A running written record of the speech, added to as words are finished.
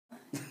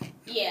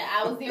Yeah,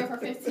 I was there for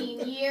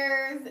 15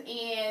 years,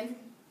 and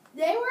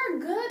they were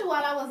good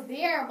while I was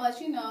there, but,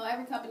 you know,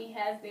 every company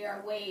has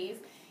their ways.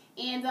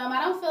 And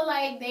I don't feel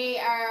like they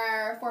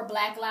are for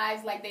black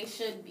lives like they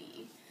should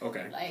be.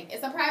 Okay. Like,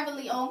 it's a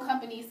privately owned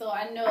company, so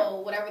I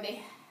know whatever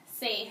they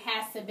say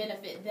has to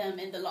benefit them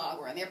in the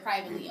long run. They're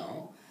privately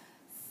owned.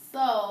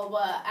 So,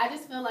 but I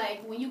just feel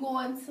like when you go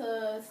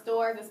into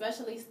stores,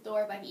 especially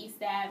stores like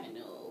East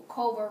Avenue,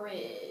 Culver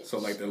Ridge. So,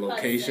 like the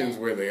locations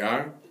where they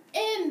are?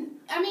 And,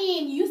 I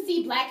mean, you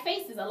see black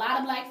faces, a lot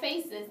of black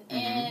faces,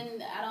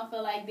 and I don't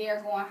feel like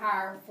they're going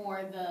hard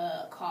for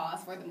the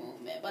cause, for the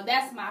movement. But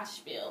that's my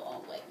spiel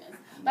on Wegmans.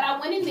 But I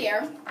went in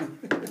there,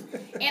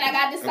 and I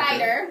got the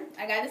cider.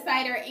 I got the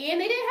cider, and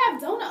they didn't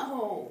have donut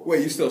holes.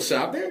 Wait, you still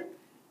shop there?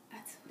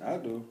 I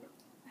do.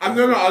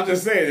 No, I'm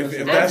just saying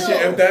if that's so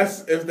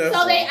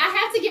I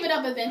have to give it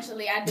up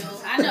eventually. I do.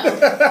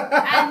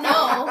 I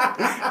know.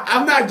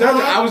 I'm not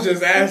judging. I was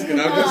just asking.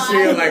 I'm just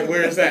seeing like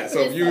where it's at.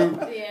 So if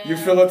you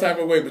feel a type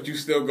of way, but you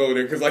still go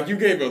there because like you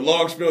gave a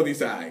long spiel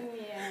decide.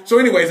 Yeah. So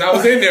anyways, I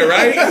was in there,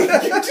 right?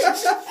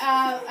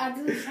 I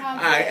do shop there. All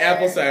right,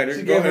 apple cider.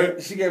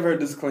 She gave her a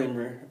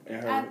disclaimer.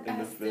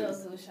 I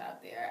still do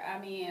shop there. I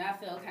mean, I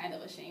feel kind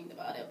of ashamed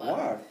about it. But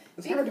why?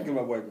 It's hard to give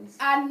up Wegmans.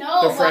 I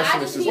know. The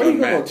freshness is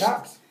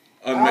unmatched.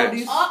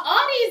 Unmatched.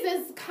 All these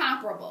is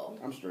comparable.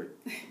 I'm straight.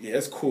 Yeah,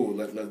 it's cool.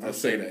 Let's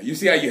say that. You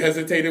see how you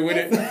hesitated with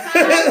it?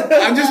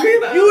 I'm just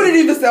being. You didn't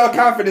even sound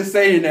confident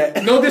saying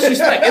that. No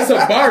disrespect. It's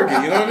a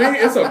bargain. You know what I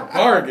mean? It's a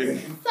bargain.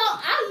 So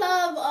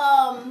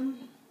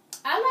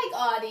I like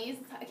Aldi's.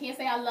 I can't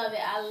say I love it.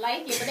 I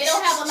like it, but they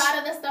don't have a lot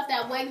of the stuff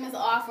that Wegmans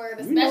offer.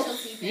 The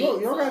specialty things.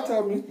 You don't gotta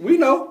tell me. We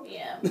know.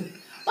 Yeah.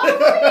 But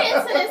before we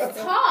get into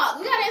this talk,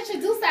 we gotta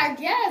introduce our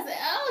guest,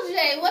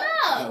 LJ. What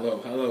up?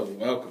 Hello,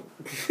 welcome.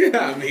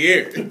 I'm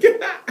here.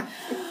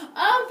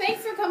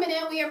 Thanks for coming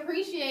in. We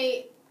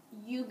appreciate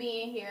you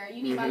being here.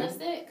 You need my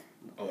lipstick?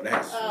 Oh,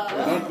 that's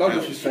don't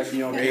disrespect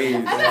me on the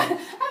age.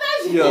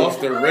 Off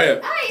the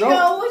rip. I didn't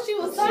know what she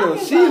was talking about.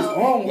 She's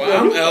home.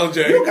 Well, I'm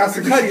LJ. You got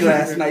some cutty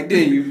last night,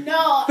 didn't you?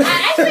 No,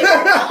 I actually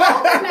worked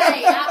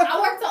overnight.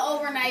 I worked till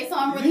overnight, so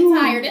I'm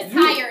really tired. It's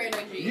tired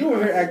energy. You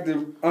were here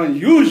acting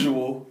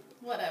unusual.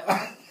 Whatever.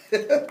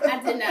 I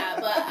did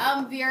not, but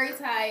I'm very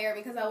tired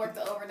because I worked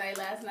the overnight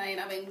last night and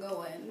I've been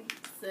going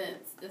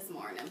since this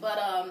morning. But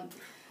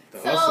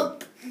so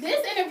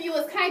this interview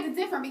is kind of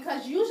different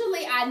because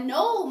usually I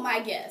know my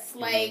guests.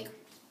 Like,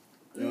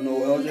 you don't know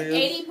what LJ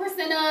is?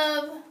 80%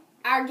 of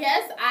our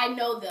guests, I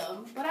know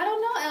them, but I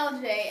don't know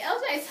LJ.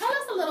 LJ, tell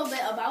us a little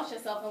bit about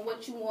yourself and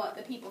what you want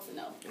the people to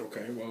know.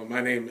 Okay, well,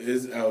 my name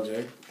is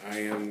LJ. I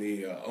am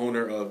the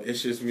owner of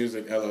It's Just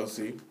Music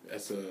LLC.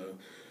 That's a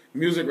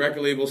music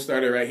record label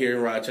started right here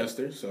in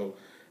Rochester, so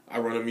I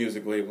run a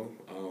music label.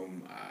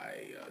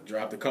 I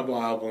dropped a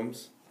couple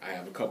albums. I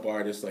have a couple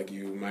artists like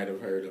you might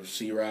have heard of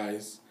She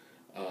Rise,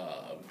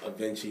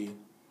 Avinci,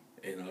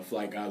 and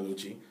Flight Guy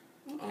Lucci.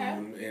 Okay.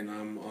 And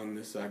I'm on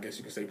this, I guess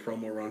you could say,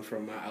 promo run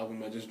from my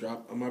album I just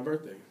dropped on my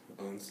birthday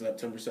on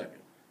September 2nd.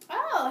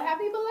 Oh,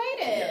 happy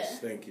belated. Yes,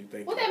 thank you.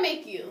 What that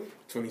make you?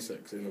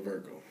 26 in a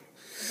Virgo.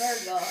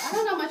 Virgo. I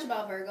don't know much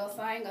about Virgo,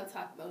 so I ain't gonna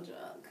talk no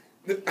junk.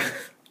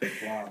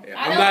 Wow. Yeah,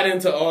 I'm not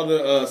into all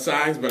the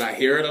signs, but I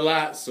hear it a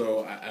lot.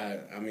 So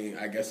I mean,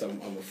 I guess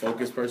I'm a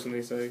focused person.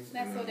 They say.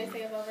 That's what they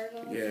say about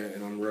Virgo. Yeah,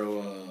 and I'm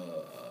real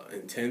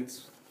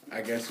intense.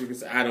 I guess you could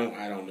say. I don't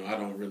know. I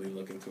don't really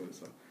look into it.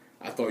 So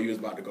I thought you was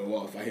about to go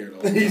off. I hear it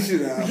all the time.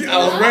 I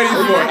was ready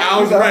for it.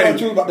 I was ready. I thought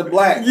you was about the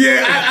black.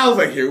 Yeah, I was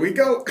like, here we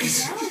go. No,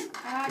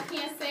 I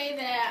can't say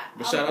that.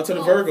 But shout out to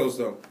the Virgos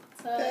though.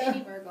 To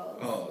any Virgos.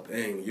 Oh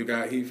dang, you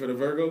got heat for the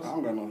Virgos? I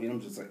don't got no heat.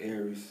 I'm just an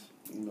Aries.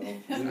 You know.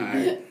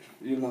 Alright.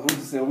 You know, I'm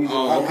just saying.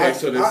 I'm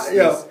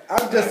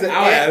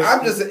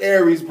just an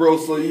Aries, bro.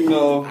 So you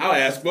know. I'll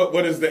ask.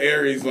 What is the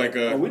Aries like?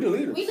 We the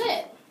leaders. We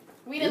lit.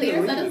 We the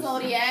leaders of the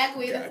zodiac.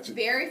 We the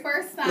very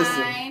first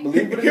sign.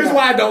 Listen, here's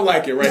why I don't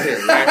like it right here.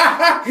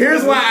 Right?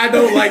 Here's why I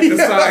don't like the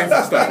signs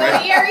and stuff.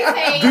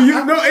 Right? Do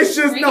you know? It's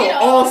just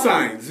all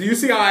signs. You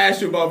see how I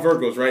asked you about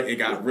Virgos, right? It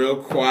got real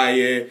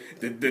quiet.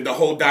 The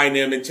whole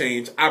dynamic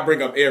changed. I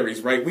bring up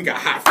Aries, right? We got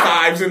high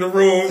fives in the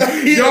room.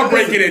 Y'all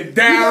breaking it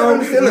down.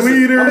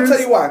 Leaders. I'm gonna tell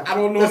you why. I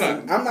don't know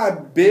nothing. I'm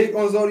not big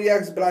on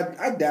zodiacs, but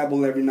I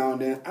dabble every now and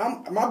then.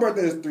 My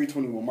birthday is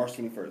 3/21, March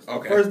 21st.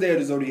 Okay. First day of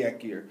the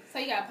zodiac year. So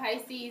you got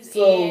Pisces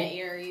and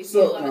Aries.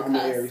 I'm an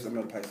Aries. I'm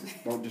not a Pisces.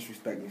 Don't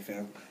disrespect me,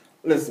 fam.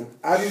 Listen,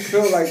 I just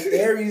feel like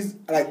Aries.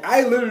 Like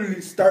I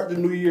literally start the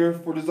new year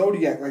for the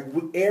zodiac. Like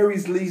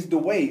Aries leads the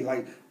way.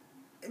 Like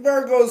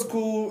Virgo's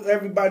cool.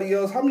 Everybody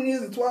else. How many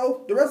is it?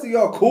 12. The rest of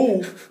y'all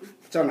cool.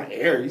 But y'all not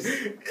Aries.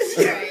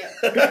 Okay.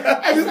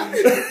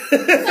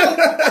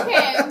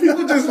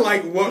 People just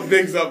like what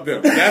bigs up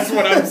them. That's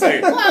what I'm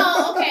saying.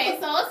 Well, okay.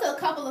 So it's a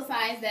couple of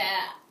signs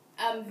that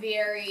I'm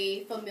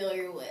very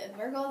familiar with.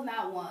 Virgo's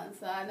not one.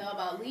 So I know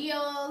about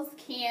Leos,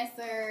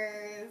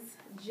 Cancers,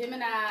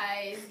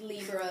 Geminis,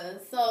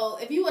 Libras. So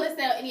if you would have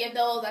said any of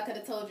those, I could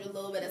have told you a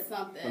little bit of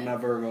something. But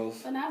not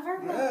Virgos. But not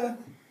Virgos.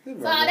 Yeah. So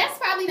that's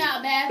probably not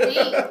a bad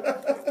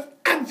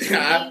thing.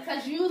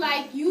 Because you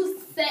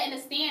setting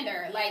a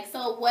standard. Like,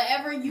 so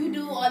whatever you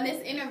do on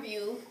this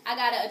interview, I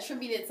gotta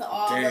attribute it to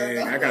all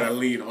Virgos. I gotta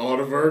lead all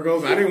the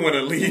Virgos. I didn't want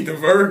to lead the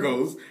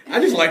Virgos. I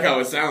just like how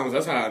it sounds.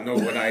 That's how I know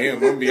what I am.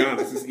 I'm gonna be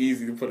honest. It's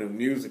easy to put in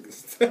music and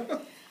stuff.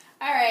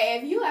 All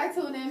right, if you are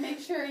tuned in, make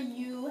sure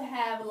you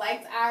have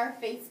liked our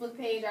Facebook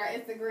page, our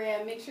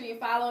Instagram. Make sure you're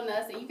following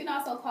us. And you can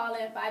also call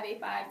in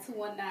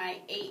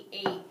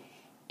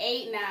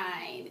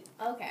 585-219-8889.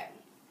 Okay.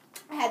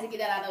 I had to get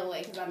that out of the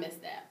way because I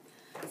missed that.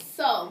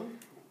 So,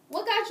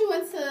 what got you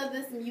into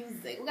this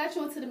music? What got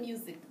you into the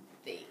music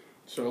thing?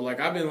 So,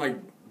 like, I've been, like,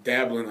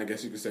 dabbling, I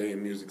guess you could say,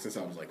 in music since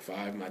I was, like,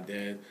 5. My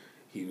dad,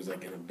 he was,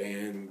 like, in a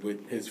band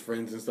with his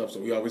friends and stuff.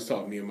 So, he always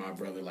taught me and my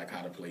brother, like,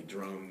 how to play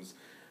drums,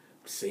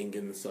 singing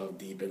and stuff,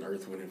 deep in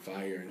Earth, Wind, and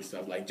Fire and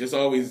stuff. Like, just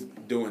always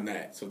doing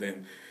that. So,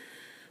 then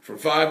from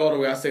 5 all the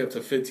way, I say up to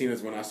 15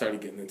 is when I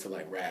started getting into,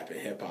 like, rap and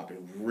hip-hop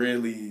and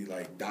really,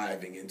 like,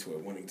 diving into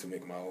it, wanting to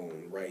make my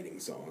own writing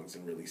songs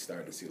and really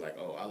starting to see, like,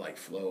 oh, I like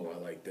flow, I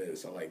like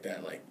this, I like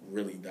that, like,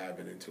 really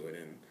diving into it.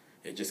 And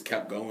it just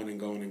kept going and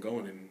going and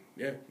going. And,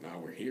 yeah, now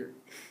we're here.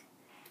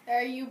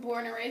 Are you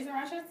born and raised in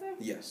Rochester?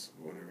 Yes,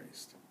 born and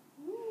raised.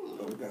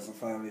 So we got some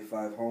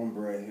 585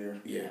 homebred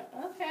here. Yeah.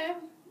 Okay.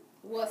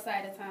 What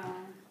side of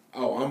town?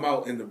 Oh, I'm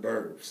out in the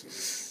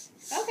burbs.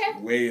 Okay.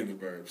 Way in the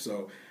burbs.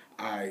 So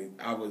I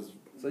was.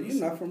 So you're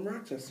not from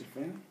Rochester,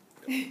 fam?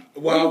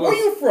 Well, where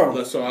you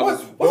from? So I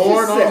was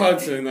born on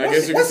Hudson. I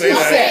guess you could say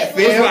that.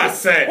 What's my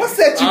set? What's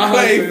that you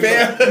play,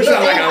 fam? You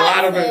sound like a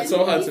lot of it.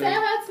 So He Hudson. said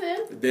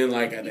Hudson. Then,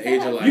 like, at the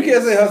age of, like... You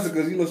can't say Hudson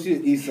because you know she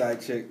an East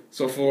Side chick.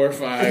 So 4 or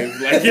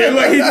 5. Like, yeah,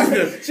 like...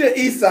 She an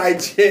East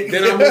Side chick.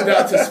 Then I moved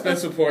out to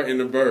Spencerport in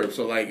the burbs.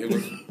 So, like, it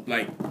was,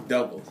 like,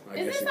 double.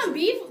 Is there some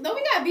beef? Don't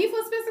we got beef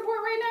with Spencerport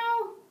right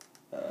now?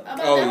 About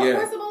the whole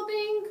principal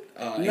thing?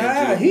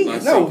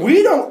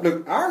 We don't.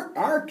 Look,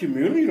 our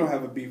community don't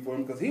have a beef with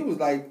him because he was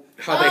like...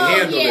 How they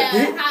handled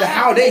it.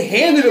 How they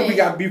handled it, we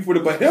got beef with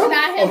it. But him,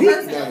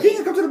 he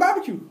just come to the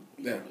barbecue.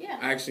 Yeah.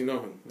 I actually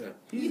know him. Yeah.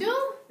 You do?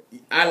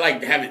 I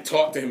haven't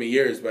talked to him in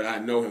years, but I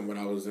know him when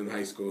I was in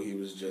high school. He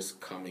was just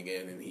coming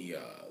in, and he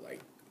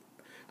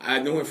I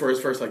knew him for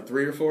his first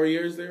 3 or 4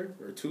 years there,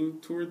 or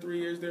two or 3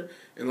 years there,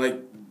 and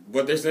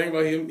what they're saying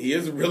about him, he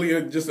is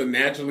really just a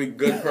naturally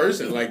good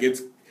person.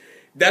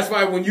 That's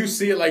why when you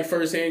see it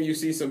firsthand, you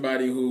see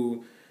somebody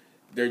who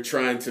they're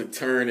trying to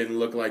turn and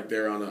look like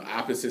they're on the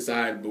opposite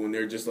side, but when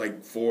they're just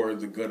for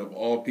the good of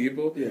all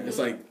people, it's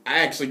I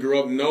actually grew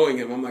up knowing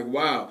him. I'm like,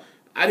 wow.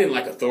 I didn't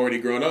like authority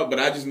growing up, but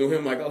I just knew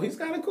him oh, he's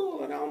kind of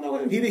cool. I don't know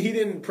him. He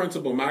didn't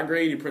principal my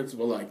grade. He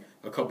principal a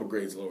couple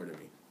grades lower than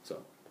me.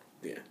 So,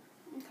 yeah.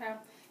 Okay.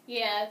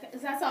 Yeah,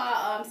 because I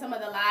saw some of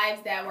the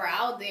lives that were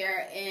out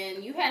there,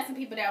 and you had some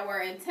people that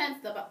were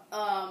intense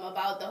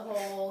about the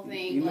whole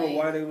thing. You know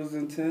why they was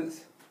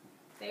intense?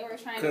 They were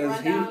trying to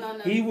run down on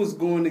them. He was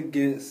going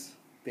against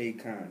they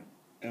kind.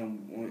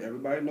 And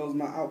everybody knows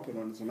my output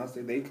on this. When I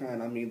say they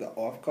kind, I mean the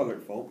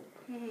off-colored folk.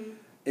 Mm-hmm.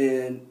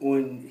 And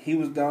when he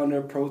was down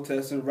there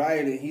protesting,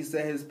 rioting, he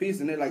said his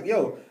piece, and they're like,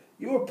 yo,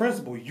 you're a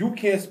principal. You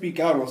can't speak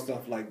out on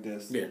stuff like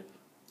this. Yeah.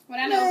 But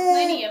I know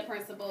plenty of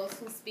principals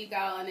who speak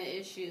out on the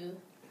issue.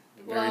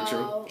 Very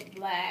true.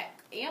 Black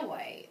and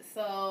white.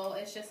 So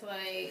it's just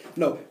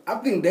No, I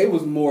think they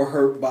was more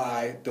hurt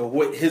by the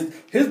way his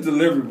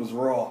delivery was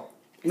raw.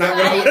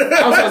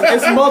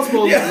 It's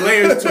multiple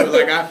layers to it.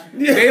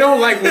 They don't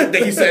like when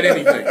he said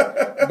anything.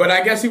 But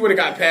I guess he would have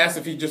got past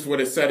if he just would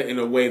have said it in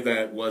a way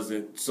that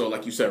wasn't so,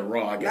 like you said,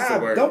 raw. I guess the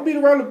word. Don't beat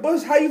around the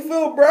bush. How you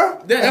feel,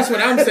 bro? Yeah, that's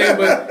what I'm saying.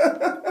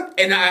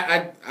 And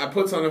I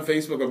put something on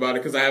Facebook about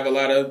it because I have a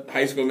lot of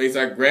high school mates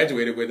I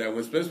graduated with that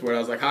went Spencerport. I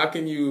was like, how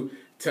can you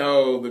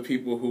tell the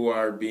people who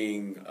are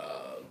being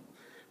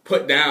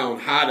put down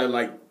how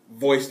to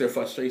voice their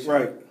frustration?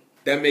 Right.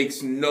 That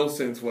makes no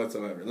sense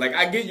whatsoever.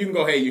 I get you can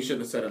go, hey, you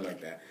shouldn't have said it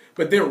like that.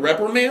 But then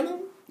reprimand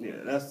them? Yeah,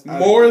 that's...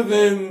 More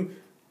than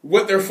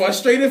what they're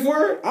frustrated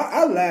for?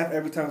 I laugh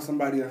every time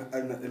somebody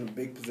in a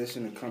big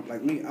position and come...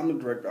 Like me, I'm the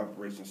director of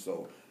operations,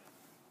 so...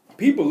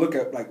 People look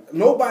at,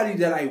 nobody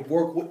that I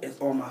work with is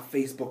on my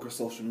Facebook or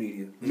social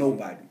media. Mm-hmm.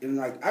 Nobody.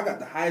 And, I got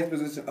the highest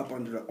position up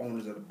under the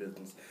owners of the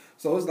business.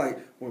 So it's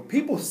when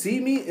people see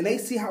me and they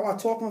see how I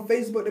talk on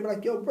Facebook, they be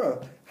like, yo,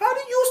 bro, how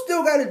do you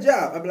still got a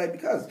job? I be like,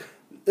 because...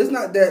 It's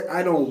not that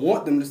I don't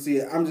want them to see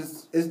it.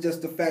 It's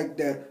just the fact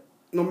that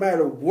no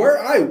matter where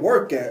I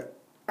work at,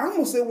 I'm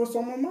going to say what's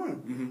on my mind.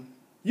 Mm-hmm.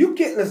 You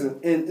can't, listen,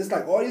 and it's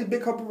all these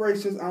big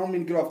corporations, I don't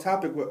mean to get off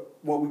topic with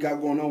what we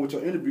got going on with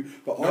your interview,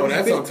 but all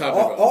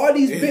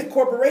these big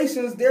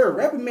corporations, they're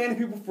reprimanding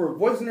people for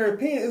voicing their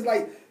opinion. It's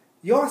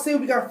y'all say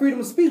we got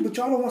freedom of speech, but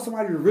y'all don't want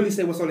somebody to really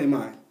say what's on their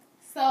mind.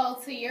 So,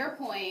 to your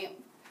point,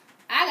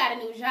 I got a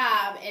new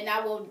job, and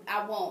I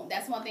won't.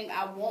 That's one thing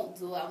I won't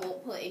do. I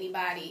won't put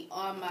anybody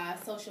on my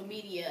social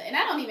media. And I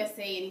don't even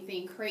say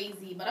anything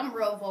crazy, but I'm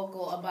real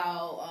vocal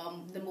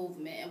about the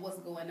movement and what's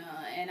going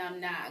on. And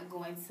I'm not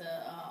going to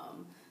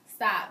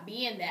stop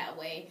being that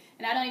way.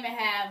 And I don't even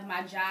have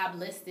my job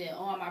listed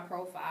on my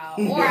profile.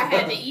 Or I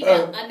haven't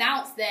even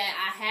announced that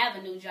I have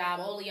a new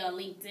job only on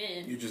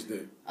LinkedIn. You just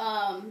did.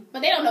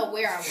 But they don't know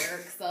where I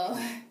work, so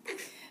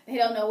they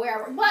don't know where I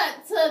work.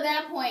 But to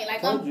that point, like,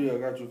 I told you I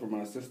got you for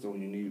my sister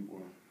when you need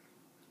one.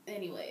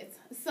 Anyways,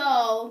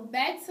 so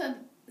back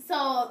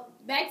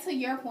to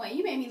your point,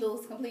 you made me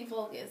lose complete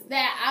focus.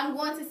 That I'm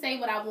going to say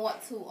what I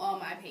want to on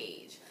my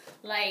page.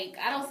 Like,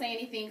 I don't say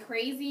anything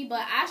crazy,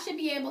 but I should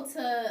be able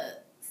to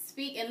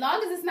speak as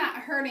long as it's not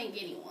hurting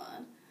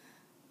anyone.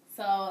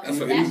 So that's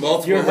what you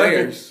multiple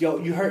layers.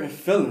 You hurting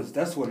feelings.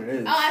 That's what it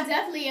is. Oh, I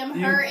definitely am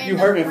hurting. You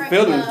hurting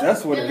feelings.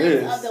 That's what it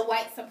is. Of the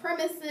white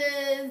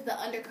supremacists, the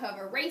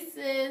undercover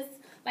racists.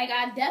 Like,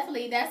 I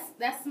definitely,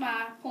 that's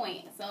my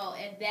point. So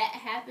if that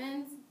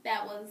happens,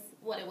 that was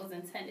what it was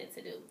intended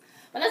to do.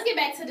 But let's get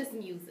back to this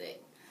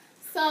music.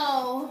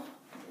 So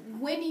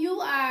when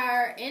you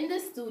are in the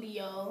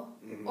studio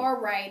or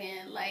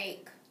writing,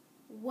 like,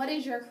 what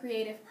is your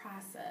creative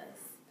process?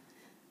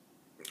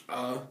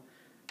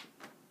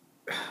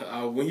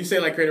 When you say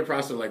like creative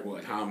process, like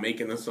what? How I'm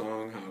making a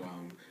song?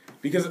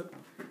 Because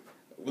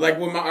like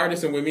with my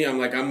artists and with me,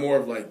 I'm more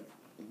of like,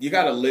 you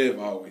gotta live.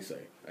 I always say.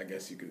 I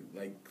guess you could,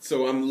 like,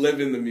 so I'm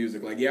living the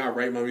music. Like, yeah, I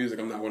write my music.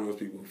 I'm not one of those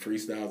people who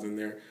freestyles in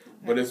there. Okay.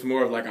 But it's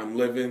more of like I'm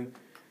living,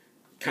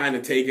 kind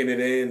of taking it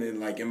in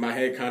and, like, in my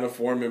head kind of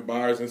forming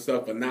bars and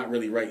stuff, but not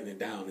really writing it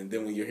down. And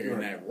then when you're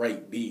hearing that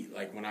right beat,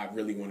 like, when I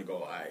really want to go,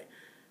 all right,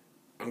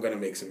 I'm going to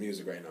make some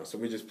music right now. So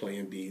we're just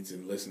playing beats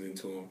and listening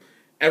to them.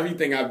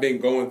 Everything I've been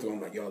going through,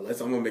 I'm like, yo, I'm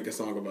going to make a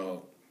song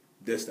about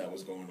this that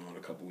was going on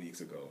a couple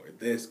weeks ago or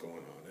this going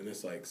on. And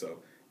it's like, so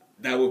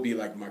that would be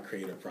like my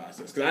creative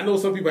process. Because I know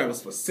some people have a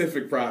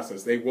specific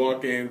process. They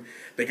walk in,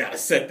 they got to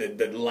set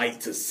the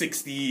light to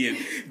 60 and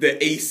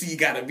the AC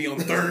got to be on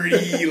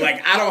 30.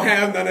 Like, I don't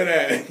have none of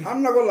that.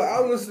 I'm not going to lie.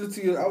 I was listening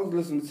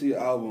to your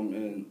album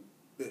and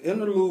the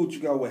interlude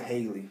you got with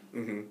Haley.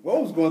 Mm-hmm.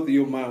 What was going through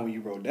your mind when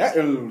you wrote that?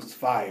 Interlude was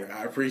fire.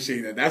 I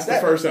appreciate that. That's the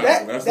first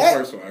album. That's the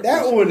first one.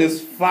 That one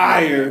is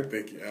fire.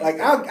 Thank you. Like,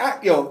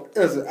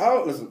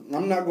 listen,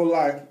 I'm not going to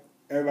lie.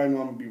 Everybody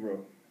know I'm going to be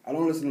real. I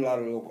don't listen to a lot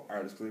of local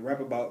artists because they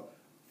rap about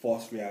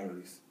false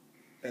realities.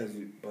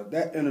 But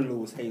that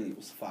interlude with Haley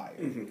was fire.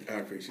 Mm-hmm. I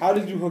appreciate it. How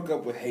did you hook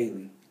up with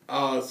Haley?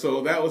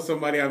 So that was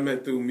somebody I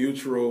met through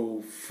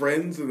mutual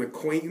friends and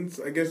acquaintance,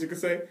 I guess you could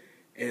say.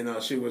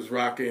 And she was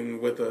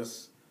rocking with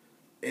us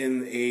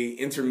in a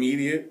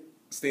intermediate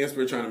stance.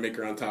 We were trying to make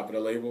her on top of the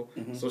label.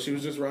 Mm-hmm. So she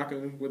was just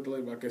rocking with the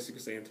label. I guess you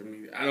could say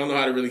intermediate. I don't know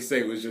how to really say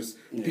it. It was just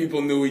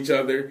people knew each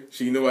other.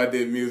 She knew I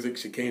did music.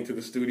 She came to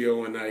the studio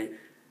one night.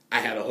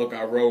 I had a hook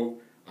I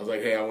wrote. I was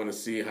like, hey, I want to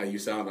see how you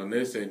sound on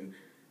this. And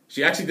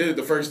she actually did it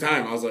the first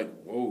time. I was like,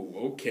 whoa,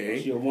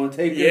 okay. She a one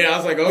taker? Yeah, I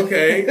was like,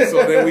 okay.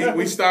 So then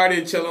we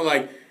started chilling,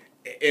 like,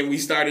 and we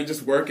started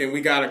just working.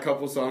 We got a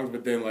couple songs,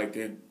 but then, like,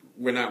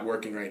 we're not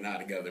working right now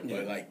together.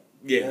 But, like,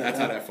 that's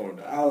how that formed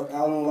out. I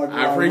don't like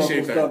I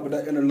appreciate that. Stuff, but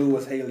that interlude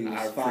with Haley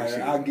was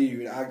fire. I'll give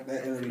you that.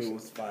 That interlude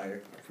was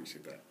fire. I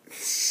appreciate that.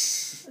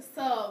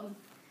 So,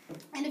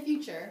 in the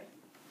future,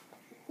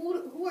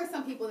 who are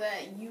some people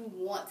that you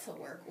want to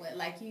work with?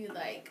 Like, you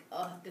like,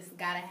 oh, this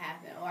gotta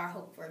happen, or I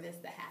hope for this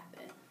to happen.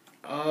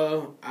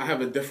 I have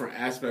a different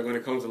aspect when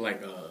it comes to,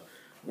 like,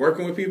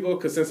 working with people,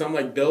 because since I'm,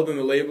 like, building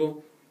the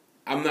label,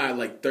 I'm not,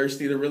 like,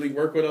 thirsty to really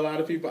work with a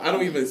lot of people. I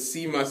don't even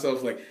see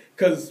myself, like,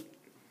 because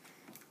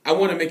I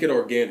want to make it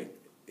organic.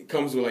 It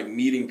comes with, like,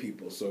 meeting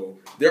people. So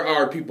there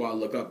are people I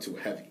look up to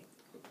heavy.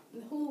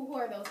 Who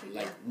are those people?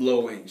 Like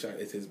Lil Wayne.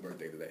 It's his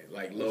birthday today.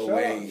 Like Lil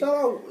Wayne.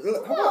 Lil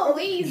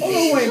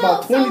Wayne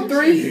about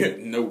 23?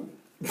 No.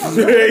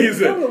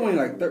 Lil Wayne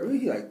like 30.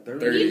 He like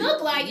 30. He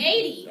look like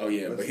 80. Oh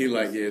yeah, but he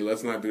like,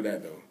 let's not do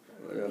that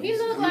though. He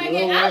look like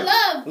it. I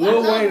love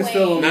Lil Wayne is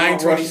still on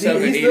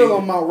 927. He's still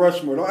on Mount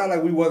Rushmore. Don't act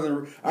like we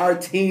wasn't. Our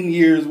teen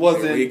years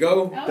wasn't. There we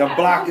go. The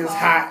block is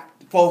hot.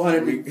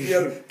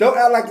 400. Don't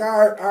act like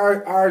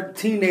our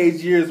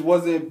teenage years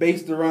wasn't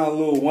based around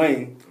Lil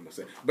Wayne.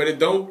 But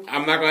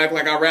I'm not gonna act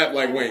like I rap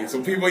like Wayne.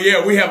 So people,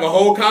 we have a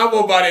whole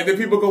combo about it. Then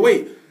people go,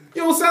 wait,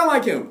 you don't sound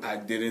like him. I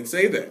didn't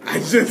say that. I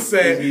just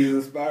said he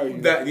inspired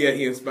you. That,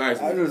 he inspires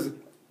me.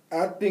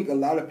 I think a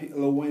lot of people,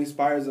 Lil Wayne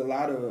inspires a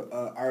lot of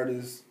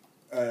artists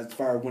as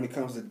far as when it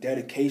comes to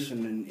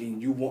dedication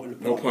and you wanting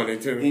to. No pun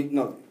intended.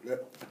 No pun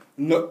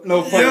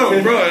intended.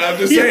 Yo, bro, I'm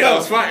just saying, I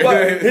was fine.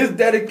 But his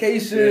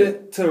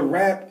dedication to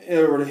rap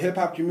or the hip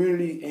hop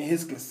community and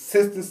his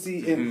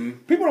consistency,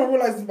 and people don't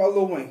realize this about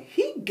Lil Wayne.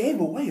 He gave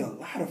away a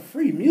lot of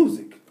free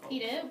music. He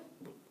did.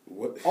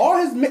 What? All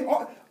his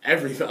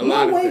everything.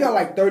 Lil Wayne got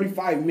like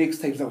 35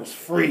 mixtapes that was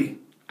free.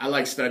 I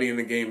like studying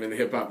the game and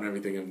hip hop and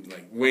everything. And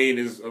like Wayne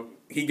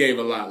he gave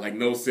a lot. Like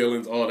No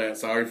Ceilings, all that.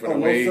 Sorry for the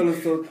Wayne.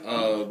 Listen,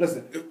 all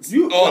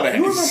that.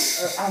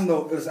 I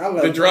know. Listen, I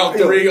love the Drought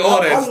 3,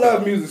 all that. I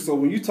love music. So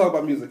when you talk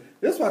about music,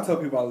 this is why I tell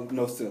people about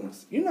No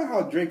Ceilings. You know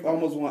how Drake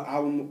almost won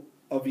album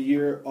of the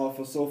year off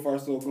of So Far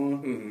So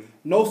Gone? Mm-hmm.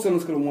 No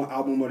Ceilings could have won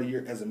album of the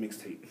year as a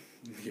mixtape.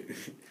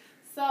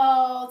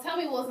 So tell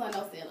me what's on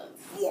No Ceilings.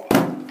 Yeah,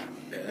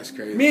 that's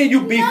crazy. Me and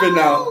you beefing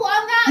now. No,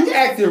 I'm not You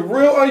acted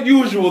real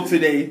unusual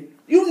today.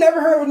 You never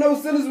heard of No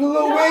Ceilings with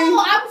Lil Wayne?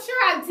 No, I'm sure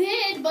I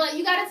did, but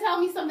you gotta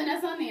tell me something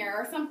that's on there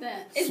or something.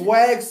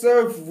 Swag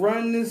Surf,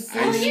 Run This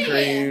City. Ice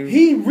Cream.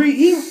 He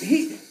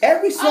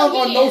every song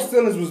on No yeah.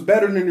 Ceilings was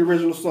better than the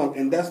original song,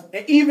 and that's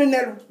even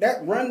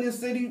that Run This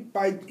City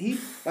by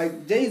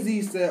like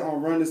Jay-Z said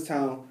on Run This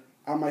Town.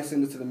 I might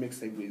send it to the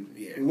mixtape with you.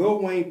 Yeah.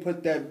 Lil Wayne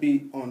put that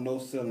beat on No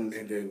Ceilings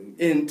And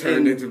then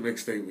turned into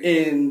mixtape with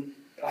and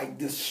like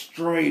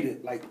destroyed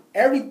it. Like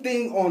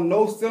everything on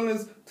No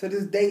Ceilings to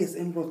this day is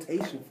in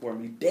rotation for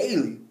me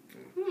daily.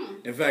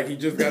 In fact, he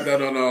just got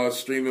that on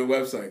streaming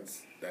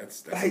websites.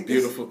 That's Like, a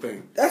beautiful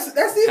thing. That's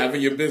it.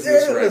 Having your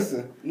business right.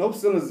 Listen, No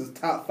Ceilings is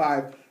top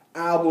 5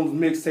 albums,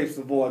 mixtapes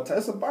of all time.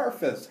 It's a bar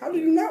fest. How do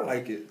you not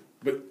like it?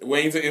 But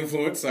Wayne's an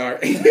influence, sorry.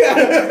 Wayne,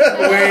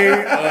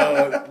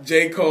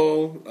 J.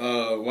 Cole,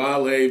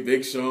 Wale,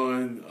 Big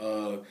Sean.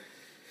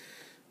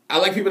 I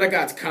like people that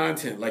got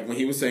content. Like when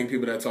he was saying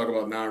people that talk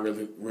about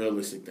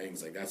non-realistic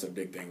things. Like that's a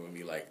big thing with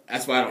me. Like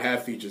that's why I don't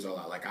have features a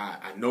lot. Like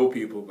I know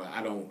people, but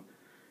I don't.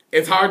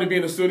 It's hard to be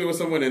in the studio with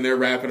someone and they're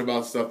rapping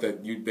about stuff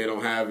that they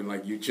don't have, and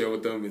like you chill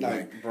with them and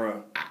like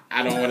bruh.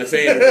 I don't want to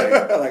say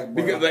anything like,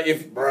 because like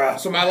if bruh.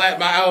 So my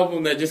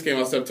album that just came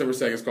out September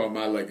 2nd is called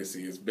My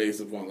Legacy. It's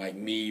based upon like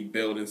me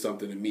building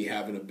something and me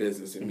having a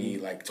business and me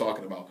like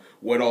talking about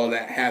what all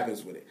that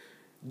happens with it.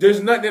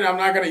 There's nothing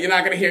you're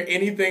not gonna hear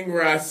anything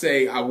where I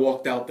say I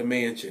walked out the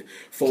mansion,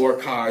 4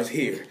 cars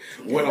here,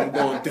 when I'm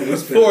going through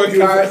this 4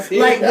 cars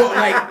here.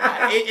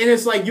 And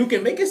it's like you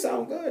can make it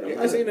sound good. I'm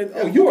not saying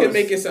that you can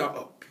make it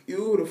sound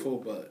beautiful,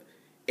 but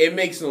it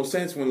makes no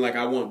sense when like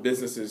I want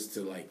businesses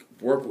to like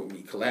work with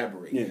me,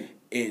 collaborate. Yeah.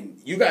 And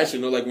you guys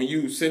should know, like when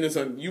you send in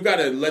something, you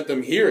gotta let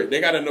them hear it.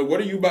 They gotta know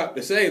what are you about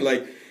to say.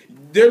 Like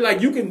they're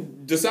like you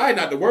can decide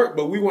not to work,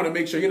 but we want to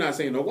make sure you're not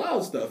saying no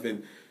wild stuff.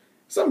 And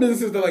some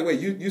businesses they're like, wait,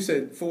 you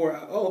said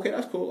 4? Oh, okay,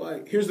 that's cool.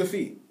 Like here's the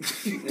fee.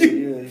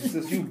 Yeah,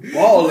 since you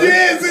ballin'.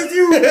 Yeah,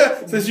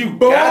 since you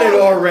got it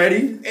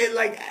already. It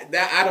like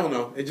that. I don't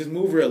know. It just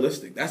move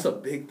realistic. That's a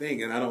big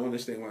thing, and I don't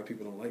understand why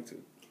people don't like to.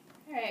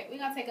 Alright, we're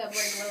gonna take a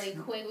break really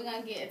quick. We're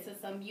gonna get into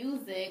some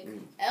music.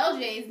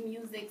 LJ's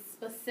music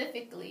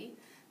specifically.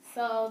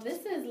 So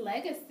this is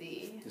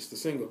Legacy. It's the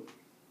single.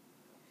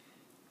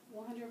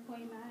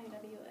 100.9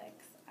 WXIR.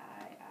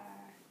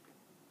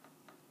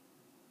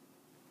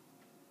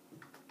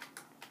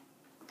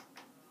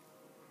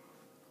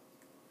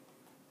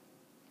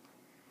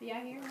 Do y'all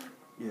hear me?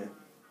 Yeah.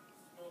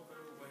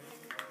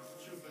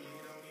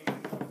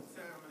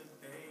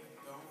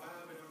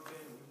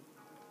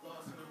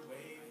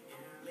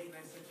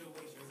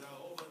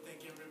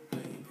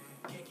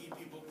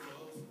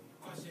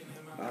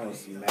 I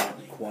was mad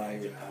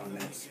quiet on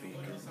that speaker.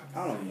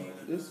 I don't know.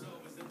 This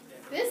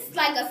is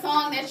like a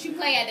song that you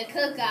play at the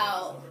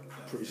cookout.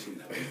 Appreciate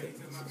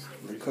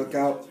it. The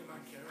cookout.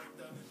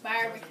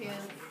 Barbecue.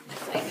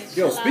 Like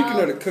Yo, speaking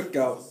of the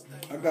cookout,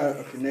 I got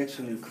a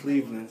connection in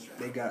Cleveland.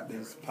 They got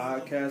this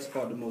podcast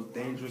called The Most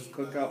Dangerous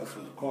Cookout. It's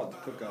called The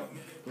Cookout.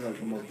 It's like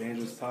the most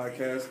dangerous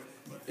podcast.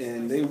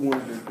 And they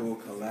wanted to do a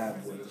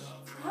collab with us.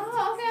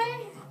 Oh,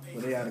 okay.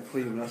 But they out of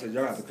Cleveland. I said,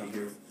 y'all have to come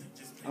here.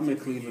 I'm in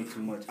Cleveland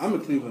too much. I'm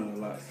in Cleveland a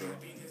lot, so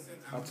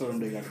I told them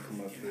they got to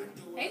come up here.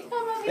 They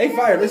come up here. They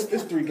fired.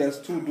 It's 3 guys,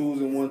 2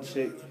 dudes and 1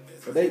 chick.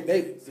 But they got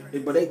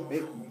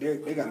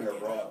their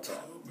raw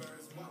talk.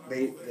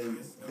 They be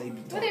talking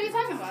What they be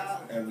talking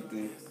about?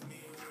 everything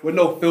with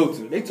no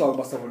filter. They talk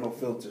about stuff with no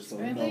filter, so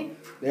Really?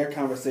 their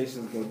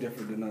conversations go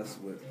different than us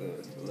with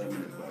the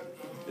limited.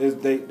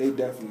 But they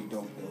definitely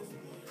don't though.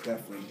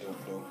 Definitely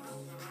don't though.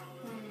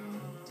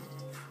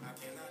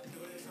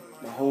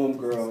 My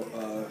homegirl,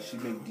 she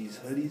make these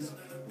hoodies,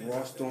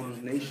 Raw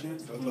Stoners Nation,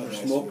 for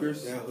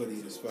smokers. That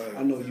hoodie is fire.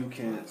 I know you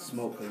can't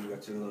smoke because you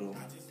got your little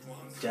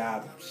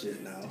job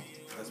shit now.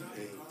 That's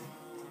pain.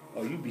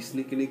 Oh, you be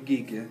sneaking and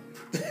geeking.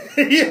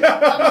 I'm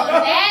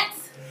on that,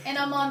 and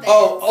I'm on that.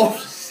 Oh,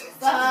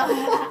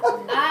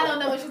 I don't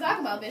know what you're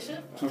talking about,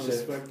 Bishop. I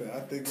respect that.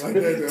 I think like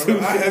that.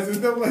 I had to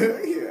stuff like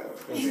yeah.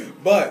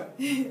 But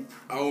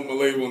I own my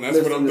label, and that's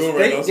what I'm doing the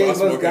right now. state So I gave us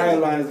smoke it.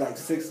 guidelines like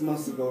 6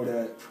 months ago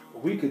that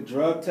we could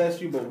drug test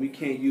you, but we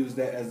can't use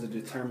that as a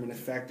determining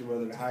factor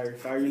whether to hire or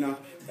fire you now.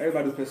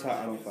 Everybody who gets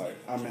hired, I don't fire.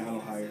 I don't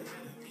hire.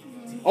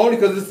 Only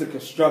because it's a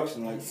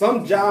construction. Like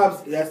some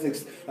jobs,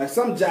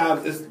 some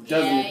jobs it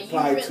doesn't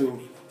apply to.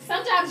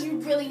 Some jobs you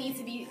really need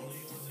to be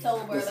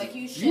sober. Listen, Like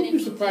you shouldn't. You'd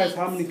be surprised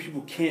how many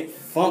people can't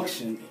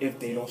function if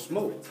they don't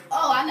smoke.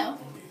 Oh, I know.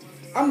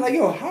 I'm like,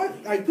 yo, how?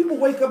 Like people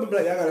wake up and be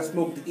like, I gotta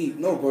smoke to eat.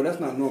 No, bro, that's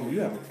not normal.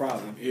 You have a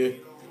problem. Yeah.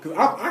 Cause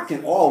I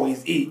can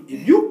always eat.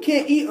 If you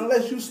can't eat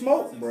unless you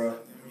smoke, bro,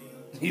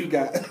 you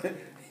got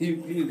you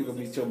need to go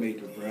meet your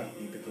maker, bro. You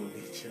need to go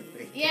meet your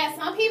maker. Yeah,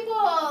 some people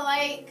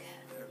like.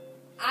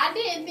 I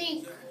didn't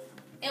think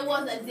it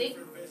was a dick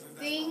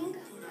thing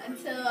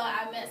until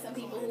I met some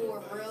people who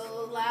were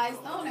real live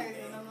stoners,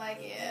 and I'm like,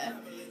 yeah,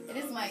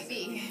 this might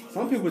be.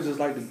 Some people just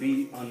like to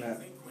be on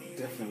that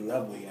different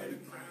level.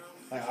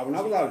 Like when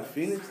I was out in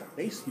Phoenix, like,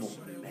 they smoked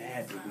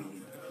mad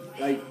weed.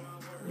 Like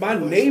my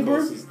West neighbor,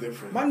 Coast is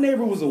different. my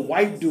neighbor was a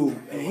white dude,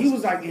 and he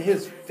was like in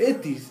his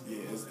 50s. Yeah,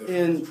 it's different.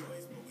 And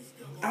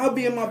I'll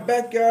be in my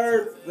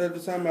backyard. At the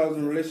time I was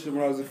in a relationship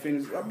when I was in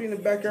Phoenix, I'll be in the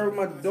backyard with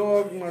my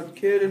dog, my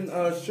kid, and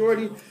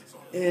Shorty,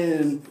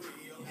 and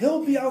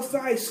he'll be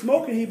outside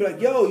smoking. He'll be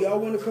like, "Yo, y'all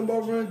want to come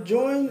over and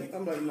join?"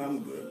 I'm like, "No, I'm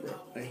good, bro."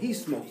 And he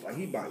smokes like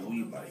he buy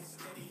weed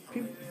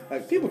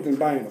people can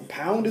buy in a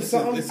pound or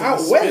something. it's a Out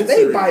west,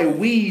 they dispensary. buy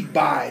weed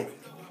by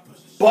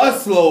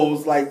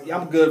busloads. Like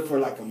I'm good for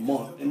like a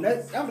month, and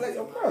I'm like,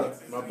 "Oh, bro."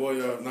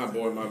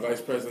 My vice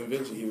president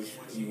Vinci,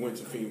 he went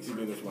to Phoenix. He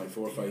been there for like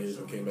 4 or 5 years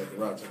and came back to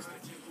Rochester.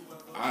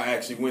 I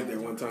actually went there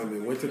one time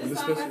and went to the This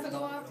song dispensary. has to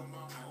go off?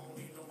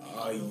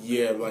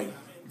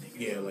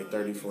 Like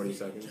 30, 40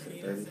 seconds,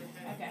 like 30.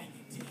 Okay.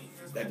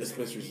 That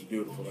dispensary is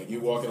beautiful. Like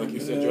you walk in, like you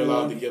said, you're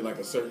allowed to get like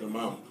a certain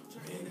amount.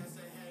 And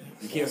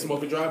you can't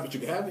smoke and drive, but you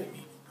can have it.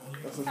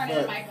 That's a Turn the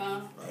fact. mic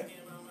on. Right.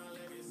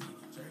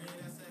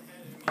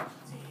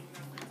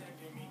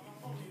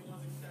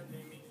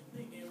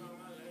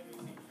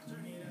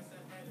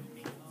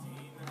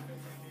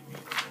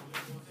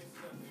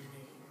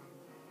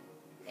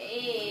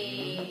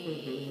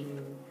 Hey.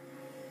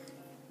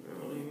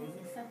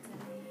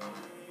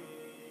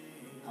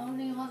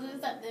 Only ones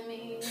accepting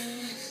me.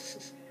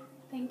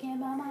 Thinking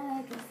about my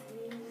legacy.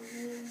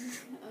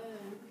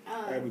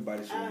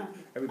 Everybody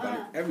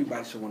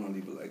should want to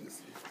leave a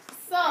legacy.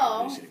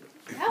 So,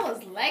 that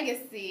was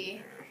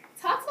legacy.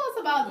 Talk to us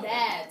about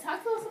that.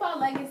 Talk to us about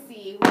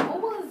legacy.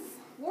 What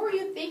were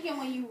you thinking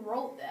when you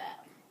wrote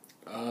that?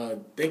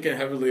 Thinking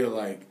heavily of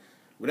like,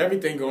 with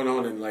everything going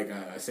on in like,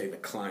 I say the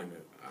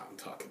climate. I'm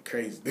talking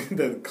crazy.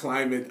 The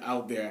climate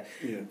out there.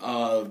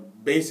 Yeah.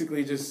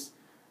 Basically just,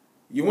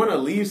 you want to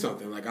leave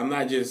something. Like, I'm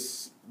not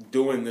just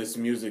doing this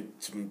music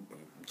to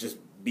just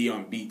be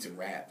on beats and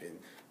rap and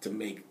to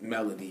make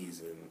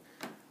melodies. And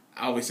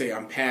I always say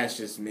I'm past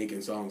just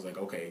making songs. Like,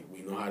 okay,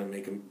 we know how to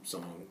make a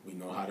song. We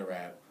know how to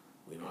rap.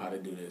 We know how to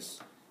do this.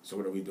 So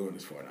what are we doing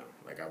this for now?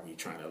 Like, are we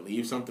trying to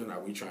leave something? Are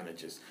we trying to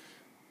just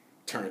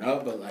turn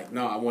up? But like,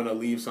 no, I want to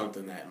leave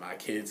something that my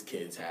kids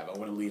have. I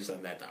want to leave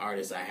something that the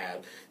artists I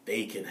have,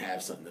 they can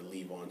have something to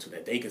leave on to,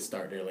 that they can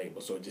start their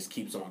label. So it just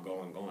keeps on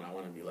going. I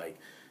want to be like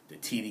the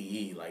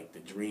TDE, like the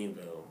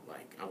Dreamville.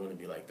 Like, I want to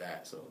be like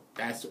that. So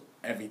that's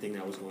everything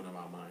that was going on in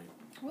my mind.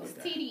 What's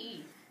with that.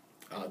 TDE?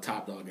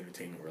 Top Dog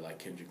Entertainment, where like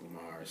Kendrick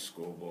Lamar,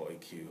 Schoolboy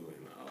Q,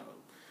 and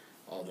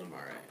all of them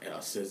are at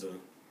SZA.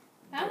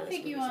 I don't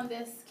think you on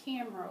this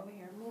camera over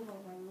here. Move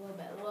over a little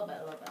bit.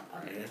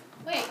 Okay. Yeah.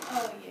 Wait.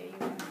 Oh yeah,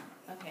 you're right.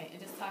 Okay,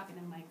 and just talking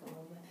to Mike a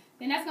little bit.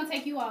 Then that's gonna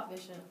take you off,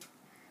 Bishop.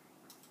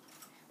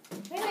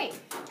 Wait.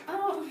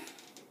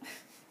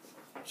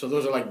 So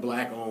those are like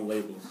black-owned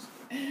labels.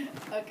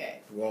 Okay.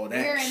 Whoa, Where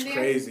that's in there?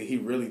 crazy. He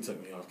really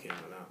took me off camera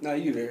now. No,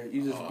 you there.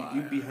 You just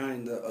you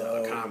behind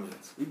The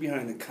comments. You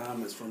behind the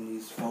comments from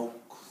these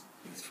folks.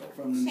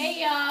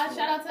 Hey y'all, shout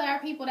out to our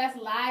people that's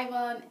live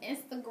on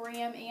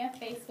Instagram and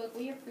Facebook.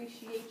 We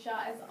appreciate y'all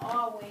as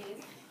always.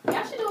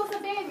 Y'all should do us a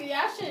favor.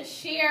 Y'all should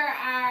share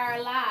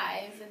our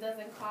lives. It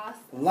doesn't cost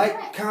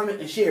Like, comment,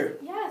 and share.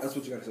 Yes. That's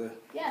what you gotta say.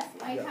 Yes,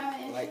 like, Yeah.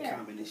 comment, and Like, share.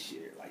 comment, and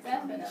share. Like,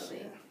 comment, and Definitely.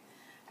 share.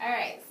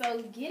 Alright,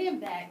 so getting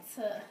back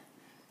to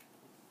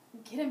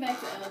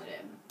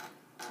Elgin.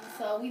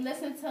 So we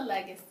listened to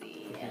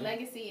Legacy, and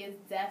Legacy is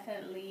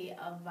definitely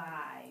a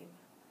vibe.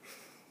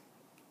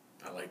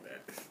 I like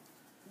that.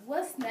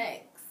 What's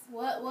next?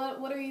 What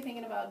are you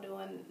thinking about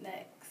doing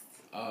next?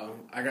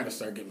 I gotta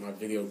start getting my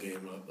video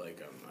game up. Like,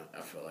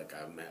 I feel like I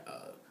don't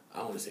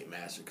want to say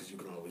master because you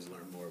can always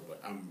learn more.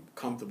 But I'm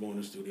comfortable in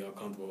the studio. I'm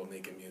comfortable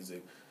making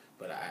music,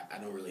 but I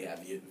don't really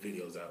have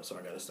videos out, so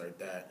I gotta start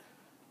that.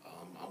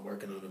 I'm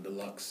working on a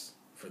deluxe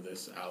for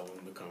this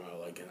album to come out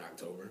like in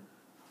October.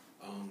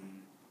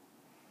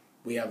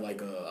 We have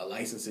like a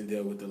licensing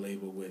deal with the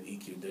label with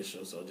EQ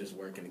Digital, so just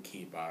working to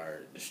keep our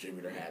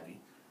distributor happy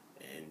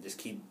and just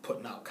keep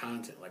putting out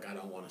content. Like, I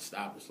don't want to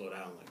stop and slow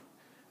down. Like,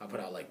 I put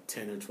out like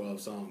 10 or 12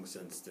 songs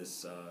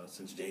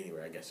since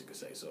January, I guess you could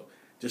say. So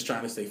just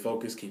trying to stay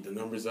focused, keep the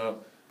numbers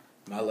up.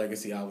 My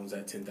Legacy album's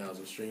at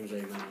 10,000 streams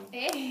right now.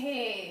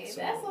 Hey,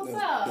 So that's what's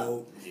That's up.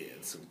 dope. Yeah,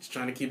 so just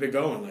trying to keep it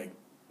going. Like,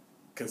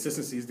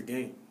 consistency is the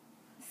game.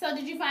 So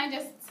did you find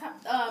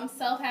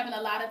self having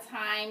a lot of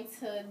time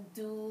to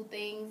do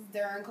things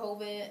during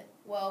COVID?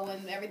 Well,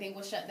 when everything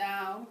was shut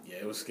down? Yeah,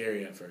 it was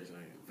scary at first.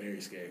 Like,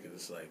 very scary because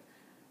it's like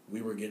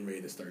we were getting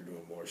ready to start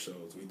doing more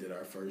shows. We did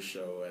our first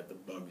show at the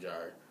Bug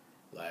Jar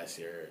last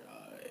year,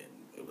 and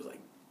it was like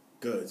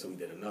good. So we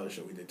did another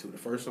show. We did two. The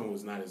first one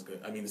was not as good.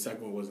 I mean, the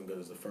second one wasn't good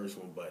as the first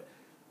one, but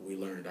we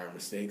learned our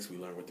mistakes. We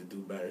learned what to do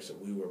better. So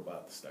we were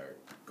about to start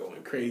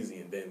going crazy,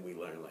 and then we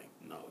learned like,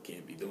 no, it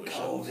can't be doing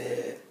shows.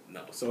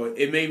 No. So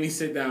it made me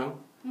sit down.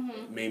 Mm-hmm.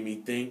 It made me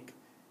think.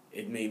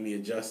 It made me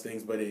adjust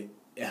things, but it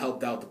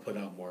helped out to put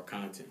out more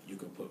content. You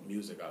can put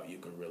music out. You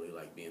can really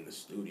like be in the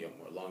studio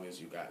more, as long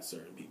as you got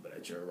certain people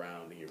that you're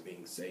around and you're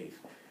being safe.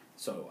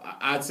 So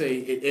I'd say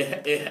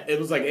it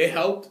was like it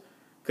helped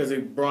because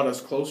it brought us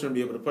closer and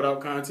be able to put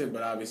out content.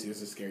 But obviously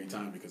it's a scary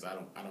time because I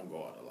don't go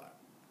out a lot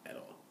at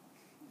all.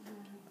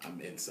 I'm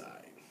inside.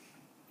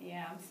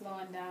 Yeah, I'm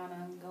slowing down.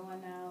 I'm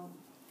going out.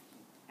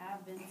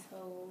 I've been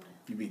told.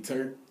 You be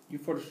turned? You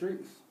for the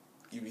streets?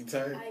 You be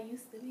turned? I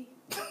used to be.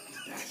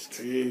 That's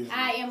crazy.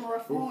 I am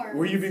reformed.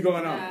 Where you be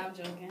going out? Nah, I'm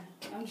joking.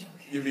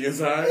 You be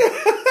inside?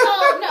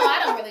 Oh, no,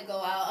 I don't really go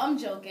out. I'm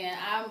joking.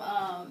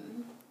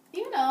 I'm,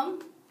 you know.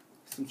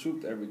 Some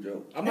truth to every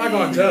joke. I'm not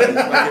gonna judge.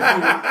 Like,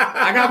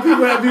 I got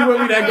people that be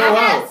with me that go I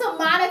out. have to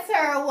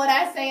monitor what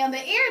I say on the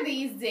air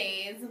these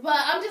days. But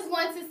I'm just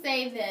going to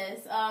say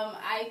this.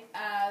 I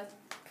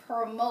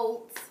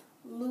promote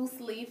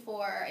loosely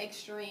for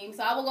Extreme.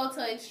 So I will go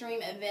to an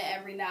Extreme event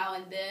every now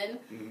and then.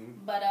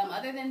 Mm-hmm. But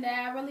other than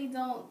that, I really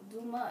don't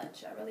do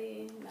much.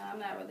 I'm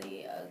not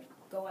really a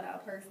going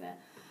out person.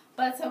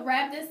 But to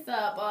wrap this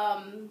up,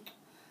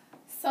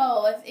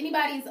 so if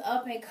anybody's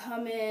up and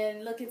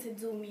coming, looking to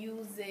do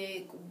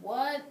music,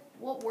 what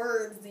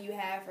words do you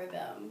have for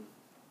them?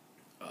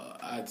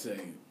 I'd say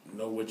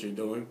know what you're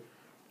doing.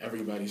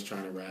 Everybody's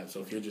trying to rap, so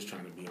if you're just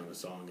trying to be on a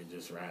song and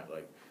just rap,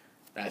 like,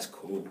 that's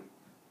cool.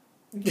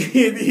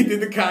 He did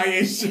the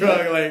Kanye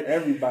shrug, like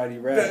everybody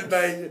raps.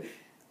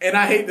 And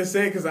I hate to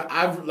say it because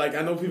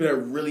I know people that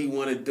really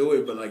want to do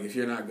it, but like if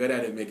you're not good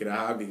at it, make it a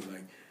hobby.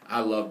 Like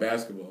I love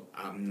basketball,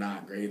 I'm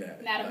not great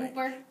at it. Not a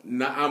hooper.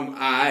 I'm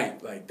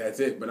alright, like that's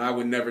it. But I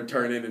would never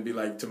turn in and be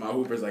like to my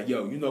hoopers, like,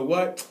 yo, you know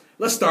what?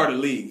 Let's start a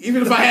league.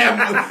 Even if I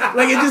have,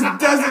 like, it just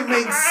doesn't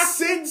make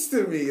sense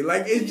to me.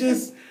 Like it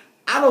just,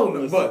 I don't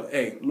know. But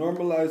hey,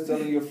 normalize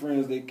telling your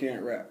friends they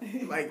can't rap.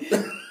 Like.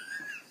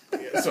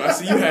 Yeah, so I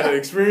see you had an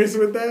experience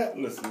with that.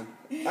 Listen,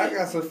 I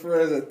got some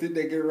friends that think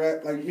they can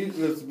rap like me.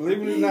 Listen,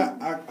 believe it or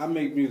not, I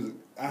make music.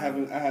 I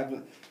haven't.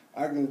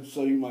 I can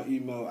show you my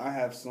email. I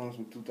have songs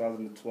from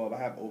 2012. I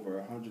have over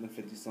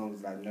 150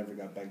 songs that I never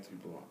got back to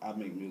people on. I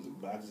make music,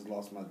 but I just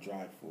lost my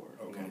drive for it.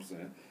 You know what I'm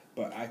saying?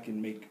 But I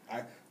can make.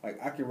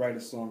 I can write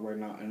a song right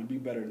now, and it'll be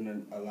better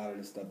than a lot of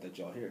the stuff that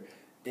y'all hear.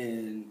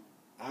 And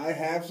I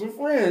have some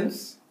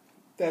friends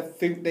that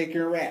think they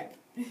can rap.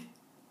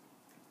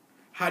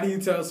 How do you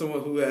tell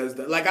someone who has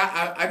that? Like,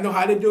 I know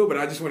how to do it, but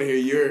I just want to hear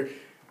your...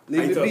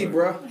 Leave it be,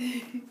 bro.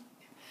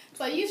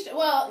 So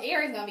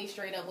Aries gonna be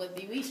straight up with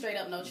you. We straight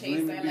up no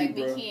chaser. Like,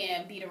 we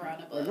can't beat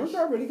around the bush. Don't you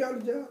already got a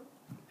job?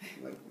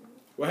 Like,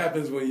 what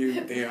happens when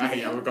you... I'm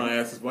going to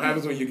ask this. What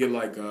happens when you get,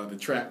 like, the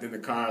trapped in the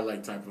car,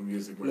 like, type of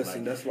music? Where,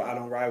 listen, like, that's why I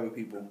don't ride with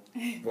people.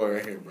 Boy,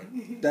 right here, bro.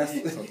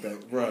 Talk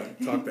that. Bro,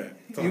 talk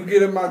that.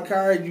 Get in my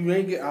car, I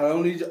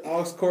don't need your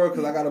aux cord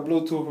because I got a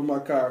Bluetooth in my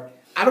car.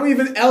 I don't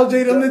even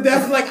LJ them to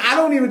death. Like, I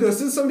don't even do it.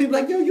 So some people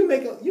like, yo, you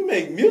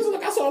make music.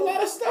 Like, I saw a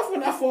lot of stuff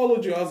when I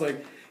followed you. I was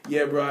like,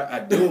 yeah, bro, I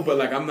do, but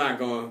like, I'm not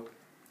going.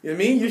 You know what I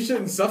mean? You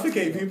shouldn't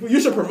suffocate people. You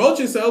should promote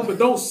yourself, but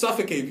don't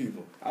suffocate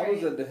people. I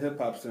was at the hip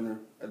hop center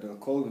at the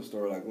clothing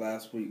store like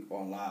last week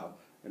on Loud,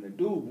 and the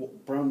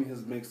dude brought me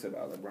his mixtape.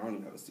 I was like, bro, I don't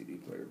even have a CD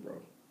player,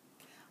 bro.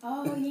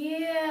 Oh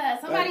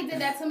yeah, somebody did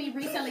that to me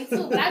recently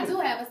too. But I do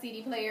have a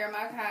CD player in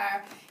my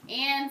car,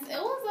 and it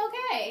was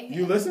okay.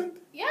 You listened?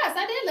 Yes,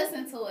 I did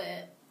listen to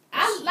it.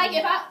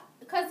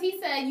 Because he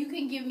said you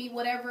can give me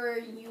whatever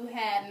you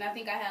had, and I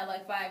think I had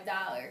like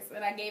 $5,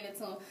 and I gave it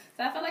to him.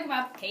 So I felt like if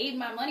I paid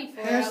my money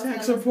for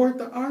it, support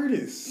the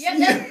artist. Yeah, but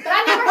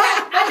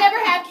I never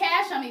have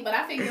cash on me. But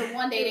I figured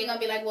one day they're gonna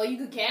be like, well, you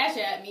could cash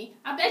at me.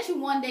 I bet you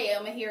one day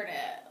I'm gonna hear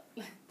that.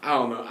 I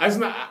don't know. It's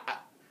not.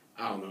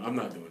 I don't know. I'm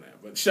not doing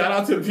that. But shout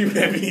out to the people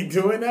that be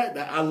doing that.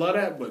 I love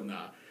that, but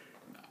nah.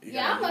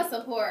 Yeah, I'm a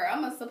support.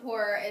 I'm a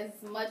support as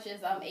much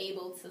as I'm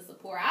able to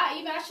support.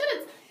 I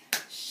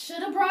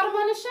should have brought him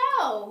on the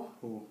show.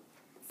 Who?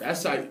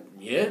 That's like,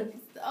 yeah.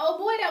 Oh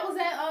boy, that was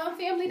at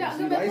Family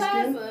Dollar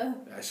Plaza.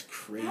 That's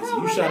crazy.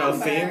 You shout out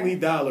Family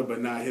Dollar,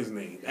 but not his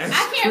name. That's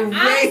I can't.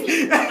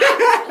 crazy.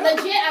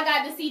 Legit, I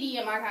got the CD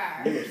in my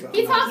car.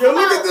 He talks Yo, about.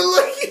 look at the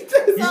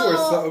look. You were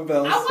something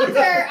else.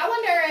 I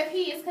wonder if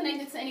he is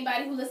connected to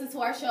anybody who listens to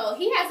our show.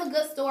 He has a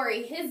good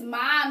story. His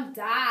mom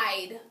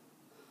died,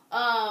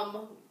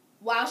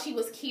 while she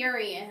was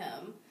carrying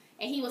him,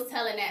 and he was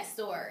telling that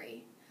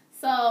story.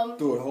 So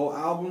through a whole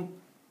album?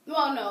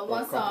 Well, no,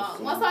 one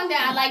song. One song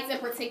that I liked in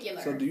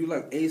particular. So do you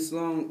like a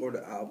song or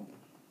the album?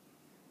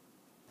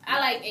 I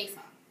like a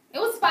song. It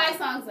was 5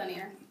 songs on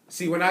there.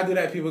 See, when I do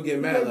that, people get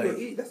mad.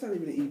 Like, that's not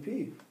even an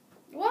EP.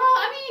 Well,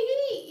 I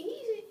mean,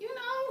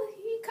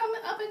 he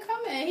coming up and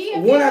coming. He a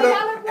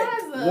 $1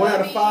 Plaza. 1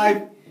 out of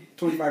 5,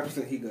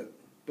 25% he good.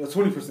 But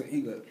 20%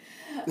 he good.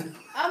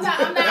 I'm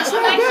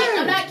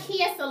not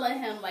canceling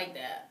him like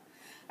that.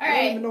 All right.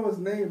 I don't even know his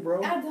name,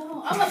 bro. I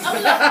don't. I'm gonna listen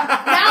to the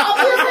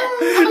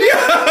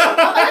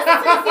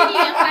CD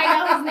and find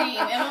out his name,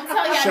 and I'm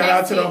tell y'all. Shout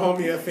out to the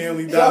homie at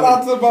Family Dollar. Shout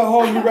out to my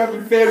homie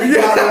rapping Family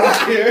Dollar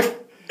out here.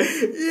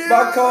 Yeah.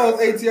 My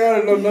calls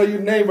ATR don't know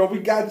your name, but we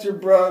got you,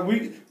 bro.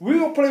 We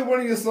gonna play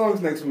one of your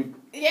songs next week.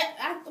 Yeah.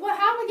 How am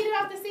I gonna get it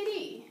off the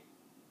CD?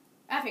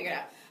 I figured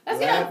out. Let's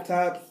get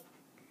laptops.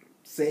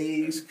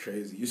 Save. It's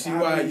crazy. You see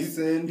why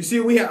you see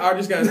we have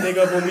artists gotta think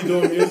up when we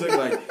doing music.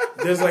 Like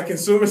there's like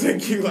consumers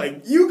that you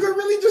like you could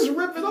really just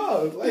rip it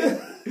off.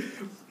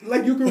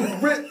 Like you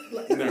could rip.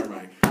 Like, never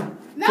mind.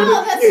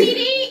 No, the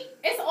CD.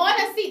 It's on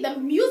a CD. The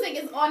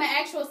music is on the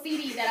actual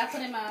CD that I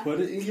put in my... Put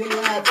it in your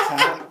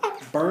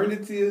laptop, burn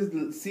it to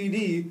your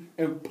CD,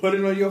 and put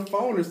it on your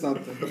phone or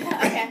something.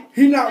 Okay.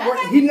 He not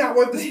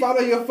worth the spot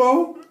on your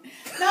phone?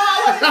 No, I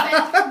wasn't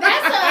saying.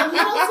 That's a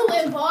little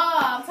too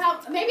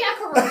involved. Maybe I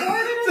could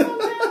record it or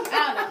something. I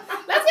don't know.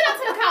 Let's get up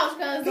to the couch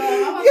because I'm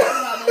going to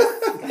talk about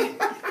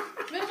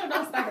this. Bishop,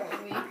 don't start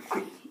with me.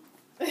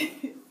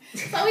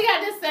 So we got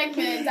this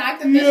segment,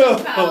 Dr.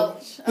 Bishop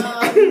Couch.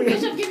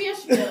 Bishop, give me a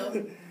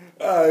spiel.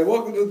 All right,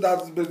 welcome to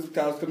Dr. Bishop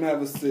Couch. Come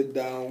have a sit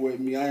down with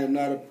me. I am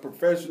not a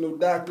professional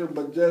doctor,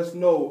 but just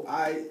know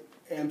I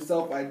am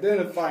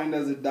self-identifying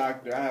as a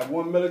doctor. I have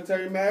one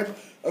military match,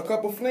 a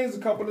couple flings, a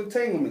couple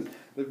entanglements.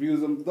 The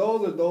views of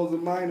those are those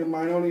of mine and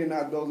mine only, and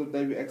not those of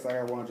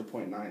WXIR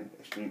 100.9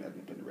 Extreme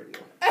Independent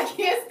Radio. I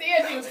can't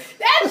stand you.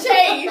 That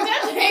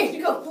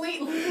changed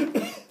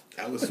completely.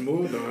 That was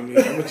smooth, though. I mean,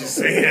 I'm what you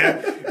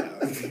saying.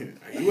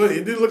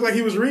 It didn't look like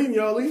he was reading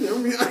y'all either. I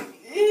mean,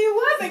 He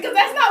wasn't, because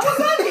that's not what's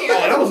on here.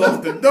 that was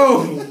off the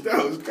dome.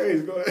 That was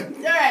crazy. Go ahead.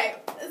 All right.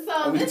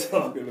 So What are you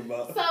talking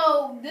about?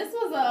 So this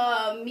was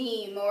a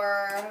meme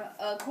or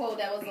a quote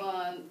that was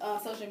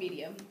on social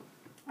media.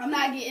 I'm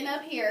not getting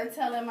up here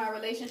telling my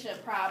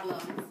relationship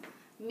problems.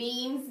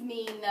 Memes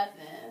mean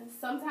nothing.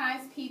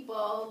 Sometimes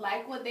people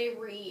like what they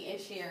read and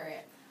share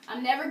it.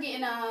 I'm never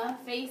getting on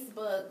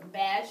Facebook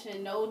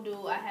bashing no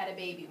dude I had a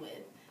baby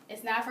with.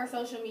 It's not for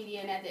social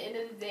media, and at the end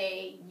of the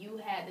day, you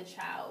had the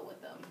child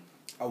with them.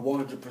 I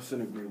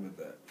 100% agree with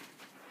that.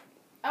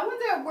 I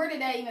wonder where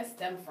did that even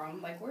stem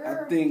from? Like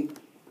where? I think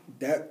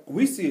that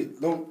we see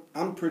it.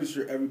 I'm pretty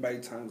sure everybody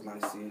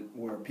timeline see it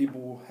where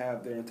people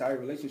have their entire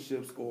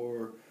relationships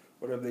or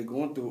whatever they're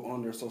going through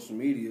on their social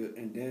media,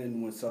 and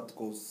then when something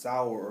goes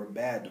sour or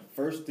bad, the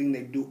first thing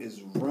they do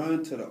is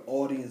run to the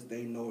audience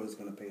they know is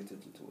going to pay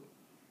attention to it.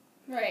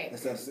 Right.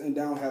 Instead of sitting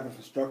down having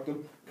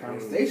constructive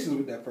conversations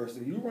with that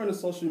person, you run to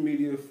social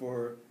media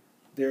for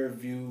their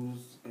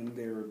views and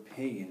their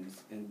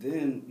opinions, and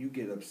then you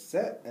get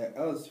upset at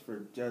us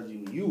for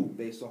judging you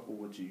based off of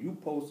what you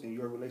post in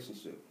your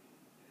relationship.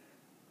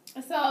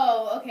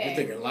 So, okay. You're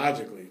thinking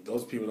logically.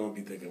 Those people don't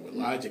be thinking with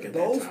logic at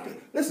Those that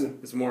time. listen,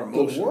 It's more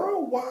emotion. the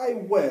World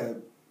Wide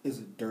Web is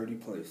a dirty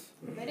place.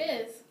 It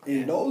is.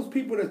 And those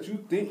people that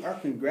you think are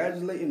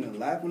congratulating and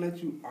laughing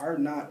at you are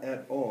not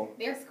at all.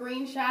 They're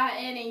screenshotting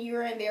and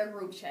you're in their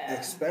group chat.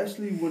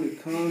 Especially when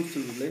it comes to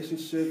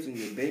relationships and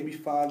your baby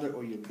father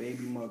or your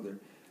baby mother.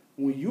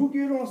 When you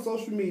get on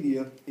social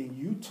media and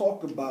you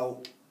talk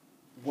about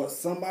what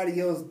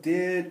somebody else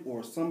did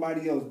or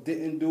somebody else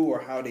didn't do or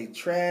how they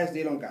trash,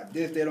 they don't got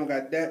this, they don't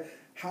got that,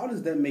 how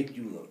does that make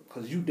you look?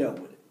 Because you dealt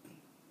with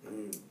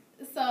it.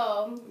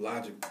 So,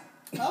 Logic.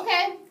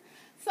 okay.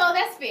 So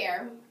that's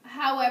fair.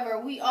 However,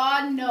 we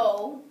all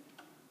know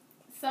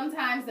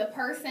sometimes the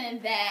person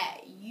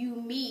that you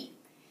meet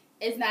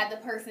is not the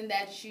person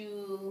that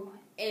you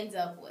end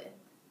up with.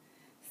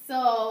 So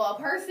a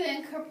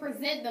person could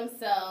present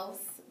themselves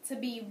to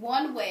be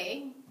one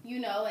way, you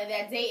know, in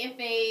that dating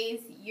phase,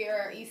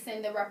 you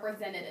send the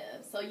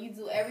representative. So you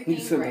do everything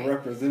right. You send the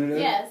representative?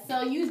 Yes,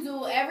 so you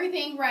do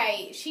everything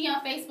right. She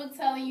on Facebook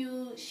telling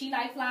you she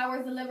like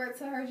flowers delivered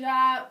to her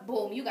job.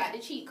 Boom, you got the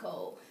cheat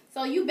code.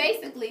 So you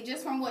basically,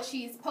 just from what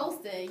she's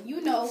posting,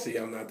 you know. See,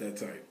 I'm not that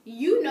type.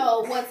 You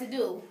know what to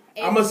do.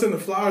 And I'm gonna send the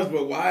flowers,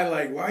 but why?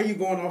 Like, why are you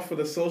going off for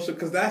the social?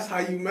 Because that's how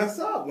you mess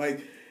up.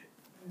 Like,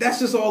 that's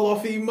just all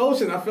off the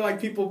emotion. I feel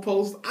like I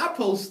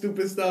post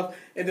stupid stuff,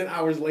 and then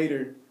hours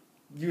later,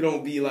 you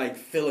don't be like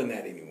feeling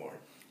that anymore.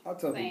 I'll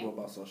tell people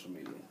about social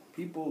media.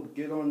 People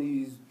get on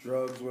these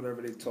drugs,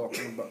 whatever they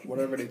talking about,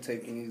 whatever they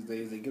taking these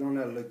days. They get on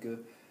that liquor,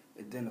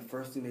 and then the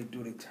first thing they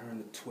do, they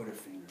turn to Twitter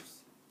fingers.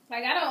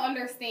 Like, I don't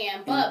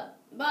understand, but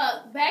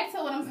back to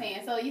what I'm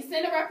saying. So you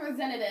send a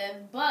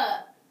representative,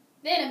 but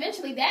then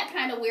eventually that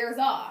kind of wears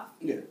off.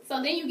 Yeah.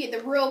 So then you get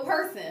the real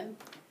person.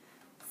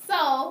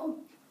 So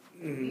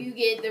you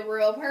get the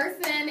real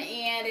person,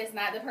 and it's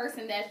not the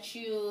person that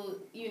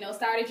you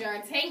started your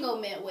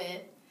entanglement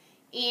with.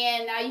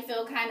 And now you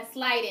feel kind of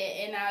slighted,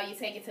 and now you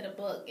take it to the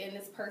book, and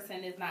this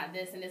person is not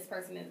this, and this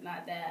person is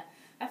not that.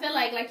 I feel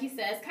like you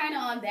said, it's kind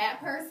of on that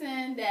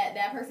person,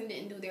 that person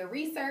didn't do their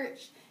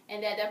research,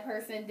 and that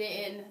person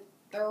didn't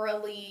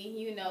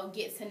thoroughly,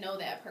 get to know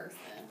that person.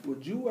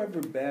 Would you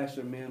ever bash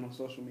a man on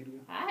social media?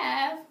 I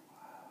have.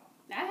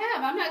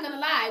 I'm not going to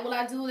lie. Will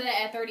I do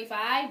that at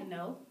 35?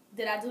 No.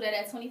 Did I do that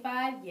at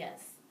 25?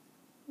 Yes.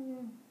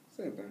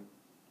 Same thing.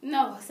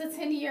 No, it's a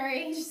 10-year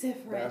age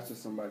difference. Bashing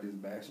somebody is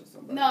bashing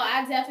somebody. No,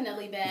 I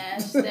definitely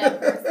bashed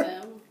that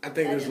person. I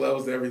think there's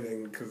levels to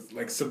everything, because,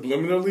 like,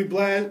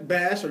 subliminally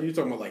bash, or you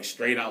talking about, like,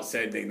 straight out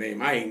said their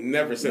name? I ain't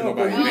never said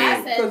nobody's name.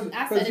 I said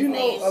Because, his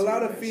name. a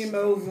lot of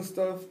females and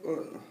stuff,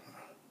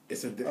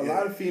 a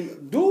lot of females,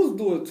 dudes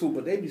do it too,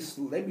 but they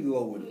be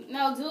low with it.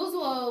 No, dudes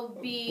will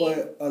be.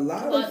 But a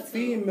lot of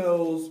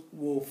females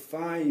will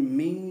find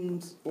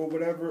memes or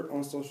whatever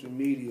on social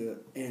media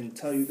and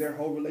tell you their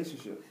whole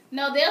relationship.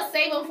 No, they'll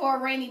save them for a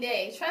rainy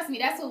day. Trust me,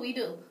 that's what we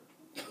do.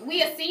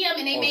 We'll see them,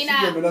 and they may She's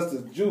not. giving us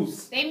the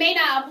juice. They may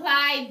not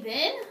apply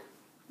then,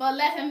 but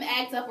let him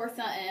act up or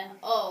something.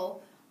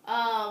 Oh,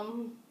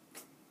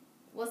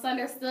 what's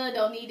understood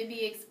don't need to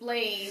be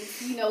explained.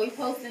 You know, we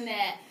posting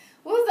that.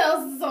 What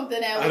else is something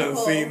that we I done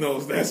post? seen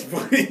those. That's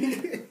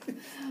funny.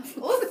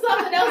 What's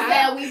something else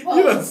that we post?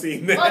 You done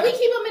seen that. Well, we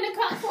keep them in the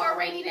cup for a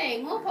rainy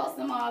day. We'll post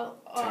them all.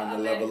 Time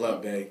to level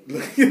up, babe.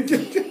 Yes.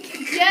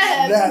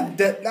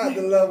 Not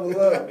the level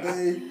up,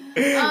 babe.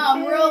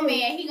 Real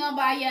man, he gonna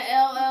buy your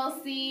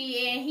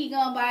LLC and he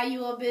gonna buy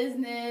you a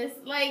business.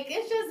 Like,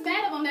 it's just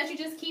mad of them that you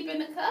just keep in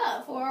the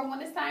cup for when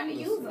it's time to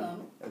use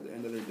them. At the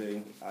end of the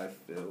day, I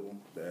feel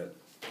that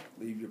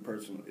leave your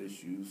personal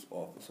issues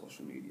off of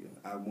social media.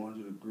 I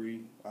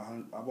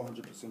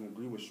 100%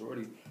 agree with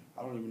Shorty.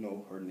 I don't even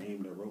know her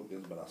name that wrote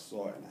this, but I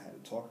saw it and I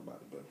had to talk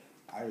about it. But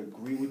I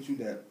agree with you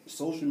that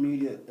social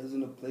media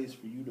isn't a place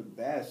for you to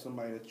bash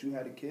somebody that you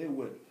had a kid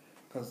with.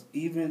 Because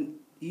even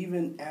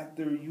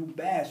after you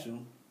bash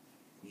them,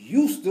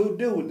 you still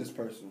deal with this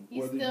person.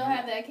 You still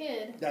have that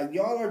kid. Like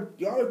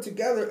y'all are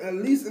together at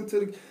least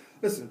until the...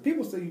 Listen,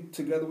 people say you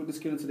together with this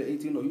kid until the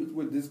 18. No, you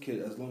with this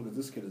kid as long as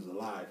this kid is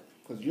alive.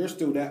 Because you're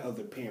still that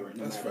other parent,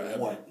 no matter forever.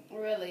 what.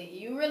 Really,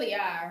 you really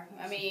are.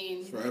 I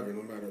mean, Forever,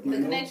 no matter what. the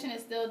connection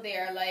is still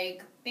there.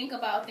 Like, think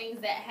about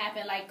things that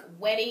happen, like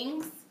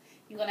weddings.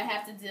 You're going to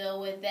have to deal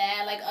with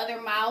that. Like,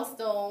 other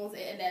milestones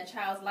in that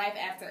child's life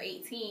after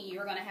 18,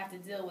 you're going to have to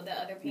deal with the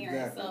other parent.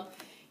 Exactly. So,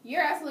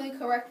 you're absolutely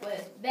correct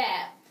with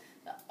that.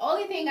 The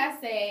only thing I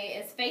say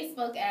is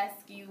Facebook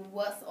asks you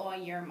what's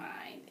on your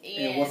mind.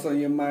 And what's on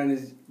your mind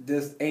is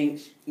this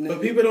ain't...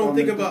 But people don't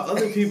think about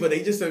other people.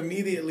 They just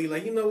immediately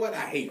like, you know what?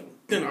 I hate them.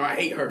 Or I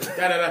hate her.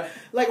 Da, da, da.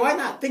 Like, why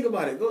not think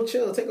about it? Go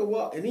chill, take a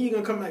walk, and then you're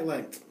gonna come back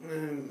like, let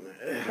me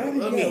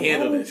handle why this.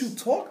 Why don't you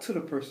talk to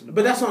the person about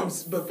But that's what I'm...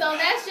 So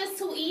that's just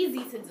too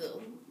easy to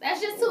do. That's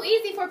just too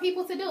easy for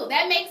people to do.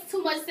 That makes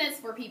too much sense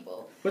for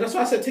people. But that's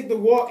why I said take the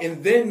walk,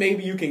 and then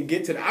maybe you can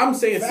get to the... I'm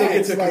saying still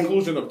get to the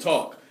conclusion of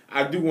talk.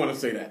 I do want to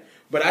say that.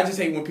 But I just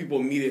hate when people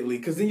immediately...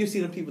 Because then you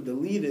see them people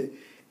delete it,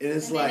 and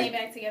it's and like... then they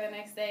back together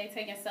next day,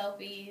 taking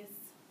selfies.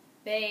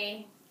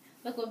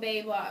 Look what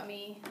Babe bought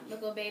me.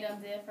 Look what Babe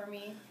done did for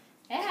me.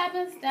 It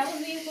happens. That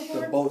was me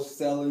before. the boat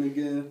selling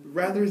again.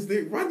 Why do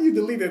you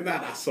delete it?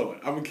 Not I saw it.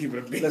 I'm going to keep it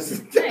a beat.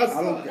 Listen, That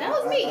I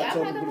was me. I'm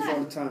tell not people gonna this all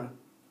lie. the time.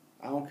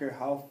 I don't care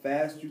how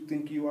fast you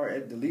think you are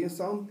at deleting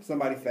something,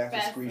 somebody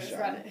faster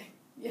screenshot it.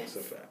 Yes.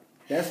 That's a fact.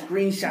 That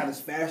screenshot is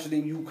faster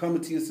than you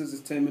coming to your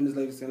sisters 10 minutes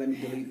later saying, let me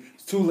delete.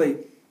 It's too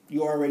late.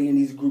 You're already in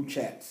these group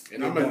chats.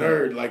 And I'm a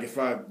nerd. Like, if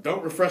I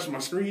don't refresh my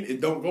screen, it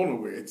don't go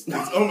nowhere. It's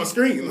on my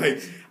screen.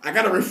 Like, I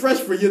got to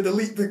refresh for your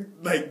delete to,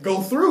 like,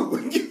 go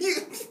through.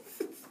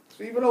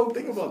 People don't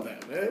think about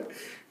that, man.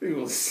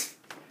 People...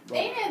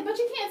 But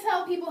you can't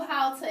tell people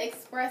how to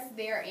express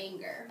their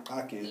anger.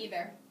 I can't.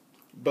 Either.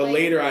 But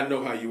later I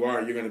know how you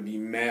are. You're going to be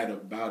mad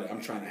about it.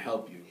 I'm trying to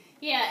help you.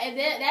 Yeah, and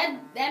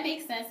that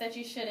makes sense that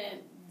you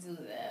shouldn't do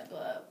that.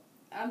 But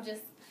I'm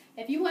just...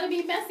 If you want to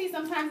be messy,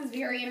 sometimes it's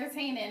very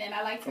entertaining, and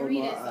I like to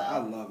read it. So I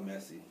love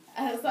messy.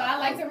 So I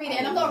like to read it,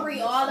 and I'm gonna read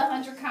all the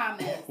 100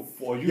 comments.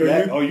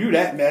 You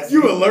that messy?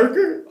 You a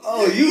lurker?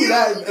 Oh, you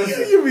that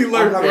messy? You be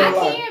lurking.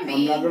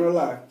 I'm not gonna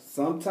lie.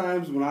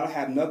 Sometimes when I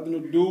have nothing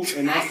to do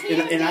and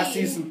I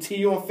see some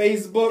tea on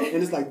Facebook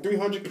and it's like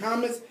 300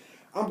 comments,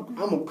 I'm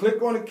gonna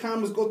click on the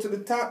comments, go to the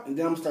top, and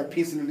then I'm gonna start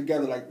piecing it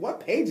together. Like, what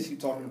page is she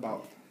talking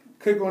about?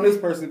 Click on this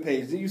person's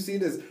page. Then you see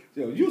this.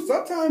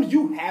 Sometimes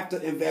you have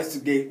to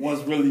investigate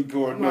what's really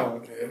going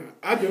on.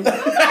 I do.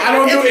 I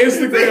don't do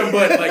Instagram,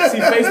 but like, see,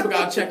 Facebook,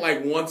 I'll check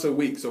like once a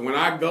week. So when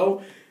I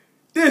go,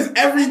 there's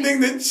everything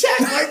to check,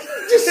 like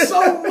just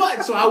so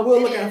much. So I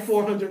will look at a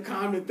 400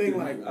 comment thing.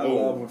 Like, I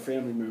love when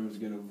family members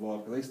get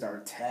involved because they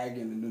start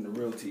tagging and then the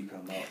real tea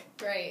come out.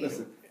 Right.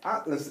 Listen.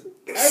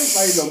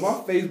 Everybody know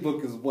my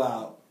Facebook is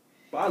wild,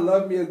 but I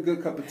love me a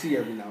good cup of tea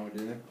every now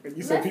and then.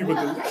 You said people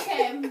do.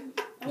 Okay.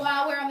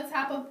 While we're on the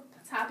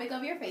topic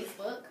of your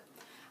Facebook,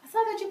 I saw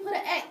that you put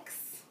an X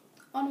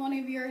on one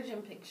of your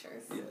gym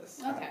pictures.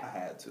 Yes. Okay. I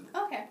had to.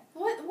 Okay.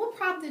 What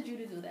prompted you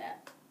to do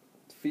that?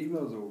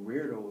 Females are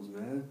weirdos,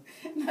 man.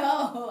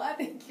 No, I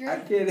think you're... I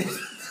can't...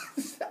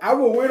 I'm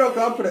a weirdo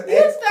because I put an X.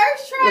 You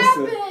thirst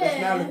trapping. Listen,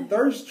 it's not a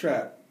thirst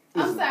trap.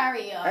 Listen, I'm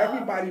sorry, y'all.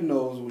 Everybody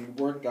knows when you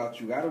work out,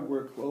 you got to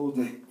wear clothes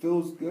that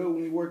feels good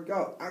when you work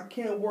out. I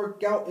can't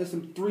work out in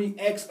some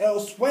 3XL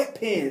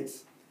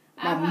sweatpants.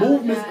 My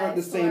movements aren't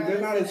the same.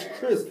 They're not as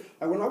crisp.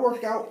 Like when I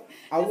work out,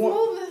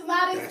 movements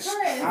not as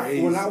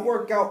crisp. When I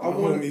work out, I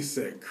want. Homie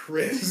said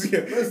crisp.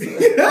 Listen,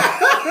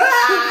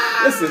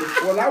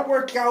 when I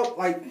work out,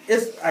 like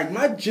it's like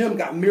my gym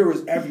got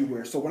mirrors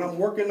everywhere. So when I'm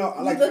working out,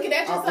 looking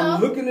at yourself?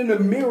 I'm looking in the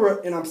mirror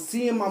and I'm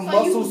seeing my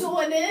muscles. You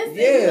doing this?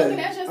 Yeah, and you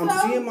looking at yourself?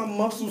 I'm seeing my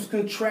muscles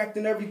contract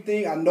and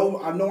everything. I know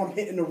I'm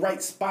hitting the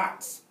right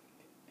spots.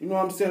 You know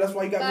what I'm saying? That's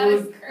why you got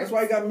mirrors. That's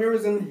why you got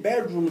mirrors in the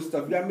bedroom and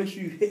stuff. You gotta make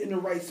sure you're hitting the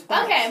right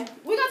spots. Okay,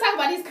 we're gonna talk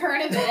about these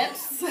current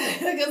events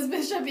because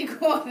Bishop be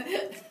going.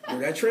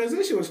 That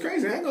transition was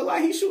crazy. I ain't gonna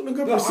lie, he's shooting a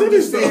good No,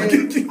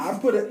 percentage. I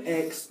put an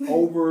X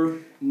over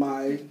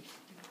my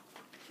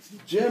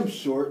gym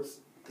shorts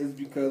is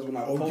because when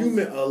I you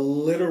meant a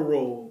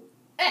literal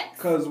X.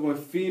 Because when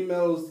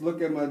females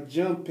look at my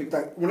gym pics,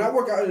 like when I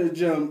work out in the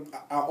gym,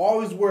 I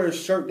always wear a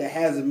shirt that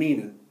has a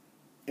meaning.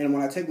 And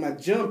when I take my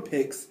gym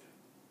pics,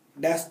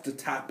 that's the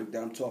topic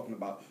that I'm talking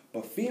about.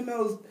 But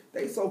females,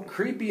 they so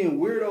creepy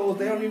and weirdos.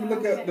 They don't even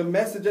look at the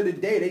message of the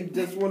day. They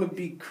just want to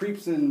be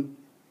creeps and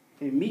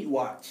meat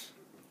watch.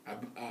 I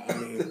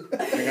mean,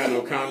 I got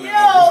no comment.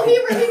 Yo, he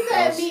really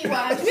said meat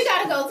watch. We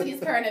gotta go to these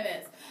current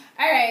events.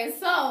 All right,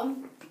 so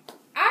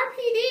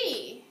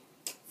RPD.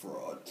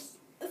 Frauds.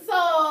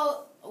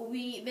 So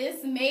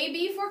this may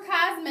be for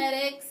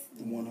cosmetics.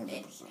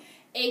 100%.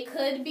 It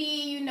could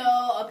be,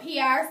 a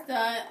PR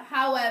stunt.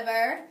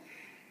 However,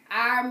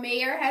 our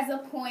mayor has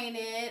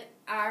appointed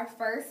our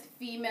first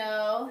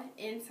female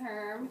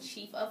interim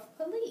chief of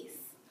police.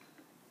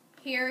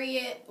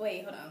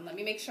 Let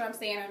me make sure I'm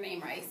saying her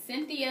name right.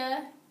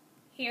 Cynthia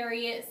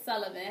Harriet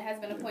Sullivan has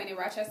been appointed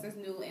Rochester's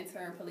new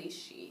interim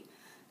police chief.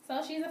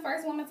 So she's the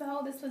first woman to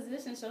hold this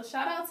position. So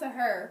shout out to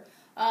her.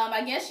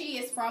 I guess she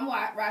is from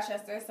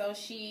Rochester, so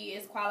she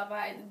is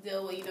qualified to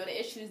deal with, the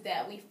issues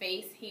that we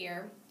face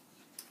here.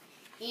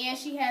 And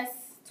she has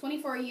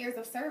 24 years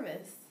of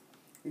service.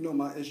 You know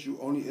my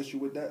only issue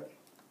with that?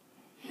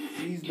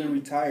 She's been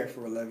retired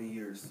for 11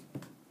 years.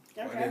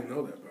 Okay. I didn't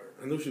know that part.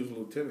 I knew she was a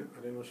lieutenant.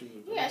 I didn't know she was a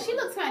lieutenant. Yeah, she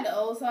looks kind of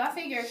old, so I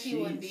figured she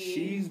would be.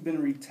 She's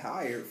been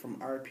retired from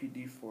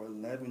RPD for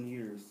 11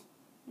 years.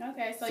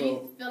 Okay, so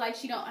you feel like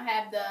she don't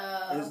have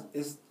the...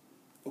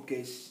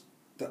 Okay,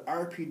 the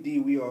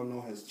RPD we all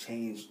know has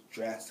changed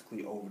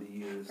drastically over the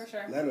years. For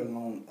sure. Let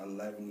alone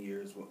 11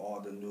 years with all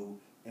the new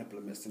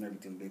implements and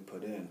everything they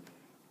put in.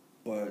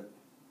 But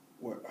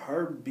with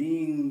her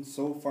being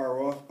so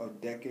far off, a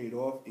decade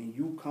off, and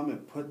you come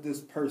and put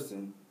this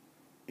person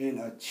in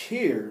a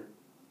chair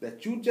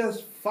that you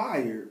just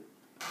fired,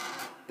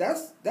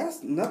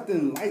 that's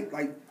nothing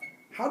like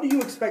how do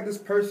you expect this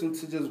person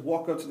to just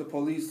walk up to the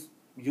police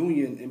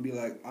union and be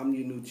like, I'm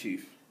your new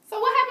chief? So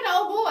what happened to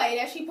old boy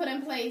that she put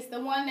in place? The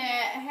one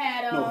that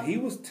had... No, he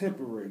was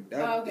temporary.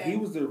 Okay. He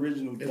was the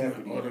original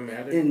deputy.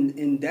 Automatic?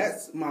 And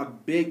that's my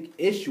big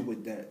issue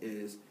with that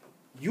is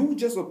you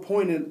just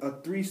appointed a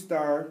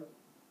 3-star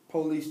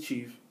police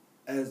chief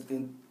as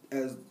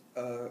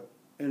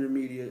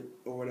intermediate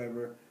or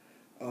whatever.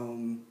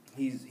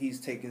 He's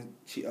taking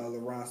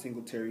LaRon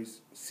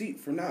Singletary's seat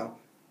for now.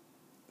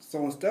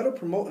 So instead of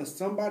promoting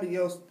somebody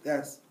else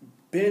that's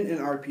been in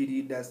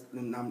RPD,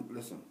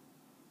 listen,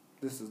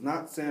 this is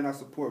not saying I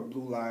support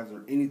Blue Lives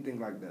or anything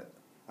like that.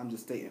 I'm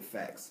just stating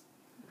facts.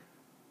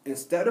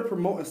 Instead of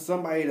promoting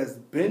somebody that's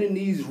been in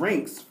these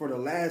ranks for the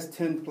last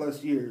 10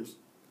 plus years,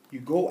 you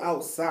go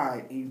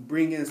outside and you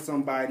bring in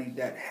somebody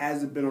that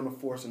hasn't been on the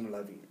force in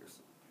 11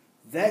 years.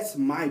 That's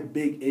my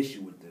big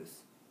issue with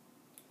this.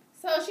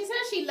 So she said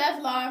she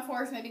left law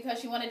enforcement because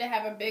she wanted to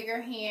have a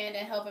bigger hand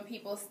in helping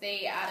people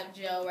stay out of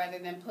jail rather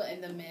than putting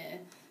them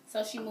in.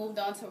 So she moved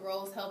on to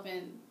roles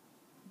helping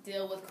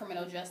deal with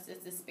criminal justice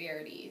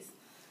disparities.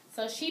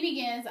 So she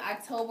begins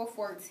October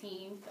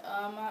 14th.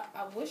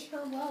 I wish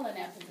her well in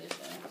that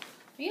position.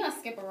 We're going to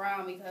skip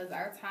around because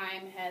our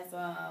time has...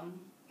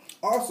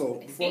 Also,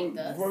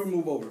 before we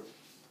move over,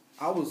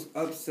 I was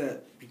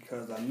upset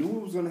because I knew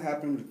it was going to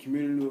happen. The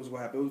community knew it was going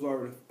to happen.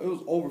 It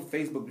was over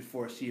Facebook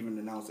before she even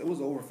announced it. It was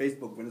over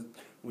Facebook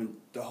when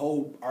the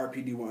whole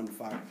RPD went under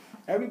fire.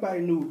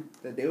 Everybody knew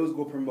that they was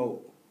going to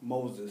promote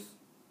Moses.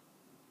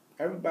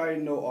 Everybody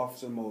know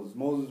Officer Moses.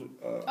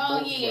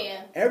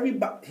 Yeah.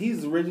 Everybody,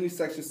 he's originally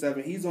Section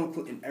 7. He's on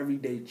Clinton every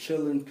day,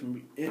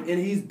 chilling, and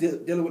he's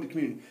dealing with the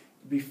community.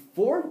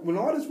 Before, when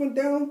all this went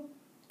down,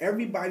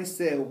 everybody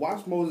said,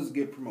 watch Moses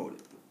get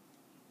promoted.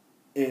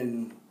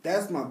 And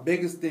that's my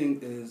biggest thing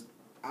is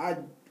I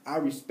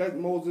respect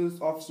Moses,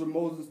 Officer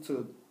Moses,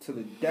 to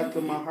the depth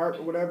of my heart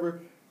or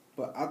whatever,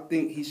 but I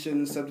think he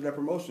shouldn't have accepted that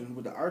promotion.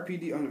 With the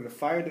RPD under the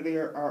fire that they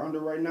are under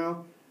right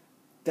now,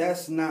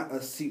 that's not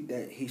a seat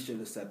that he should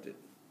have accepted.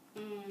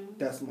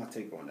 That's my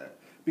take on that.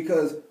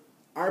 Because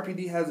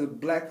RPD has a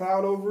black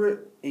cloud over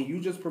it, and you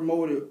just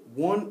promoted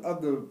one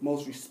of the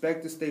most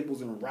respected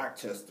staples in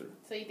Rochester.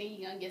 So you think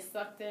he's going to get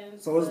sucked in?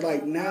 So it's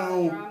like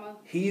now drama?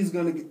 He's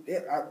going to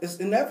get... It's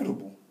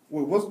inevitable.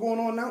 With what's going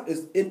on now,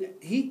 it's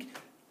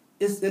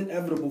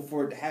inevitable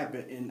for it to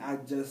happen, and I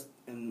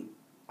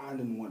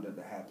didn't want that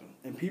to happen.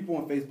 And people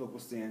on Facebook were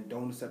saying,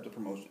 don't accept the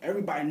promotion.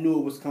 Everybody knew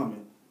it was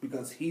coming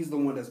because he's the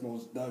one that's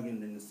most dug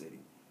in the city.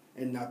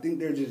 And I think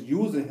they're just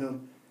using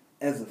him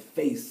as a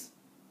face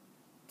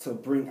to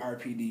bring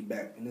RPD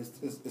back, and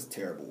it's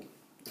terrible.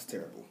 It's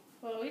terrible.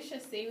 Well, we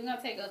should see. We're going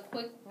to take a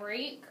quick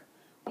break.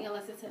 We're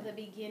going to listen to The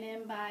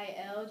Beginning by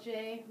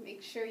LJ.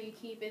 Make sure you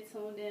keep it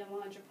tuned in,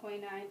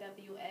 100.9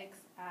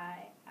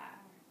 WXIR.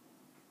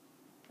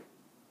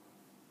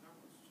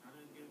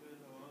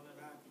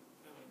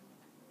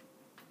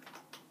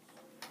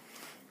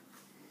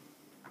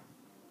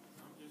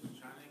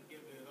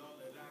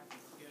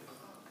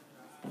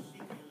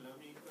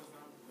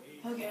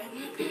 Okay.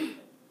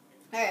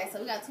 All right, so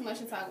we got too much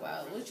to talk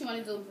about. What you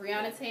want to do,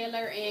 Breonna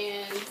Taylor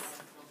and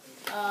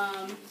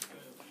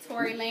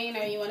Tory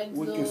Lanez, or you want to do...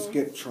 We can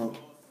skip Trump.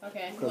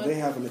 Okay. Because they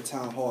having a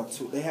town hall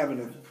too. They having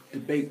a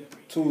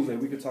debate Tuesday.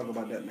 We can talk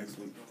about that next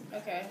week.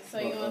 Okay, so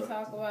you want to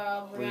talk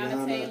about Breonna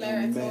Breonna Taylor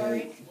and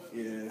Tory?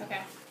 Yeah.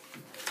 Okay.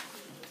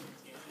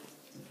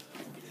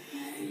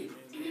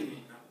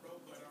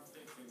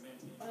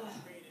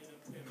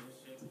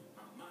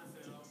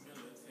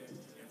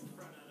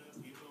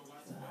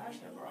 I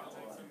should have brought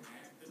water.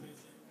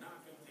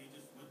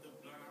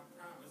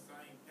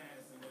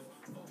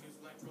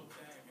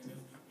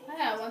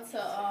 I went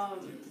to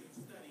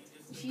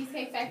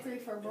Cheesecake Factory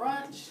for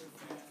brunch.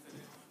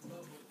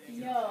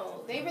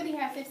 Yo, they really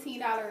have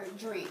 $15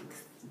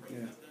 drinks.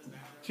 Yeah.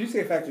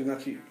 Cheesecake Factory's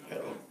not cheap.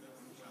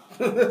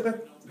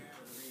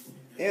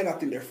 And I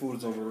think their food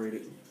is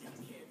overrated.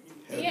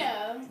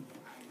 Yeah.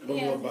 Don't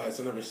Yeah. go by it.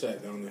 I never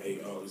sat down and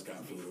ate all this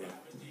got food.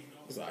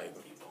 It's alright.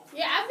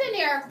 Yeah, I've been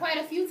there quite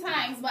a few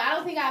times, but I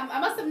don't think I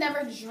must have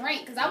never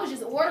drank because I was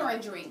just ordering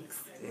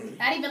drinks.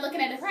 Not even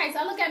looking at the price.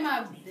 I look at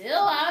my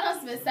bill. I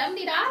don't know, spent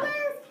 $70.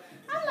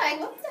 I'm like,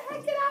 what the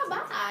heck did I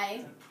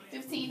buy?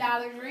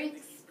 $15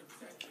 drinks.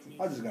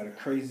 I just got a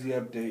crazy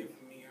update.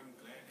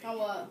 On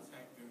what?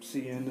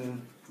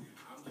 CNN.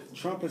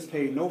 Trump has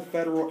paid no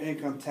federal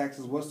income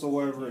taxes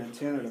whatsoever in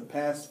 10 of the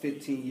past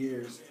 15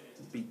 years,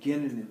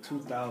 beginning in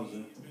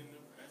 2000.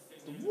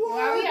 What?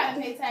 Why we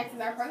gotta pay taxes?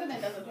 Our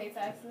president doesn't pay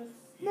taxes.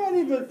 Not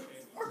even.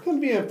 I couldn't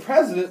be a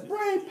president.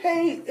 Bro ain't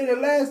paid in the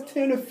last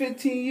 10 or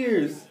 15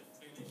 years.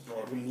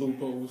 All them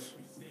loopholes.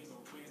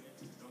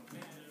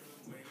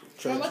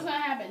 So what's gonna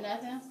happen?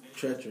 Nothing.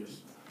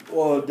 Treacherous.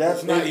 Well, that's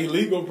It's not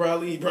illegal,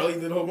 probably. He probably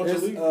did a whole bunch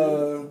of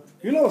illegal.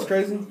 You know what's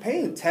crazy?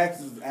 Paying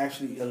taxes is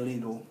actually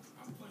illegal.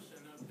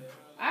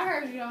 I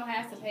heard you don't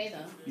have to pay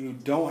them. You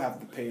don't have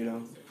to pay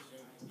them.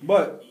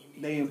 But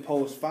they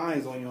impose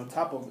fines on you on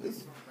top of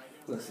this.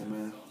 Listen,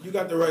 man. You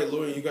got the right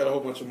lawyer, you got a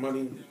whole bunch of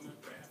money,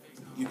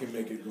 you can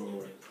make it go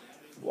away.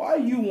 Why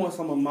you want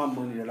some of my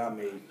money that I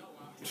made?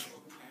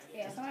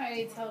 Yeah,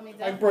 somebody told me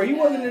that. Like, bro, you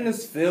wasn't in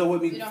this field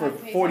with me for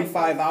 45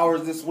 taxes.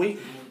 hours this week.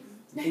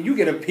 And you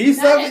get a piece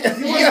of it?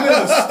 You wasn't in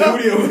the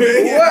studio with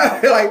it.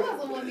 What? I Like,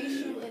 wasn't with me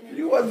shooting.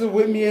 you wasn't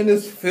with me in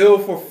this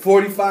field for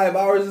 45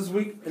 hours this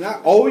week, and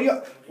I owe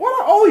y'all. What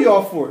I owe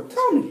y'all for?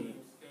 Tell me.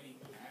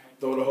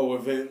 Throw the whole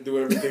event, do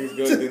everything's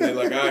good, then they're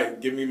like, all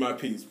right, give me my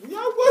piece.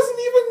 Y'all wasn't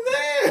even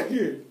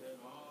there.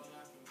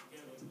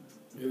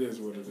 It is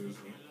what it is.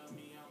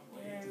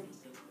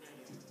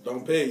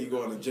 Don't pay, you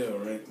going to jail,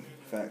 right?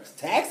 Facts.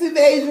 Tax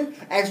evasion?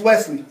 Ask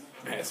Wesley.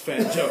 That's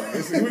Fat Joe.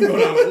 We go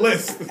down the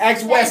list.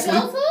 Ask Wesley.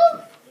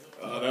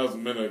 That was a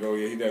minute ago.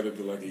 Yeah, he did it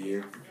for like a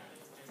year.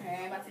 Alright,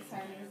 I'm about to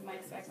turn his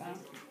mic back on.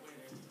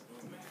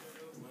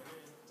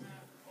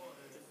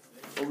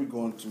 What we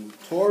going to?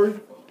 Tory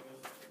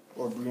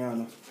or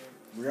Breonna?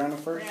 Breonna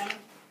first? Yeah.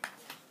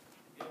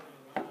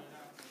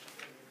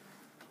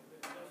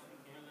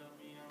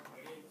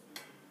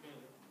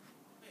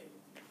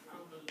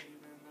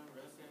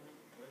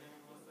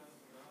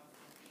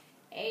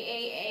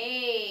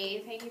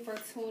 Hey, thank you for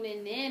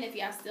tuning in. If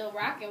y'all still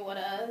rocking with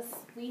us,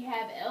 we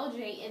have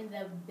LJ in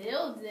the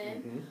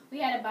building. We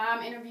had a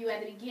bomb interview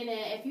at the beginning.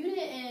 If you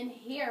didn't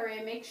hear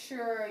it, make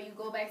sure you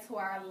go back to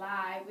our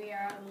live. We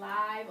are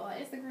live on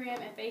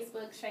Instagram and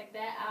Facebook. Check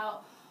that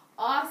out.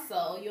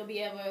 Also, you'll be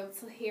able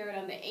to hear it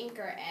on the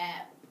Anchor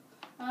app.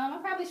 I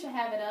probably should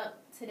have it up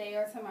today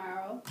or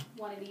tomorrow,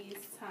 one of these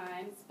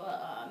times,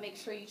 but make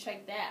sure you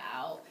check that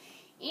out.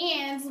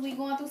 And we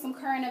going through some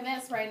current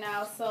events right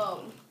now,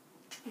 so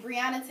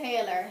Breonna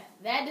Taylor,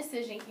 that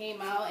decision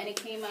came out, and it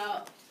came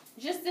out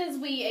just as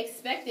we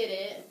expected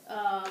it.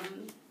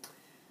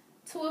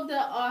 Two of the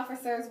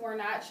officers were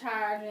not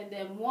charged, and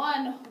then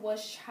one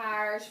was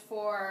charged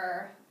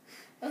for,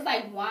 it was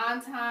like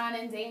wanton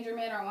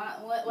endangerment or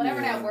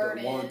whatever that word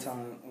is.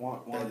 Wanton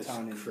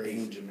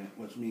endangerment,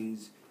 which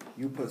means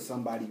you put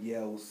somebody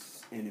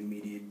else in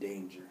immediate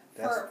danger.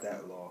 That's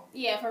that law.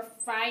 Yeah, for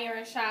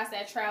firing shots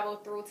that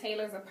traveled through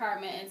Taylor's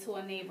apartment into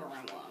a neighboring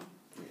one.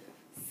 Yeah.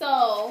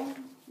 So,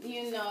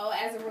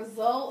 as a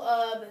result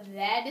of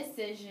that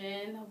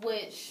decision,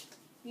 which,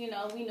 we knew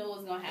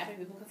was going to happen,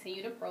 people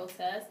continue to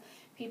protest.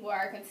 People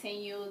are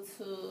continuing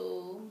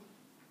to,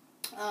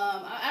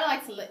 I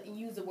like to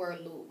use the word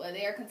loot, but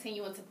they're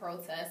continuing to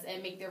protest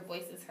and make their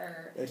voices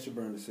heard. They should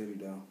burn the city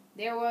down.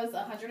 There was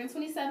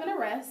 127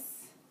 arrests.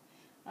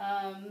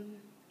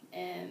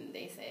 And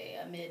they say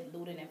amid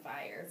looting and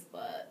fires,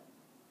 but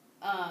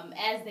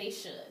as they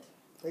should.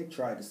 They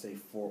tried to say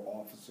 4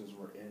 officers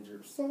were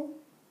injured, so.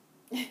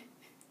 Yeah,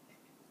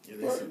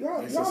 they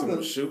said someone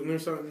was shooting or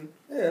something?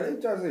 Yeah,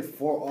 they tried to say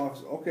 4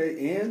 officers.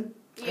 Okay, and?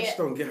 I just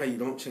don't get how you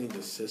don't change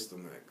the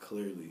system that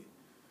clearly.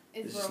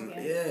 It's broken.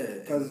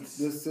 Because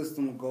this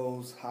system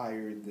goes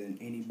higher than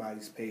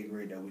anybody's pay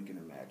grade that we can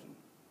imagine.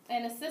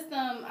 And the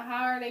system,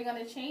 how are they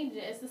going to change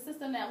it? It's a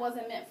system that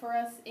wasn't meant for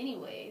us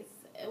anyways.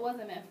 It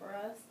wasn't meant for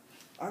us.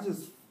 I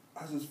just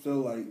feel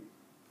like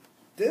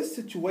this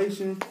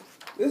situation,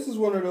 this is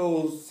one of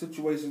those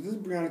situations, this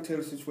Breonna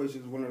Taylor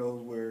situation is one of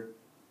those where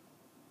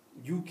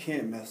you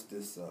can't mess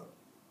this up.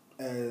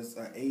 as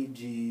an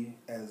AG,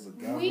 as a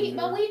governor. We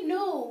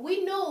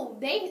knew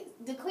they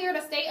declared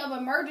a state of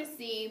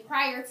emergency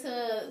prior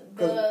to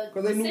the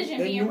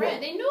decision being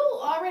read. They knew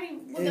already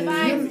what the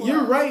vibes was.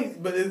 You're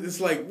right, but it's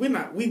like we're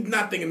not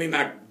thinking they're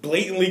not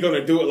blatantly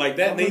gonna do it like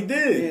that. They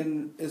did,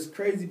 and it's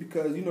crazy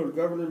because the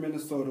governor of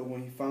Minnesota,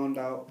 when he found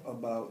out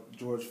about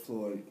George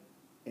Floyd,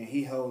 and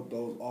he held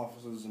those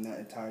officers in that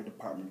entire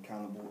department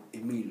accountable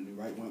immediately,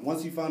 right?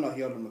 Once he found out,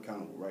 he held them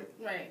accountable, right?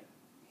 Right.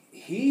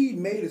 He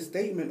made a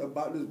statement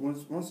about this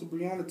once the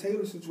Breonna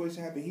Taylor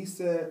situation happened. He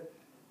said,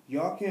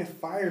 y'all can't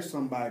fire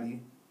somebody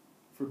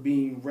for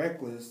being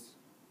reckless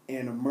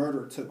and a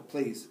murder took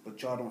place, but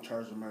y'all don't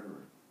charge the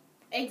murderer.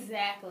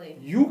 Exactly.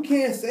 You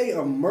can't say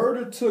a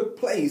murder took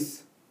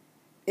place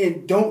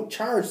and don't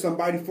charge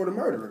somebody for the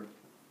murderer.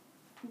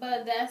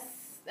 But that's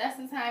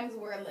the times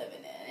we're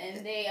living in,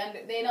 and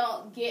they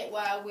don't get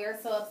why we're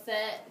so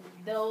upset.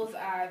 Those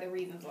are the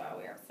reasons why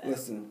we're upset.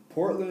 Listen,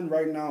 Portland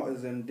right now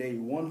is in day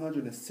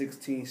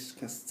 116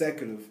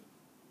 consecutive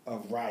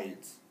of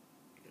riots.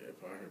 Yeah,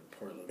 if I heard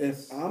Portland.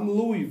 If I'm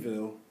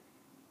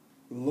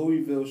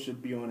Louisville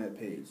should be on that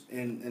page,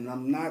 and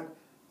I'm not.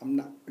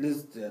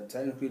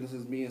 Technically this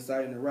is me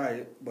inciting a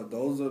riot, but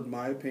those are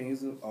my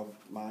opinions of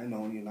mine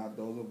only, not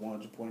those of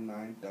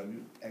 100.9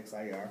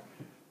 WXIR.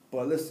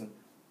 But listen.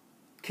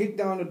 Kick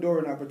down the door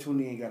and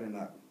opportunity ain't got a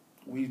knock.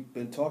 We've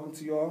been talking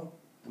to y'all.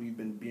 We've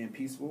been being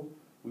peaceful.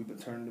 We've been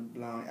turning the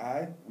blind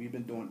eye. We've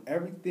been doing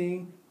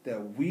everything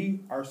that we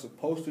are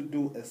supposed to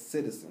do as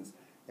citizens.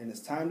 And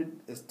it's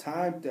time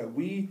that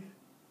we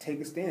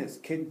take a stance,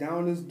 kick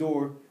down this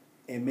door,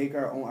 and make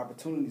our own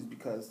opportunities,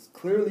 because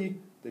clearly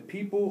the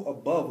people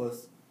above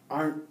us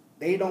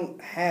they don't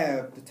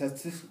have the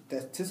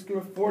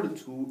testicular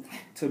fortitude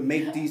to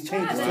make these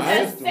changes.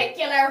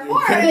 Testicular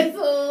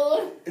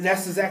fortitude.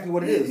 That's exactly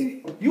what it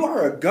is. You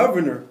are a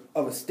governor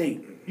of a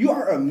state. You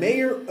are a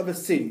mayor of a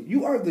city.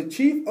 You are the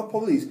chief of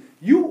police.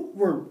 You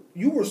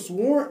were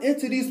sworn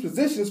into these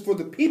positions for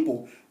the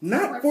people,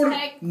 not for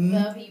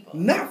the people,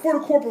 not for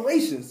the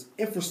corporations.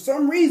 And for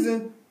some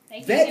reason,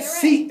 that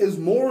seat is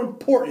more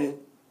important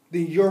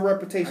than your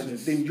reputation,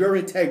 than your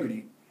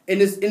integrity.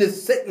 And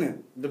it's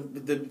sickening.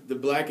 The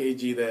black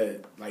AG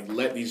that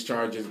let these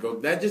charges go,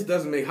 that just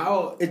doesn't make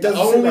how it the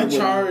doesn't only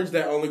charge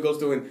that only goes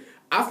to. And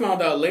I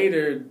found out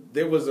later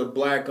there was a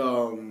black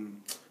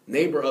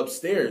neighbor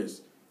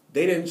upstairs.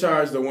 They didn't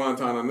charge the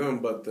wonton on them,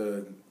 but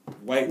the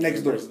white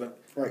next door,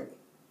 right?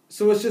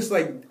 So it's just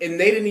and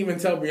they didn't even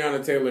tell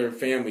Breonna Taylor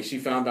family. She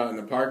found out in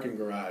the parking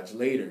garage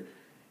later.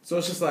 So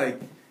it's just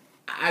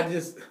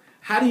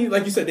how do you,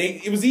 like you said,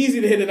 it was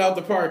easy to hit it out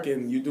the park,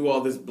 and you do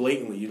all this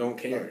blatantly. You don't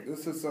care. Right.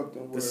 This is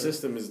something where the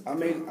system is. I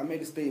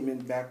made a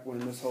statement back when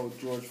this whole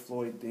George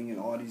Floyd thing and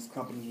all these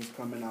companies was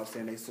coming out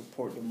saying they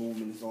support the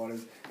movement and all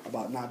this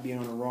about not being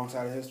on the wrong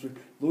side of history.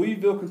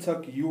 Louisville,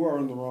 Kentucky, you are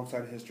on the wrong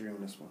side of history on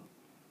this one.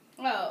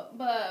 Well,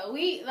 but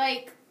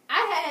I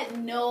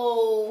had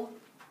no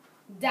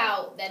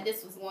doubt that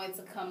this was going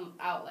to come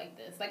out like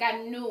this. I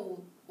knew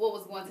what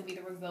was going to be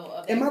the result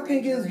of that. And my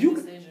thing is,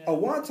 decision. A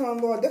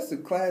wonton law, that's a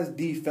Class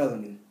D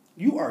felony.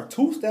 You are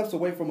 2 steps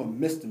away from a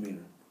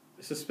misdemeanor.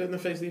 It's a spit in the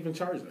face to even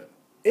charge that.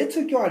 It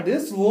took y'all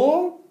this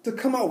long to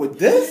come out with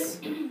this?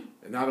 And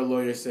now the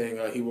lawyer saying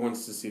he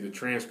wants to see the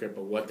transcript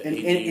of what the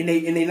AG... And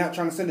they not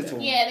trying to send it to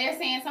him. Yeah, they're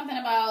saying something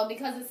about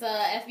because it's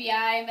a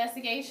FBI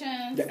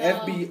investigation. The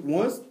FBI,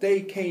 once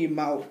they came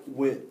out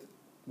with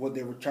what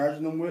they were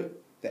charging them with,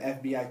 the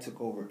FBI took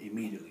over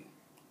immediately.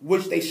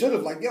 Which they should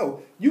have,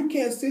 yo, you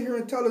can't sit here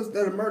and tell us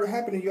that a murder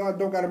happened and y'all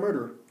don't got a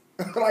murderer.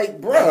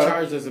 Bruh. That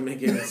charge doesn't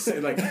make any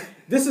sense.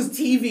 This is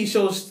TV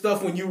show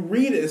stuff. When you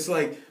read it, it's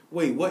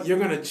wait, what? You're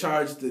going to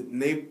charge the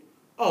neighbor?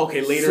 Oh,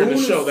 okay, later in the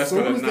show, that's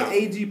going to not. As soon as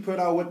the AG put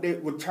out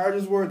what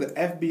charges were, the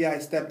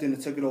FBI stepped in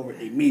and took it over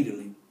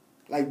immediately.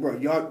 Bro,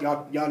 y'all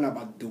not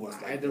about to do us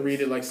I had to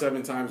read it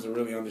 7 times to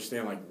really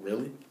understand,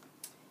 really?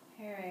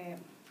 Alright.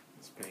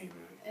 It's pain,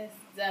 man. It's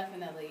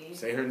definitely...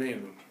 Say her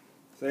name,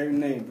 Say her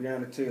name,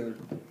 Breonna Taylor.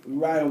 We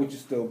riding with you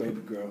still,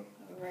 baby girl.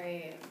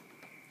 Right.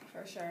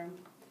 For sure.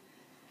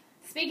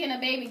 Speaking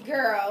of baby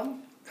girl,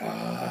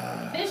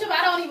 Bishop,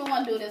 I don't even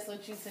want to do this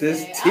with you today.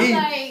 This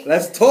tea.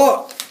 Let's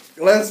talk.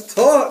 I'm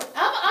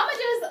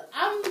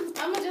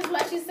gonna just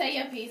let you say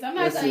your piece. I'm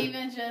not gonna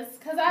even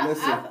because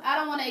I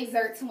don't want to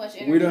exert too much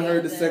energy. We done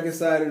heard the second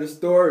side of the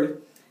story.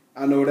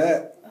 I know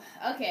that.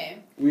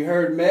 Okay. We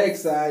heard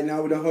Meg's side.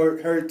 Now we done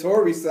heard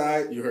Tory's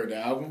side. You heard the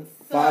album?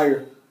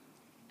 Fire.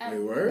 Wait,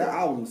 word? That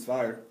album's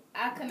fire.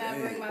 I could not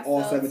bring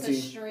All myself 17.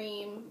 to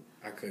stream.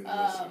 I couldn't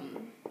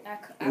listen. I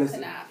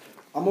could not.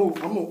 I'm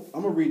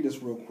gonna read this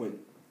real quick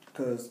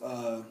because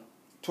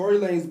Tory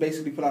Lanez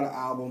basically put out an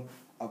album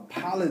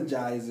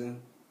apologizing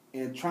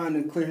and trying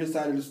to clear his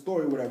side of the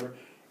story, whatever.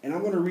 And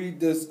I'm gonna read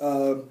this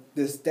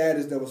this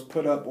status that was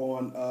put up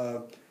on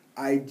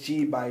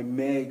IG by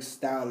Meg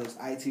Stylist,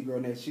 IT Girl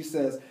Next. She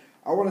says,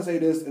 "I want to say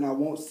this, and I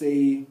won't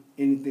say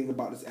anything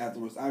about this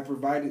afterwards. I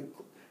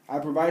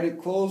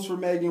provided clothes for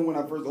Megan when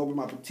I first opened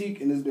my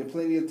boutique, and there's been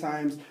plenty of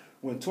times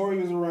When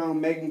Tory was around,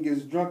 Megan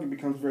gets drunk and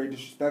becomes very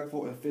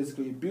disrespectful and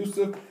physically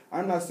abusive.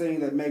 I'm not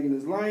saying that Megan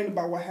is lying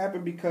about what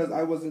happened because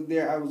I wasn't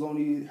there. I was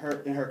only in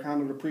her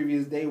counter the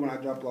previous day when I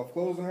dropped off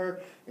clothes to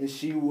her, and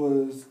she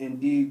was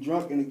indeed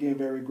drunk and again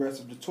very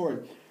aggressive to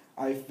Tory.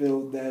 I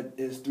feel that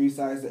it's three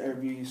sides to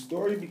every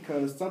story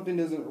because something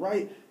isn't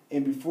right.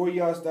 And before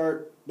y'all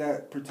start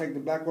that protect the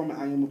black woman,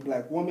 I am a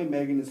black woman.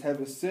 Megan is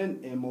heaven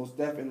sent and most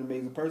deaf and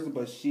amazing person,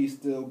 but she's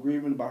still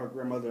grieving about her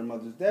grandmother and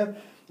mother's death.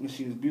 And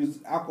she abuses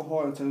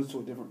alcohol and turns into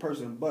a different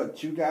person.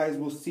 But you guys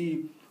will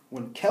see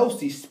when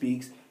Kelsey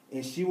speaks,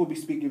 and she will be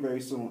speaking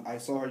very soon. I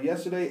saw her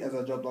yesterday as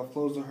I dropped off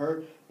clothes to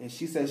her, and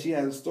she said she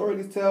has a story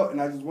to tell,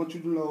 and I just want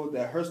you to know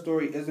that her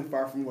story isn't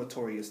far from what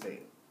Tory is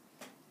saying.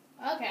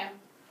 Okay.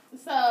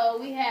 So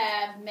we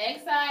have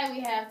Meg's side, we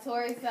have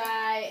Tory's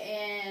side,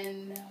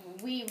 and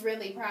we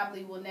really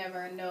probably will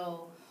never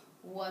know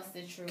what's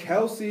the truth.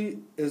 Kelsey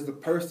is the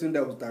person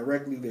that was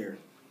directly there.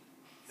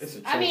 It's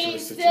a it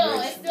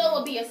still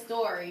will be a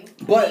story.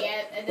 But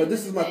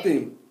this is my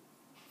thing.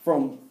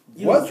 From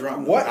what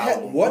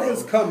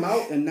has come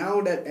out, and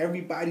now that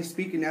everybody's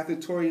speaking after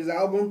Tory's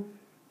album,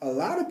 a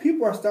lot of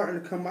people are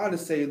starting to come out and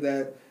say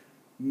that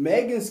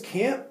Megan's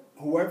camp,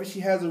 whoever she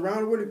has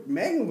around with her,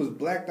 Megan was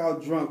blacked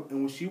out drunk,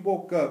 and when she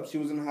woke up, she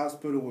was in the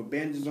hospital with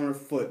bandages on her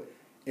foot,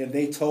 and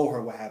they told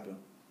her what happened.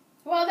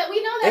 Well,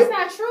 we know that's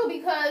not true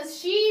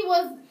because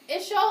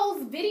it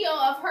shows video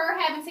of her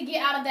having to get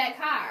out of that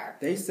car.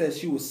 They said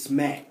she was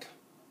smacked.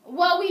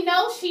 Well, we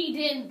know she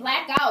didn't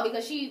black out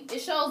because it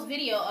shows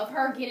video of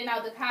her getting out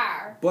of the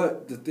car.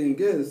 But the thing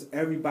is,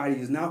 everybody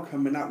is now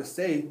coming out to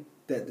say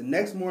that the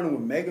next morning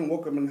when Megan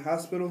woke up in the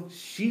hospital,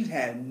 she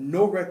had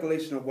no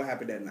recollection of what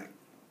happened that night.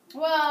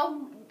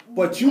 Well,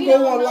 but you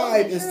go on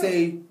live and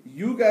say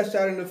you got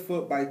shot in the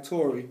foot by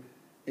Tory,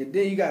 and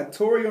then you got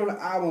Tory on the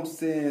album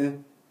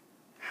saying,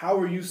 "How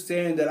are you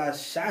saying that I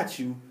shot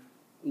you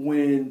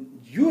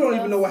when you don't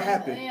even know what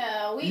happened?"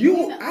 Yeah,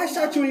 I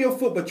shot you in your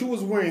foot, but you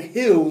was wearing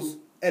heels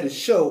at a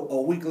show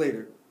a week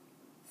later.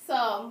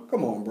 So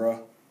come on,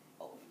 bro.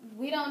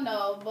 We don't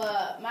know,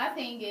 but my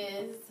thing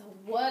is,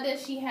 what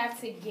does she have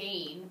to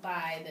gain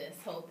by this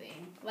whole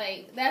thing?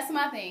 Like, that's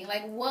my thing.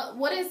 Like,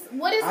 what is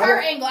her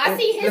angle? I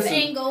see his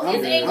angle.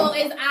 His angle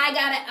is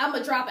I'm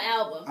gonna drop an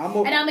album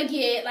and I'm gonna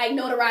get like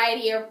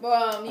notoriety or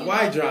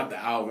Why drop the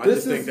album? I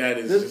just think that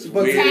is just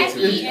weird.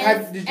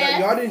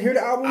 Y'all didn't hear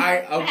the album?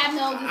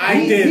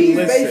 I didn't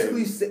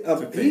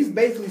listen. He's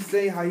basically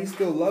saying how he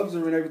still loves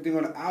her and everything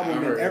on the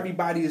album, and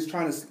everybody is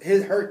trying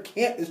to her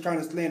camp is trying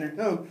to slander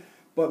him.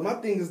 But my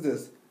thing is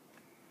this.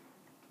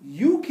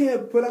 You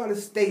can't put out a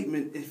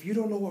statement if you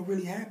don't know what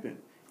really happened.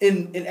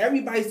 And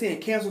everybody's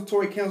saying cancel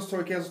Tory, cancel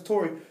Tory, cancel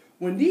Tory.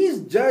 When these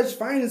judge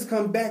findings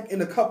come back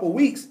in a couple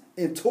weeks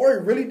and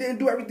Tory really didn't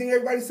do everything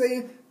everybody's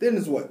saying, then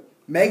is what?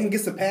 Megan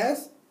gets a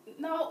pass?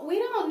 No, we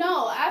don't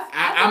know.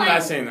 I'm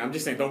not saying that. I'm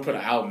just saying don't put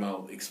an album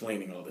out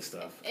explaining all this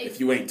stuff if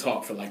you ain't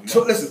talked for like months.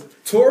 So listen,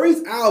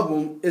 Tory's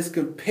album is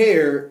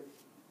compared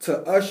to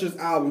Usher's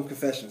album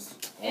Confessions.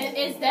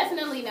 It's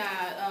definitely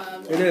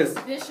not. It is.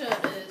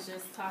 Bishop is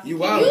just talking.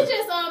 Can you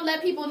just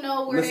let people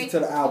know where they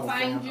can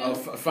find you?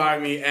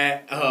 Find me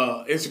at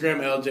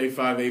Instagram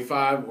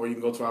LJ585, or you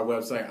can go to our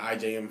website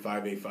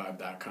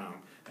IJM585.com.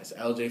 That's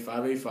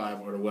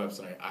LJ585 or the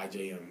website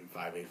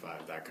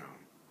IJM585.com.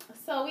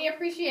 So we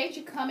appreciate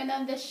you coming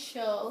on the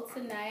show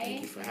tonight.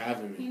 Thank you for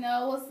having me. You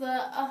know, it was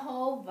a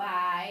whole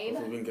vibe.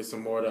 Hopefully we can get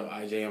some more of the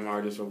IJM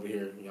artists over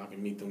here. Y'all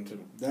can meet them too.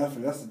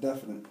 Definitely, that's a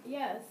definite.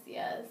 Yes.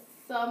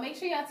 So make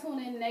sure y'all tune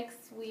in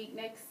next week,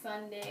 next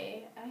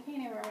Sunday. I can't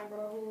even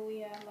remember who we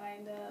have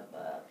lined up.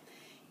 But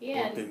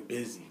yeah. We've been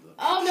busy.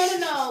 Oh,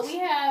 no. We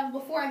have,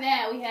 before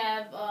that, we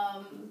have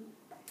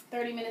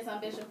 30 Minutes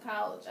on Bishop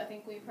College. I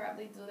think we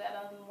probably do that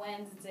on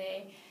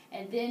Wednesday.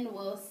 And then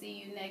we'll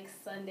see you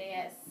next Sunday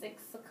at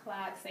 6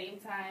 o'clock, same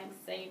time,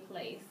 same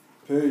place.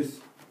 Peace.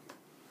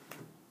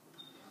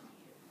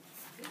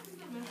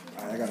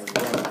 Alright, I gotta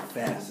run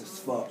fast as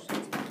fuck.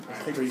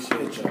 I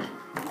appreciate you.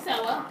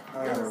 So what?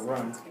 I gotta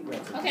run.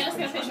 Okay, let's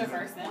get a picture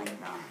first then.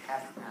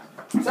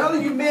 I'm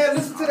telling you, man,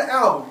 listen to the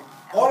album.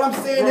 All I'm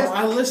saying is,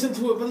 I listened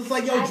to it, but it's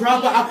like, yo,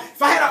 drop it out.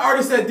 If I had an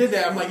artist that did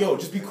that, I'm like, yo,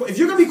 just be quiet. If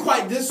you're gonna be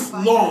quiet this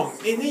long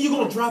and then you're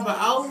gonna drop an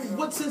album,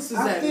 what sense is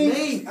that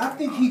made? I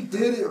think he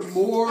did it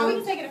more. Oh, we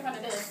can take it in front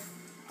of this.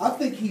 I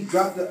think he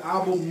dropped the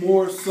album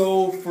more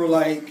so for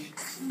like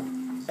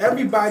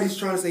everybody's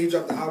trying to say he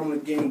dropped the album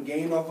and gain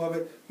game off of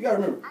it. You gotta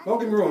remember, don't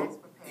get me wrong,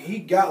 he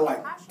got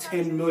like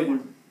 10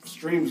 million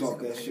streams off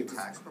that shit.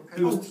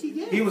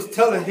 He was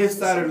telling his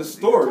side of the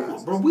story.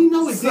 Bro, we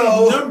know it's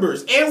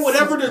numbers. And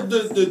whatever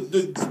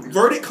the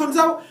verdict comes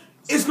out,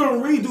 it's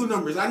going to redo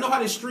numbers. I know how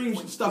the stream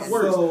stuff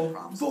works.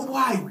 But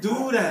why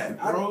do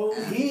that, bro?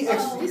 He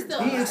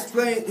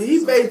explained,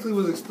 he basically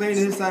was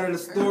explaining his side of the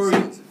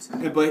story.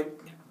 But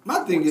my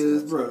thing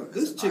is, bro,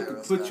 this chick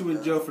could put you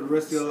in jail for the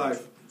rest of your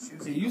life.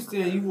 And you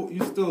saying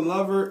you still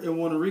love her and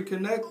want to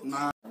reconnect?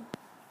 Nah.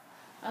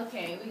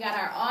 Okay, we got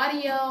our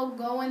audio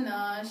going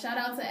on. Shout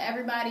out to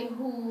everybody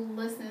who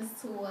listens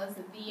to us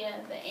via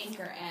the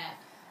Anchor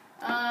app.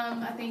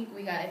 I think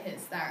we gotta hit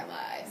start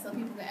live so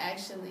people can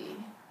actually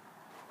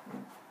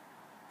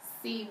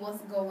see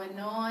what's going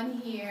on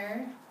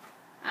here.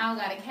 I don't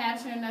gotta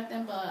capture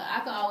nothing, but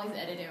I can always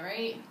edit it,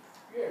 right?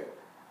 Yeah.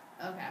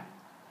 Okay.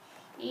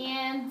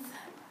 And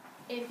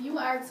if you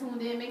are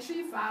tuned in, make sure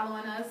you're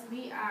following us.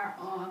 We are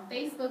on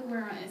Facebook,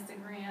 we're on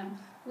Instagram,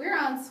 we're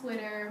on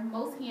Twitter.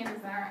 Most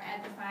handles are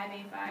at the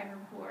 585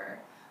 Report.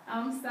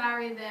 I'm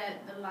sorry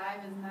that the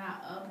live is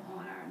not up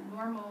on our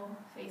normal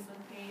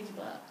Facebook page,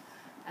 but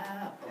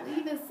I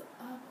believe it's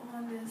up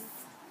on this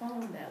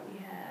phone that we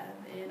have,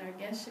 and our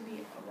guest should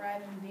be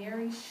arriving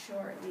very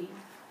shortly.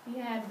 We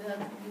have the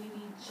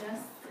Community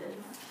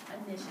Justice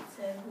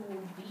Initiative who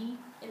will be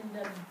in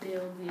the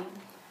building.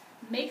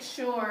 Make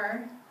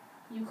sure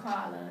you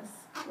call us.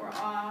 We're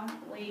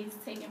always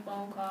taking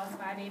phone calls,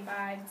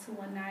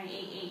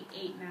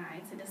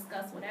 585-219-8889, to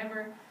discuss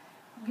whatever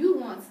you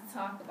want to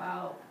talk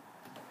about.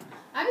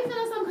 I be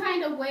feeling some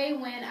kind of way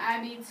when I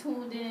be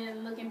tuned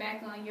in, looking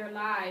back on your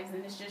lives,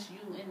 and it's just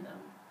you in them.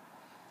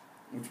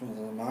 Which ones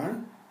are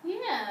mine?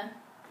 Yeah.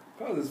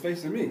 Because it's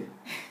facing me.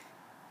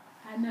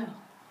 I know.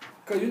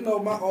 Because you know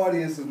my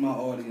audience is my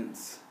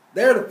audience.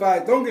 They're the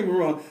five, don't get me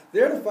wrong,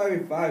 they're the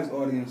 585's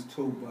audience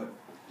too, but...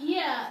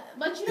 Yeah,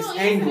 but you don't it's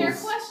answer their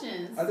angles.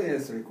 questions. I didn't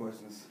answer their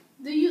questions.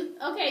 Do you?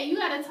 Okay, you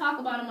got to talk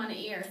about them on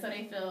the air so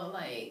they feel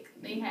like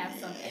they have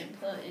some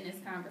input in this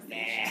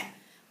conversation.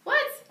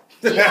 What?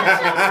 You gotta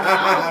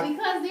show them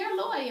because they're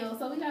loyal,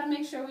 so we gotta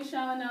make sure we're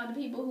showing out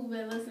the people who've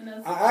been listening to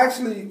us. I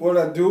actually, what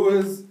I do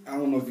is, I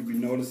don't know if you be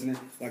noticing it,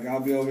 like I'll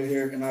be over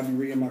here and I'll be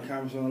reading my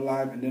comments on the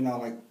live, and then I'll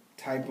like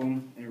type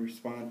them and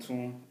respond to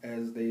them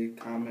as they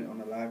comment on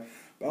the live.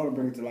 But I don't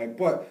bring it to life.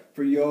 But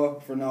for y'all,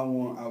 from now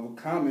on, I will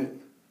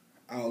comment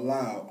out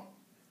loud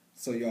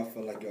so y'all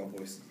feel like your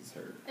voices is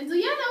heard. And do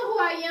y'all know who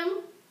I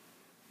am?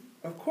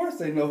 Of course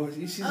they know.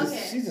 She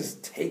Okay.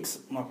 just takes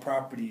my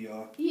property,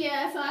 y'all.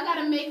 Yeah, so I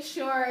gotta make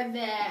sure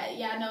that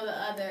y'all know the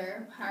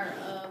other part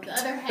of the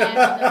other half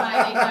of the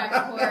 585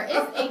 Report.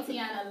 It's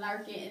Atiana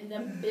Larkin in the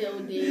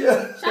building.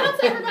 Yeah. Shout out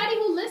to everybody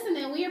who's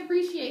listening. We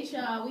appreciate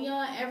y'all. We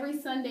on every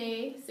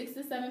Sunday, 6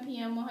 to 7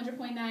 p.m.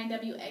 100.9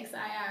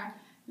 WXIR.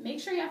 Make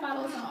sure y'all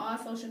follow us on all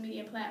social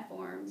media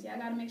platforms. Y'all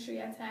gotta make sure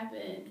y'all tap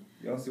in.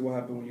 Y'all see what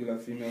happened when you let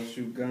females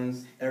shoot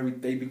guns?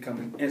 They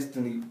becoming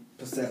instantly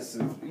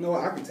possessive. You know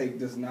what? I can take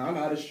this now. I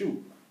know how to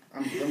shoot.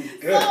 I'm good.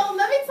 So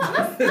let me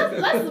talk.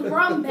 Let's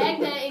run back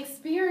that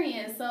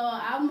experience. So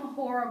I'm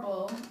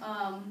horrible.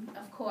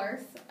 Of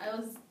course, I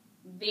was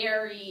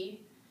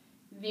very,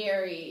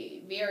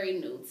 very, very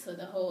new to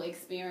the whole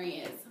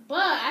experience. But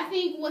I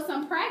think with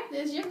some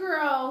practice, your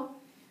girl,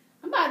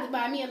 I'm about to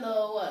buy me a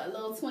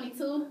little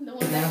 22, the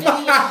one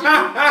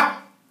that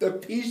shoot. The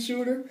pea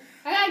shooter.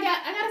 I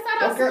gotta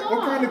start off small.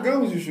 What kind of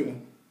gun was you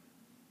shooting?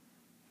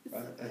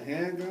 A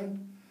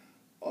handgun?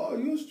 Oh,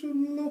 you was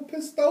shooting a little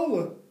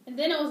pistola. And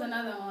then it was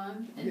another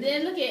one. And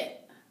then look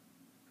at.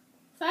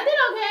 So I did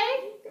okay.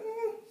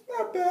 It's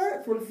not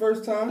bad for the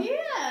first time.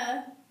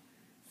 Yeah.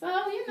 So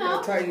you know.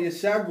 You tighten your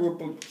shot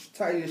group up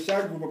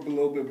a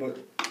little bit, but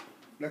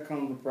that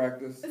comes with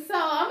practice. So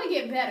I'm gonna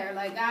get better.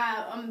 Like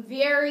I'm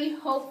very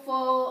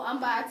hopeful. I'm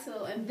about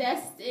to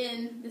invest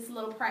in this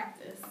little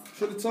practice.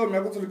 Should have told me.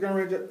 I go to the gun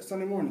range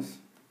Sunday mornings.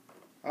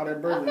 Out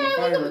at Burger Okay,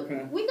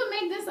 Fire we could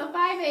make this a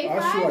 585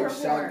 I shoot like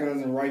report.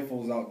 shotguns and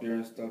rifles out there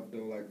and stuff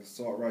though, like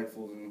assault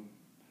rifles and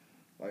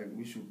like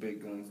we shoot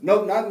big guns.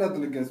 No, not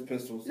nothing against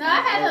pistols. No,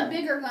 I had a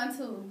bigger gun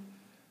too.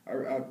 I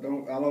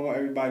don't want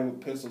everybody with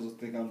pistols to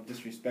think I'm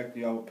disrespecting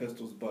y'all with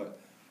pistols, but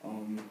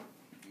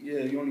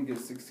yeah, you only get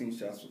 16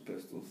 shots with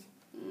pistols.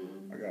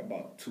 I got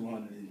about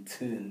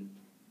 210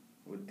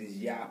 with this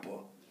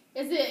yapper.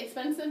 Is it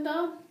expensive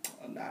though?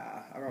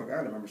 Nah, I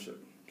got a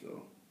membership,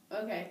 so.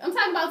 Okay, I'm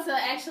talking about to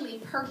actually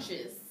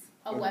purchase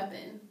a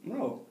weapon.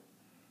 No.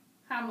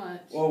 How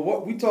much? Well,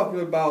 what we talking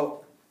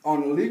about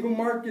on the legal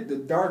market, the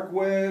dark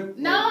web?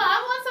 No,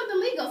 I want something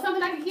legal,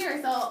 something I can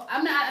carry. So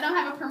I don't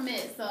have a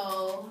permit,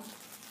 so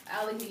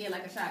I'll only get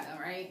like a shotgun,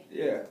 right?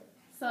 Yeah.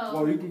 So.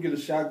 Well, you can get a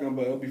shotgun,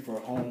 but it'll be for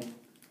home.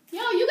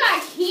 Yo, you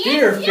got candy.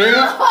 Here, fam.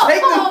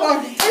 Take the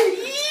fucking take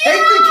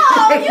the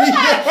candy. You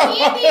got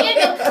candy in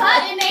the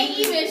cut and they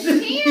even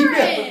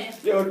sharing.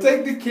 Yo,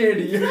 take the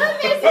candy. This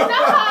is not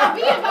how I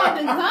be about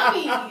the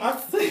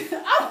gummies.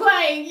 I'm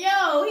like,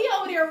 yo, he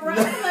over there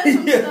running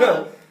some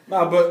stuff.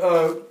 Nah, but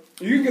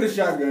you can get a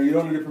shotgun. You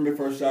don't need a permit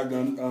for a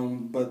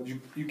shotgun. But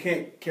you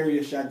can't carry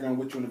a shotgun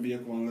with you in a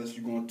vehicle unless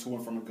you're going to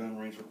and from a gun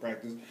range for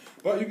practice.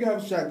 But you can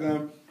have a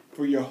shotgun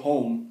for your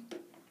home.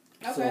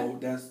 Okay. So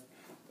that's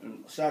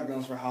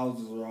shotguns for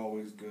houses are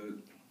always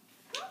good.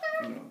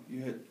 Okay. You know,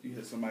 you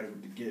hit somebody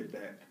with the get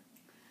back.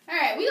 All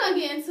right, we're gonna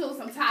get into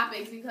some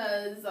topics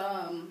because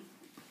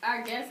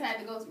our guest had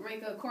to go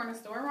make a corner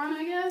store run,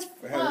 I guess.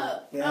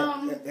 They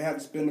had to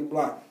spin the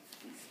block.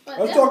 But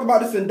Let's talk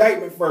about this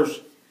indictment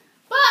first.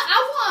 But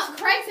I want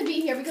Craig to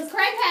be here because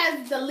Craig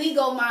has the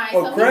legal mind.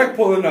 Oh, so Craig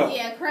pulling up.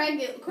 Yeah, Craig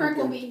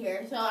will be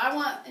here. So I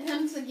want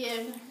him to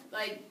give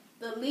like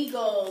the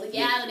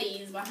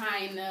legalities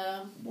behind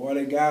the. Boy,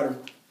 they got her.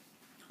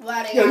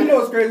 Why they Yeah, you know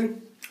what's crazy?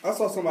 I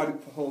saw somebody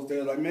post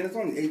there like, man, it's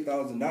only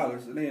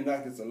 $8,000. It ain't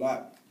like it's a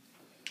lot.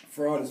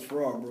 Fraud is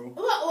fraud, bro.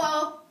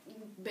 Well,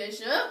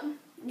 Bishop,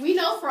 we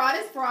know fraud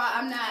is fraud.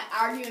 I'm not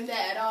arguing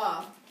that at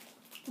all.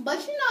 But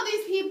you know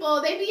these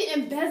people, they be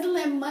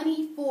embezzling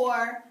money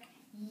for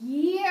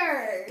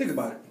years. Think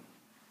about it.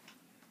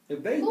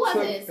 If they Who was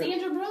it?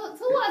 Sandra Brooks?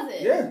 Who was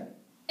it? Yeah.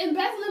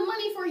 Embezzling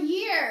money for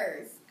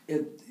years.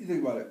 You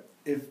think about it.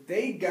 If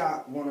they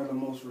got one of the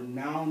most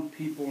renowned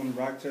people in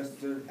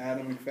Rochester,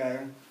 Adam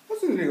McFadden,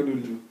 what's the thing they're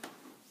going to do?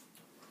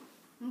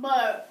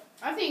 But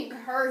I think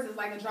hers is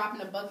like a drop in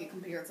the bucket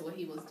compared to what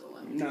he was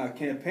doing. Nah,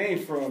 campaign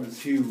fraud is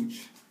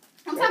huge.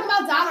 I'm talking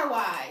about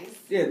dollar-wise.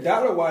 Yeah,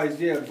 dollar-wise,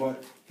 yeah,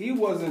 but he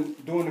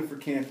wasn't doing it for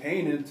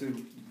campaigning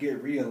to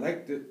get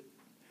reelected.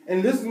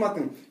 And this is my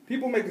thing.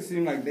 People make it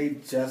seem like they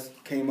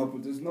just came up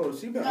with this notice.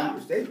 They've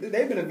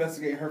been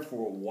investigating her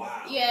for a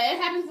while. Yeah,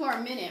 it happened for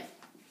a minute.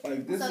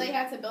 Like this so they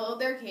have to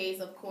build their case,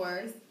 of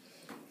course.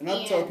 And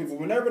I tell people,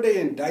 whenever they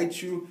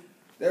indict you,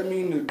 that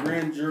means the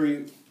grand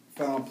jury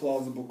found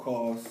plausible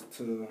cause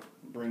to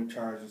bring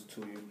charges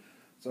to you.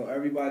 So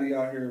everybody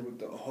out here with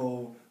the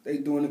whole, they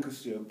doing it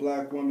because you're a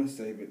black woman,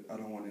 save it. I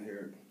don't want to hear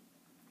it.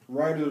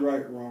 Right is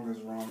right, wrong is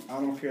wrong. I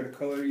don't care the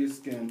color of your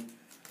skin.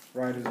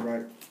 Right is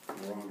right,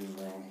 wrong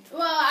is wrong.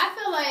 Well, I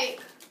feel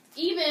like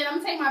I'm going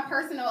to take my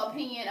personal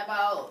opinion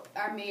about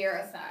our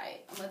mayor aside.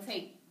 I'm going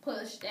to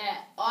push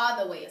that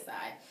all the way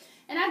aside.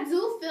 And I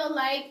do feel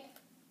like,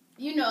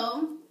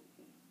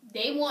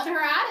 they want her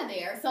out of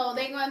there. So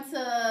they're going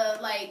to,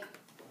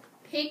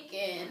 pick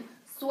and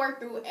sort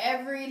through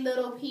every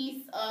little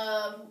piece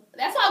of...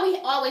 That's why we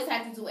always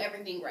have to do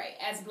everything right,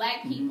 as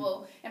black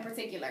people in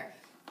particular.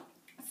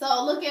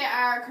 So look at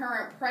our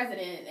current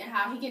president and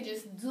how he can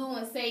just do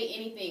and say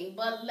anything.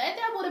 But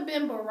that would have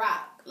been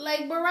Barack.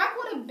 Barack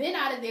would have been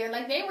out of there.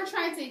 They were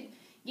trying to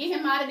get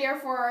him out of there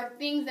for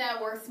things that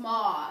were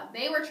small.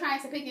 They were trying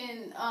to pick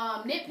and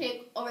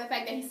nitpick over the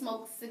fact that he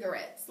smoked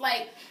cigarettes.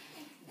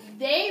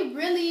 They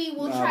really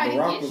will try to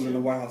Barack get was you. in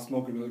the White House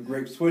smoking the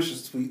grape Swisher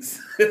sweets.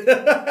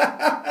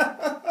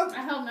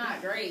 I hope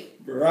not.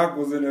 Great. Barack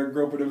was in there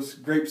groping those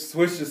grape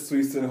Swisher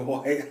sweets in the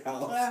White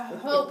House. I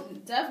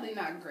hope definitely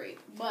not great.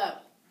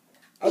 But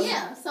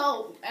yeah,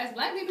 so as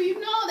black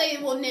people, they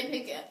will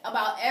nitpick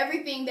about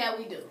everything that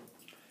we do.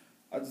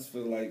 I just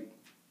feel like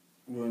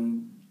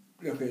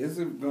it's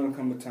going to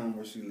come a time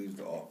where she leaves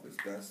the office.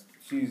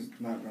 She's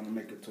not going to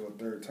make it to a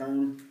third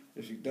term.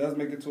 If she does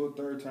make it to a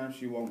third term,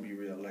 she won't be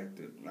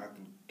reelected. I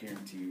can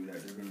guarantee you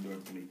that they're going to do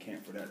everything they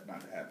can for that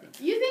not to happen.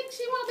 You think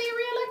she won't be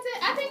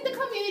reelected? I think the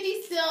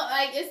community still,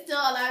 it's still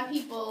a lot of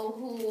people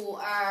who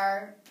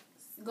are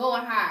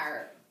going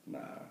higher. Nah.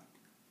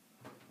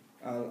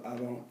 I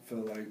don't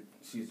feel like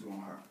she's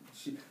going hard.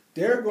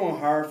 They're going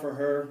hard for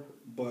her,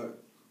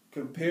 but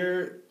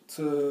compared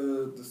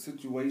to the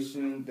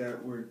situation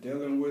that we're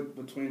dealing with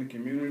between the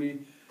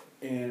community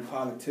and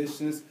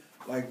politicians,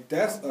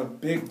 that's a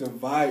big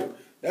divide.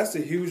 That's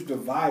a huge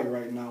divide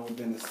right now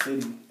within the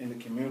city and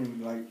the community.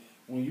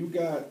 When you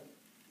got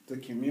the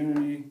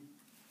community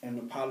and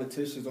the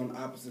politicians on the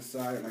opposite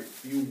side,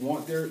 you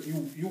want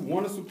you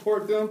want to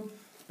support them,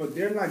 but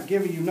they're not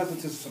giving you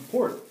nothing to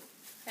support.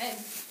 Hey,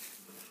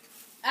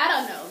 I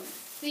don't know.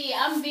 See,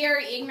 I'm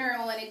very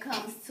ignorant when it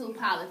comes to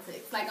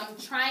politics. I'm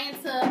trying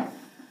to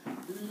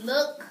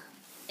look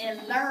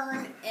and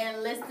learn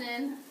and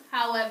listen.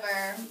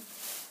 However,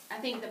 I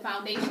think the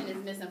foundation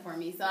is missing for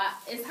me. So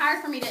it's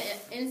hard for me to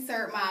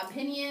insert my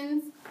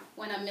opinions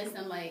when I'm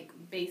missing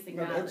basic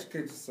knowledge.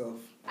 Educate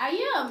yourself. I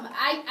am.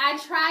 I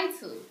try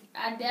to.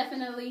 I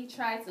definitely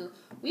try to.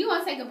 We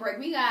want to take a break.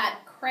 We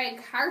got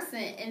Craig Carson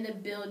in the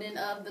building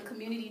of the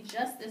Community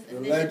Justice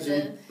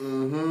Initiative.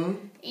 Mm-hmm.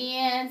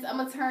 And I'm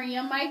going to turn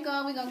your mic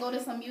on. We're going to go to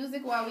some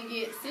music while we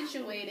get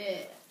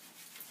situated.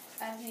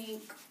 I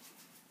think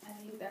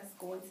that's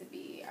going to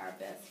be our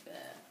best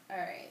bet. All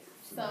right.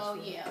 So,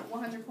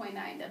 100.9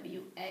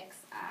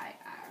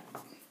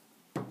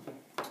 WXIR.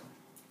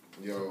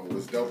 Yo,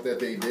 what's dope that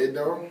they did,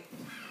 though,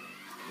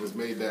 was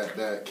made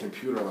that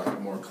computer,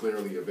 more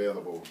clearly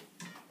available.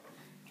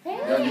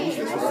 Hey!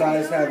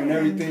 Besides having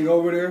everything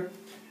over there?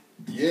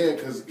 Yeah,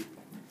 because...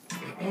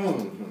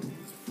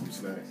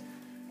 snacks.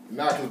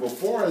 Because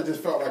before, it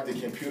just felt like the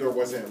computer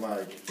wasn't,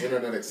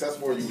 internet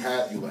accessible. You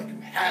had to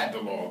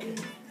log in.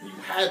 You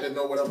had to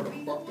know whatever the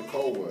fuck the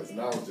code was.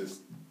 Now it's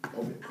just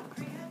open.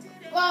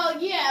 Well,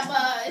 yeah,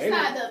 but it's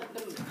not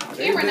the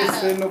They camera. didn't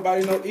send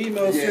nobody no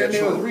emails saying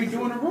they was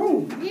redoing the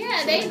room.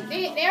 Yeah,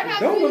 they're not.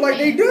 Don't look like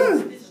they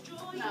done.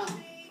 No.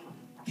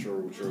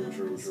 True,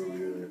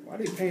 yeah. Why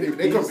they paying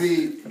They could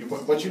be,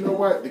 but you know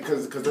what?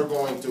 Because they're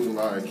going through,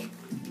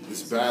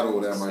 this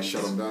battle that might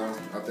shut them down,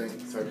 I think,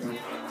 type thing.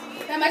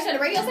 That might shut the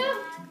radio down?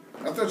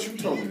 I thought you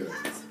told me that.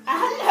 I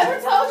never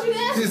told you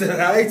that. She said,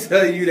 I ain't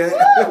tell you that.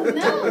 Woo,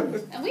 no.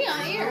 And we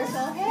on air,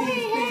 so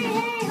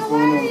hey, how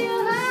are you?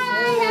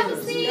 Hi, have a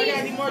seat. Y'all got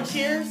any more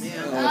cheers?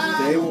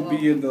 They will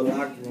be in the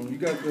locker room. You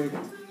got the...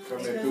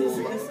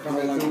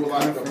 Coming through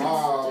like the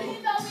mob. You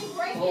know we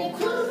breaking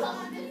news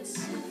on this.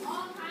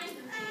 All kinds of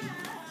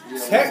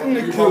things.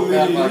 Technically... You wrote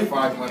that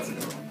 5 months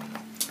ago.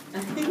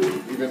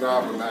 Even though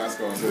I have a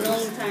mask on. Too.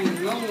 Long time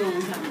ago.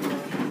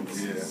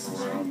 Yeah, for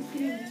real.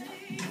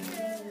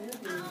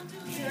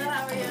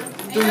 How are you?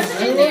 Ain't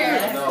nothing in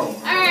there. No.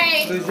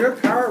 Alright. Does your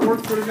card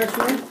work for the next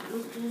room?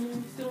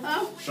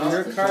 Huh? Does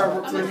your card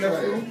work for the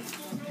next room?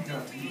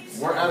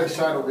 We're adding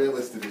Shine of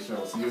Realist to the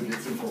show, so you'll get 2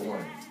 for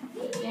 1.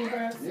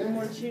 Yeah.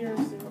 More cheers.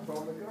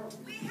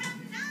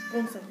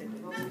 One second.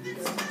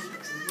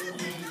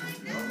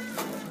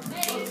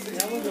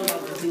 Y'all wasn't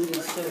about to do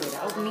this show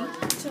without me.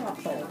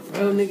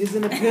 Real niggas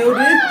in the building.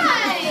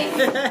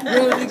 Hi.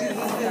 Real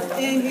niggas is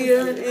in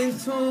here, in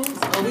tune.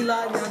 Oh, we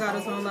live. Y'all got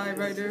us on live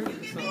right there.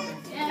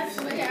 Yes,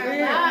 we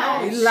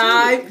are We live.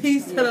 live.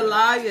 Peace to the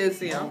live. Yes,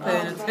 see, I'm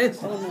paying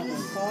attention.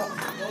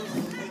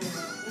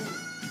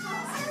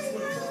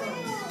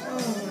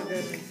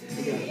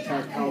 We got a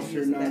packed house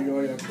here now,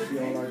 y'all. Y'all can see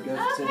all our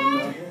guests sitting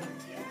there.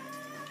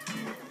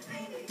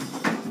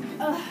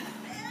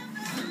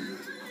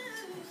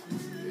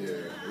 Yeah,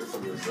 this is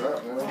what's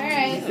up, man.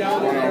 Alright.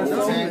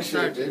 Wu-Tang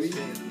shit, baby.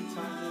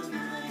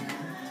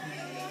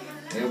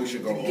 And we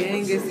should go over.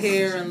 Gang is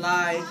here and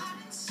live.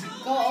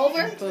 Go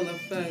over. Full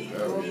effect.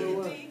 Hell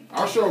yeah.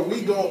 Our show,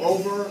 we go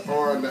over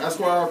on the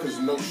Esquire because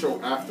no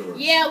show after us.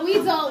 Yeah, we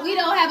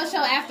don't have a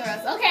show after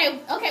us. Okay,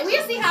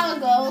 we'll see how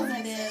it goes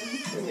and then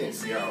We can't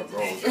see how it goes.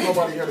 Ain't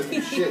nobody here to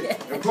do shit.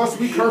 And plus,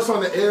 we curse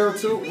on the air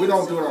too. We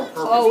don't do it on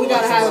purpose. Oh, we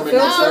gotta have a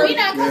filter? no, we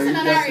not Yeah, cussing you on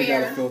our definitely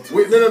got a ear.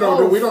 filter.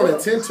 No, we don't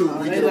intend to.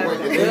 We get away. And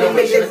they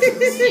never check us.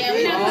 Yeah,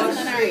 we not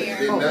cussing on our ear.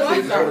 They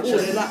never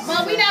check us.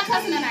 Well, we not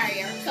cussing on our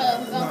ear, so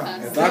don't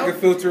cuss. If I can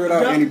filter it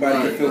out, anybody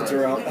can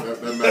filter out.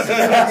 That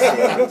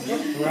messes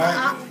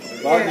Right?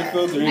 If I can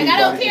filter Like, anybody I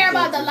don't can care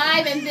about filter. the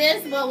live and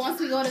this, but once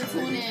we go to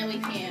tune in, we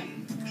can.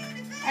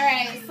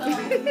 Alright, so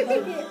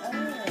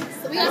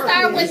we're gonna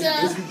start with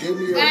This you gave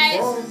me your guys,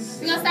 phone.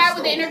 we're gonna start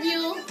with the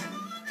interview,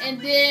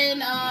 and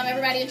then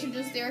everybody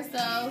introduce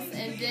themselves,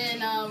 and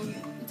then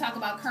we talk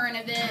about current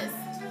events.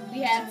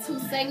 We have 2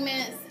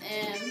 segments,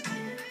 and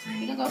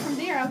we can go from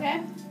there,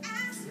 okay?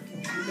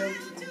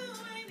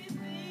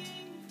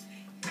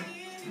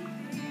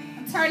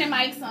 I'm turning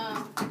mics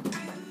on.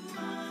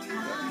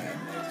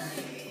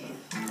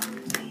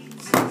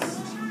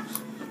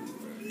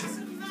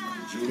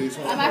 Julie's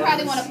I might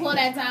probably want to pull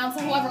that down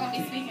to whoever gonna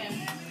be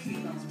speaking.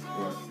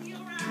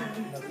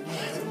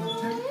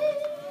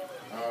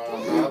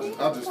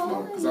 I'll just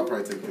float because I'll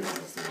probably take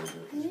pictures.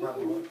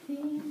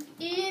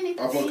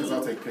 I'll vote because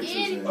I'll take pictures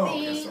and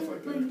stuff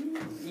like that.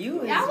 You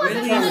was Y'all wasn't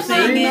really gonna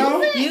singing.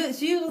 sing it.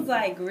 She was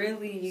like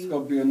really. It's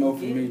gonna be a no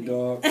for me,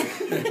 dog.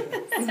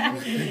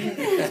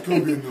 It's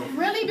gonna be enough.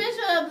 Really,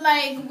 Bishop?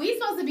 Like, we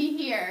supposed to be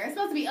here. It's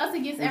supposed to be us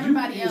against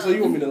everybody else. So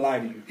you want me to lie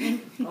to you?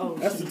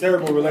 That's a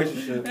terrible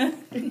relationship. All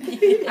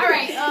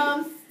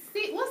right.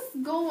 See what's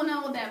going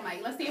on with that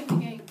mic. Let's see if we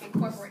can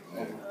incorporate.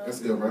 That's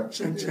good, right?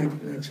 Check. All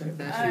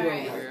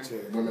right.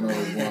 Women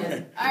always want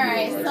it. All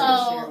right.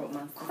 So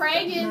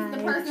Craig is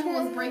the person who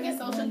is breaking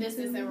social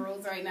distancing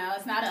rules right now.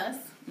 It's not us.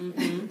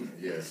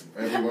 Yes.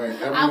 Everyone.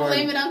 I'll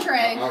blame it on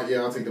Craig.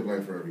 Yeah, I'll take the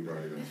blame for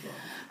everybody. That's fine.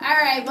 All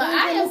right, but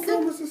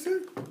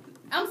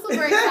I'm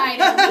super excited.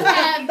 We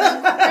have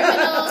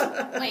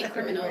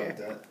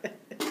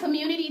the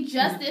Community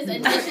Justice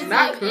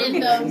Initiative in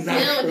the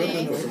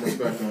building. Put some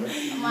respect on it.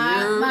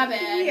 My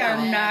bad. We are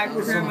not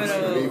We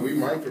criminals.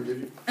 might forgive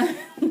you.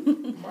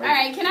 All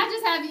right, can I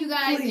just have you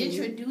guys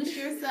introduce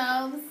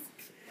yourselves?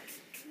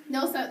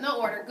 No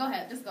order. Go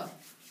ahead. Just go.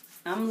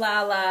 I'm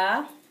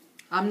Lala.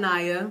 I'm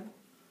Naya.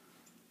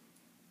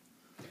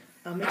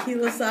 I'm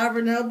Akila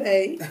Sovereign El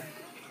Bay.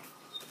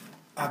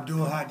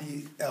 Abdul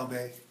Hadi El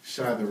Bay.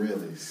 Shy the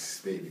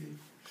realist, baby.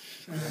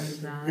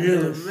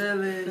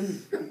 Really?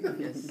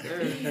 Yes,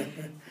 sir.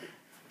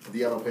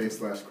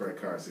 DLPay/credit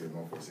card,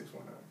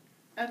 14619.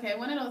 Okay,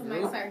 one of those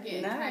mics start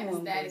getting That kind of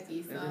one.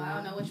 staticky, so I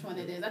don't know which one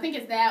it is. I think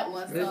it's that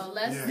one. So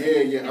let's. Yeah. I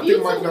If think you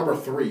mic two- number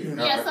 3.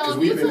 Yeah, so if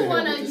we've you been two in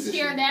want here to with this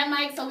share issue. that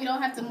mic so we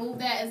don't have to move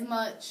that as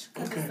much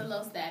because it's a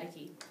little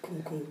staticky.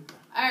 Cool.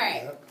 All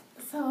right.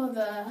 So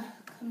the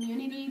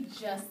Community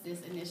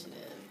Justice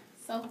Initiative.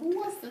 So who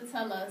wants to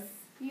tell us,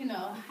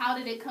 how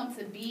did it come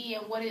to be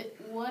and what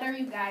are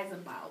you guys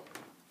about?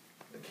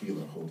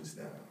 Aquila, hold us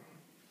down.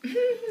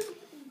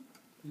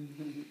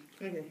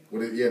 Okay.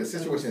 Well, the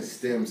situation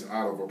stems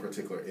out of a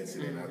particular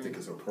incident. I think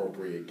it's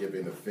appropriate,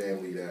 given the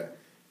family that,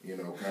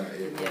 kind of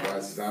it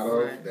arises out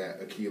of,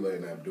 that Aquila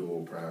and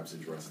Abdul perhaps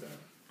address that.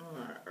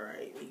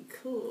 Alright,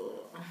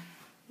 cool.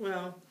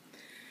 Well,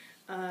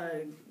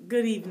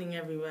 good evening,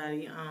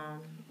 everybody.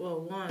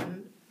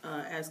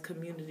 As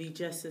Community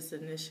Justice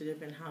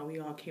Initiative and how we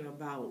all came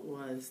about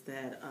was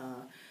that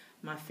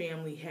my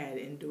family had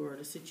endured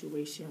a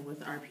situation with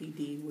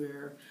RPD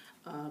where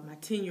my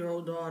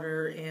 10-year-old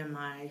daughter and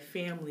my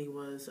family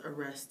was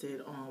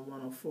arrested on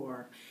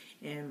 104,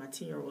 and my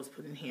 10-year-old was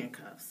put in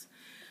handcuffs.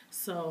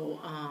 So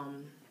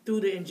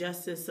through the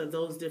injustice of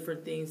those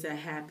different things that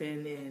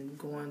happened and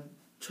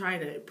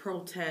trying to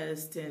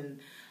protest and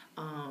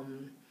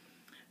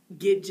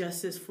get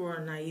justice for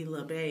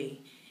Naila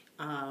Bay,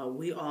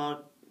 we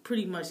all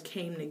pretty much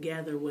came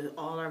together with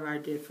all of our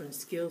different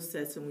skill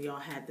sets, and we all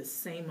had the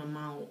same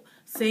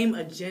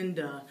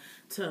agenda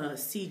to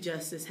see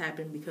justice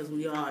happen, because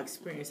we all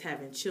experienced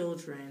having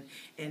children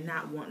and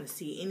not wanting to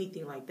see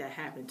anything like that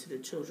happen to the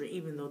children,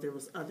 even though there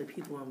was other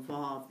people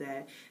involved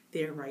that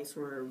their rights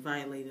were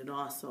violated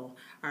also.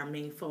 Our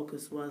main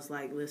focus was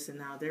like, listen,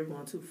 now they're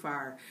going too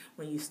far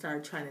when you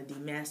start trying to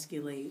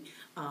demasculate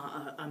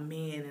a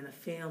man and a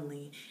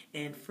family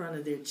in front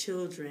of their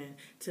children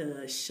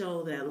to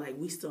show that like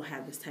we still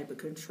have this type of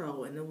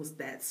control. And it was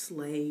that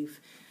slave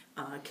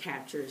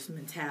captures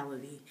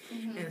mentality.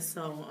 And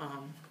so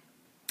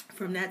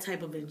from that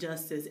type of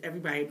injustice,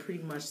 everybody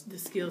pretty much, the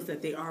skills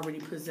that they already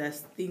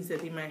possess, things that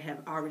they might have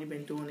already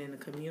been doing in the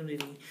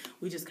community,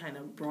 we just kind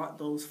of brought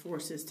those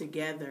forces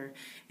together,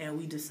 and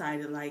we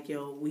decided like,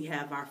 yo, we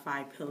have our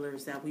 5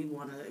 pillars that we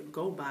want to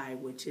go by,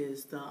 which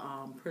is the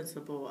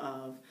principle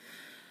of,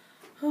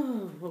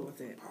 what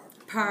was it?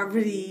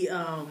 Poverty,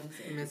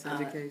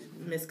 Miseducation.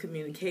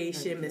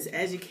 miscommunication,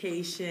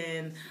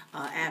 miseducation,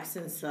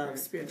 absence of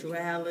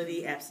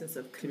spirituality, absence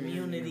of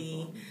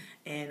community,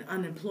 and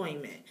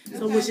unemployment.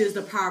 So, which is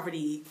the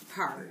poverty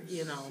part,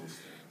 you know.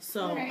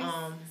 So, okay.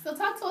 So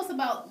talk to us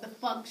about the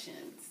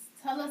functions.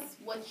 Tell us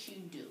what you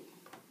do.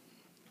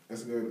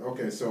 That's good.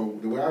 Okay, so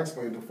the way I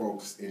explain it to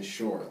folks in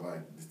short,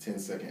 like the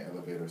 10-second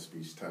elevator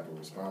speech type of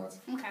response,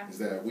 is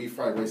that we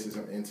fight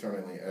racism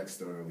internally and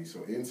externally.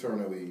 So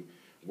internally,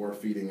 we're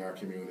feeding our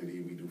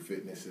community. We do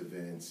fitness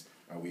events.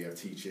 We have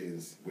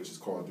teach-ins, which is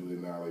called Do the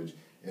Knowledge.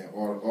 And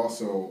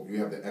also, you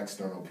have the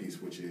external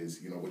piece, which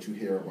is, you know, what you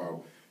hear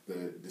about,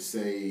 the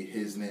say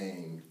his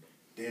name,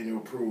 Daniel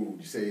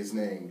Prude, you say his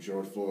name,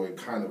 George Floyd,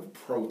 kind of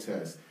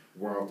protest.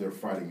 We're out there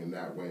fighting in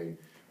that way.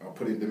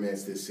 Putting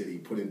demands to the city,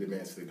 putting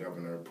demands to the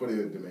governor,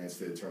 putting demands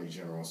to the attorney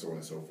general, and so on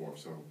and so forth.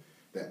 So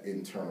that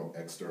internal,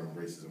 external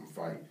racism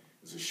fight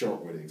is a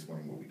short way to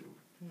explain what we do.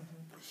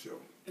 For sure.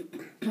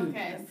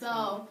 Okay,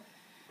 so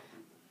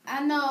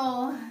I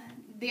know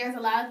there's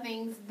a lot of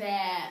things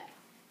that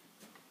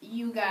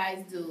you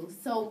guys do.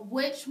 So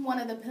which one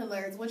of the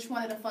pillars, which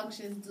one of the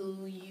functions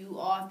do you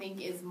all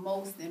think is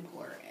most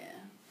important?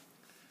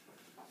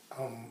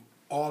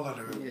 All of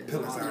the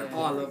pillars are important.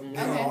 All of them.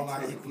 They all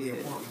are equally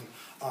important.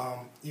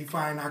 You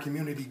find our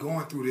community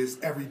going through this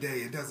every day.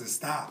 It doesn't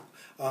stop.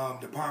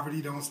 The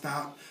poverty don't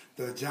stop.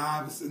 The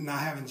jobs, not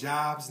having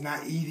jobs,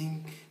 not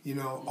eating, you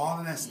know, all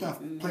of that stuff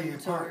playing a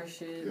part.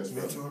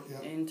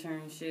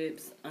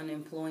 Internships,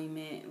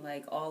 unemployment,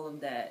 like all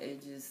of that.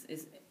 It just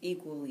is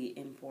equally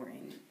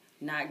important.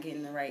 Not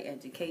getting the right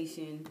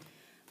education,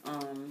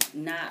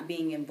 not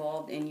being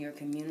involved in your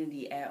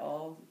community at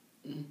all.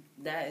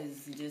 That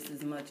is just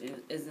as much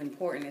as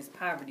important as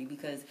poverty,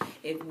 because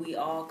if we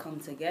all come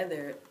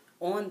together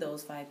on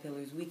those 5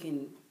 pillars, we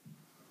can,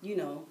 you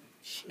know,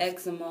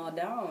 X them all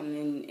down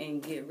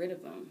and get rid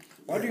of them.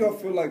 Why do y'all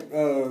feel like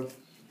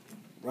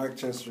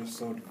Rochester is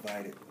so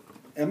divided?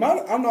 I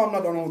know I'm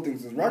not the only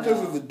thing.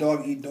 Rochester is a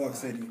dog-eat-dog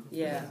city.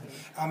 Yeah.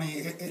 I mean,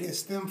 it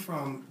stemmed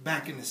from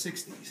back in the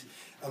 60s.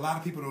 A lot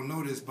of people don't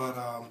know this, but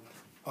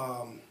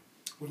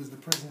what is the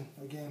prison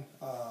again?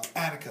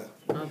 Attica.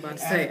 I was about to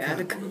say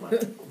Attica.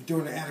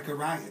 During the Attica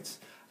riots,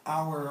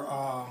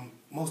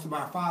 most of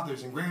our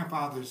fathers and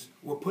grandfathers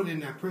were put in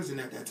that prison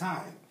at that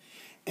time,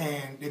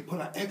 and they put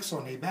an X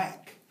on their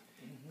back,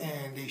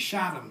 and they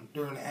shot them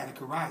during the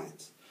Attica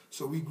riots.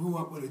 So we grew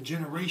up with a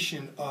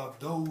generation of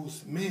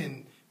those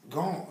men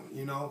gone,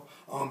 you know,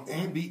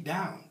 and beat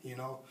down, you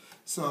know.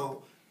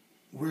 So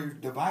we're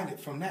divided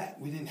from that.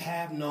 We didn't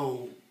have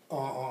no.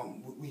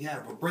 We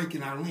have a break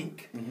in our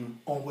link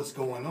on what's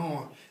going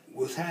on,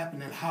 what's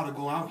happening, how to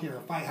go out here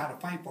and fight, how to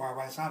fight for our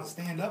rights, how to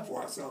stand up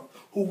for ourselves,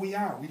 who we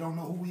are. We don't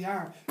know who we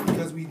are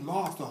because we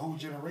lost a whole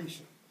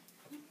generation.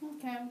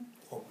 Okay.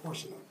 Or a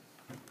portion of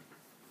it.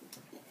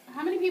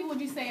 How many people would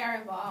you say are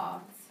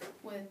involved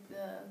with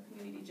the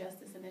Community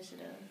Justice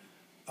Initiative?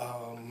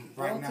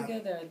 Right now,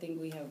 altogether, I think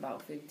we have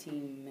about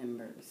 15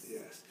 members.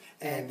 Yes,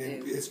 and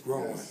it's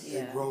growing. Yes.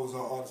 Yeah. It grows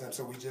all the time.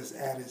 So we just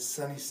added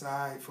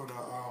Sunnyside for the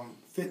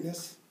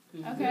fitness.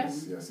 Okay.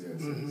 Yes.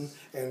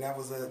 And that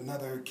was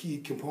another key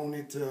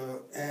component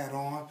to add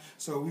on.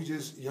 So we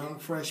just young,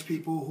 fresh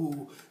people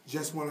who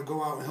just want to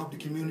go out and help the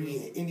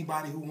community.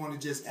 Anybody who want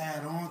to just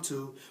add on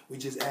to, we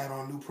just add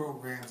on new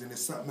programs, and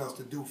there's something else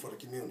to do for the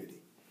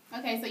community.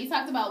 Okay, so you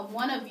talked about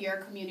one of your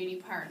community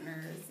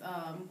partners.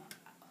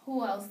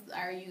 Who else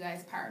are you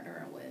guys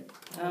partnering with?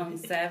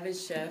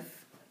 Savage Chef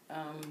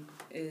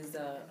is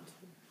the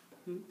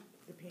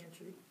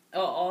pantry.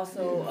 Oh,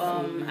 also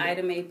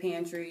Item A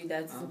Pantry.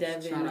 That's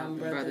Devin. Shout out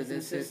to Brothers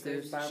and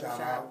Sisters.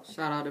 Barbershop.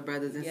 Shout out to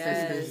Brothers and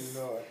Yes.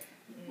 Sisters.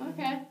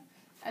 Okay.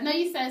 I know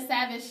you said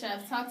Savage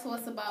Chef. Talk to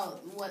us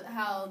about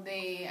how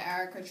they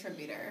are a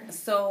contributor.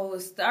 So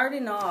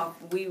starting off,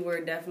 we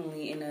were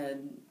definitely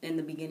in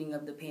the beginning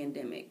of the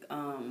pandemic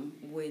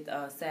with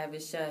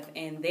Savage Chef,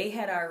 and they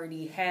had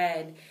already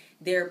had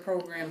their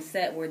program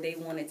set where they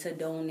wanted to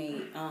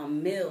donate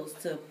meals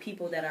to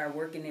people that are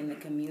working in the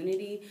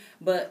community,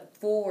 but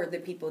for the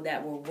people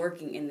that were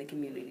working in the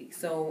community.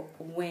 So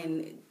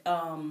when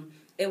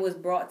it was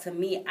brought to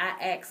me, I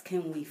asked,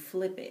 can we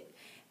flip it?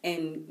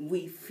 And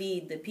we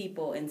feed the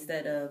people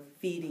instead of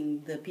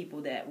feeding the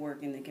people that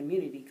work in the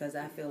community, because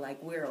I feel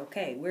like we're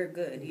okay. We're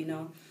good, you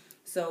know.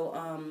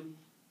 So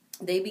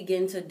they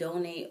begin to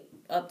donate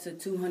up to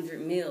 200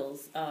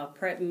 meals,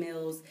 prep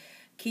meals,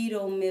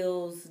 keto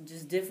meals,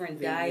 just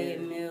different diet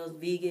meals,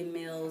 vegan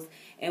meals.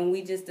 And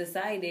we just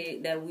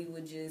decided that we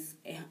would just,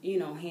 you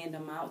know, hand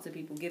them out to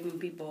people, giving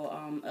people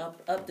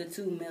up to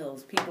 2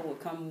 meals. People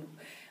would come,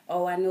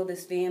 oh, I know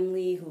this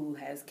family who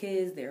has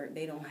kids,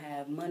 they don't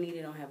have money,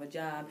 they don't have a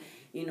job,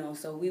 you know,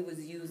 so we was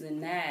using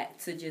that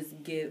to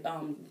just give,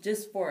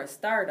 just for a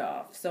start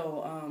off.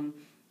 So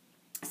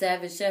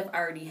Savage Chef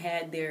already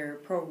had their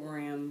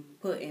program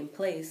put in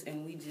place,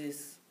 and we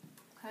just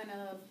kind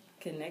of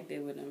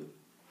connected with them.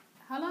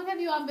 How long have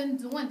you all been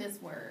doing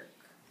this work?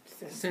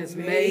 Since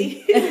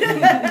May.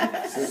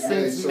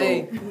 Since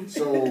May.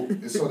 So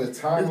the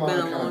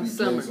timeline kind of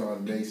begins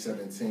on May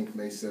 17th.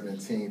 May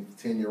 17th,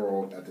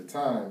 10-year-old at the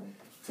time,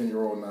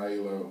 10-year-old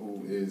Naila,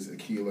 who is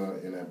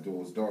Akila and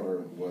Abdul's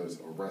daughter, was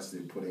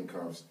arrested, put in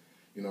cuffs,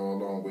 you know,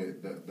 along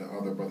with the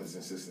other brothers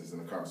and sisters in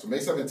the car. So May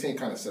 17th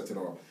kind of sets it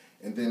off.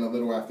 And then a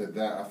little after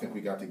that, I think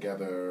we got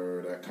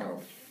together that kind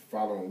of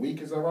following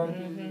week, is that right?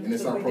 Mm-hmm. And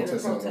it's our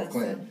protest in North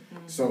Clinton.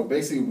 Mm-hmm. So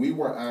basically, we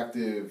were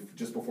active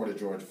just before the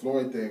George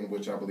Floyd thing,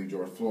 which I believe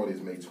George Floyd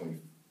is May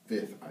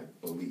 25th, I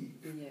believe.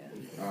 Yeah.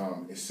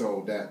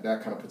 So that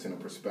kind of puts in a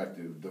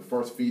perspective. The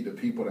first Feed the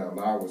People that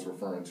Lau was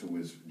referring to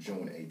is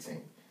June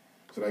 18th.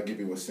 So that gives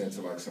you a sense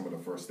of like some of the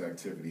first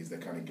activities that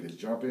kind of get us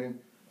jumping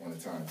on the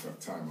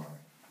timeline.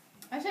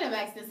 I should have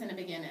asked this in the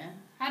beginning.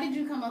 How did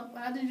you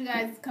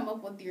guys come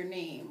up with your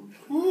name?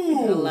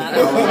 Ooh. A lot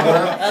of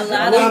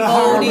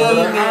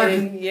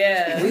voting.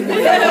 Yeah.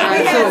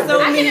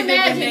 I can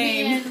imagine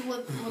being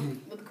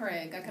with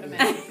Craig. I could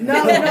imagine.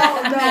 No.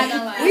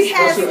 We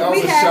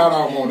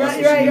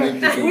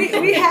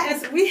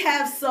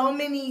have so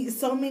many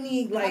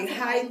like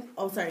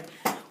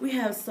we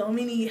have so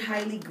many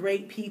highly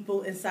great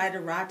people inside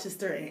of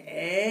Rochester, and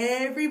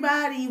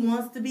everybody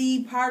wants to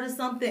be part of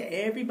something.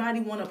 Everybody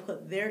want to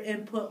put their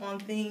input on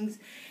things.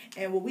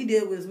 And what we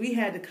did was we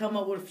had to come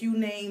up with a few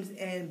names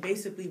and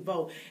basically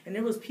vote. And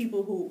there was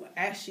people who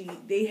actually,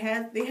 they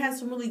had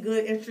some really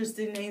good,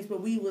 interesting names, but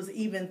we was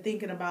even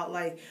thinking about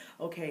like,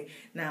 okay,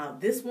 now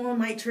this one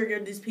might trigger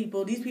these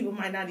people. These people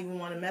might not even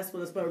want to mess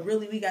with us, but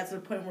really we got to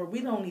the point where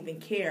we don't even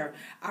care.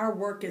 Our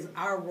work is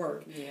our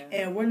work. Yeah.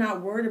 And we're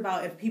not worried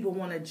about if people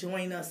want to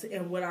join us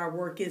in what our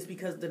work is,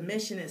 because the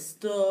mission is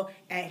still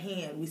at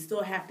hand. We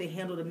still have to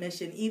handle the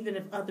mission, even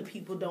if other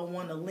people don't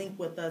want to link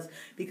with us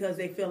because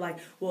they feel like,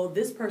 well,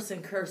 this person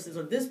curses,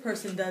 or this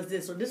person does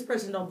this, or this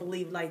person don't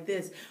believe like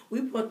this.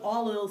 We put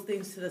all of those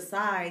things to the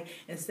side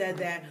and said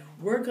that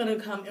we're going to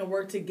come and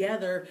work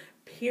together,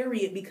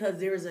 period, because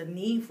there is a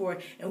need for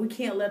it, and we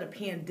can't let a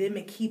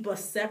pandemic keep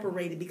us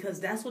separated, because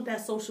that's what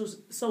that social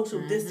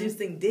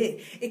distancing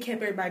did. It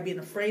kept everybody being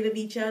afraid of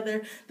each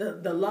other.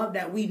 The love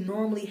that we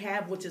normally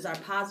have, which is our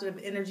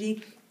positive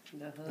energy,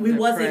 we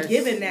wasn't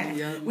given that.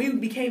 Young, we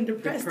became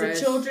depressed. The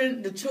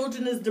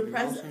children is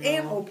depressed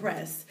and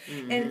oppressed.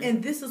 Mm-hmm.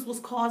 And this is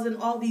what's causing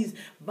all these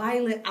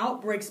violent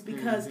outbreaks,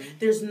 because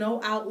there's no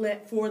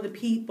outlet for the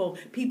people.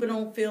 People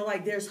don't feel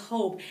like there's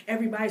hope.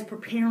 Everybody's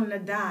preparing to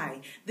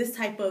die. This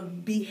type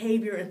of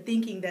behavior and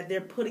thinking that they're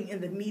putting in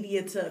the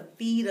media to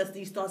feed us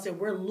these thoughts that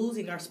we're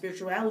losing our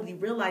spirituality,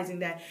 realizing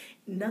that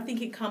nothing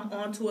can come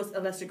onto us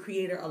unless the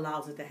Creator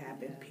allows it to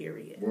happen,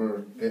 period.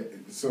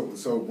 So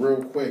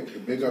real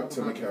quick, big up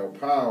to Mikhail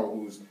Powell,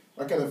 who's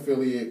like an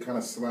affiliate kind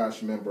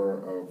of / member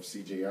of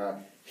CJI.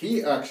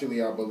 He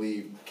actually, I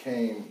believe,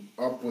 came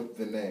up with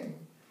the name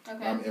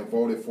and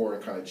voted for it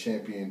and kind of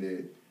championed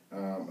it.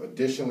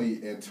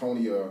 Additionally,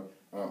 Antonia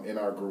in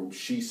our group,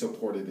 she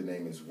supported the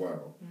name as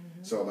well. Mm-hmm.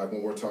 So like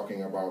when we're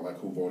talking about like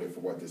who voted for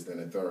what, this, then,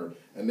 and third,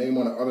 a name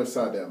on the other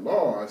side that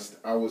lost,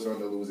 I was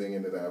on the losing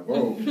end of that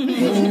vote. There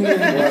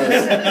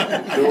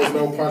was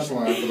no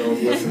punchline for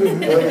those listening.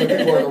 People in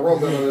the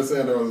room don't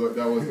understand that was the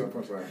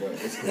punchline, but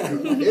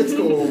it's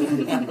cool.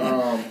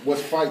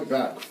 Was Fight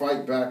Back.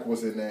 Fight Back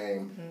was a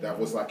name that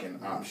was like an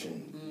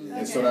option.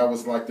 And so that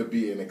was like to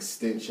be an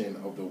extension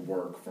of the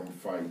work from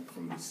Fight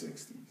from the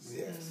 60s.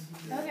 Yes.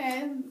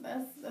 Okay,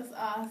 that's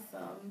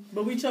awesome.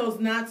 But we chose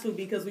not to,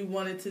 because we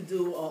wanted to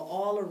do an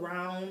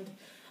all-around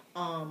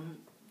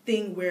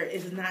thing where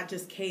it's not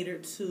just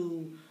catered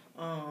to...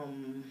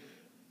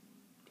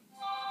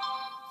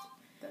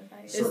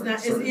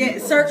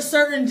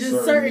 Certain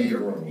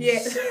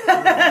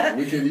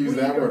we can use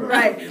that word,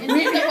 right? And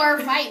then the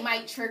word fight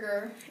might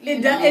trigger.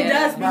 It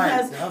does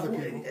because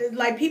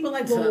like people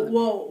like,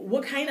 well,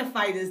 what kind of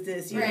fight is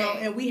this? You know,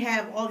 and we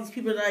have all these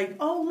people that are like,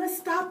 oh, let's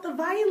stop the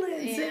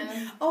violence.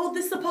 And, oh,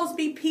 this is supposed to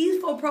be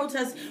peaceful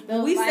protests.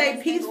 When we say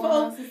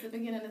peaceful, since the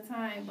beginning of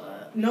time,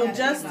 but no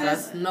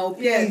justice, no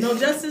peace. Yeah, no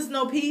justice,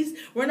 no peace.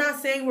 We're not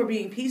saying we're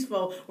being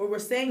peaceful. What we're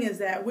saying is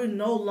that we're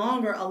no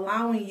longer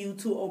allowing you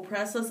to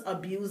oppress us,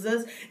 abuse abuse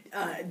us,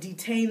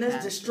 detain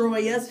us,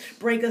 destroy us,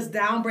 break us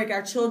down, break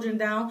our children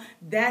down.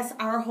 That's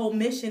our whole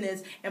mission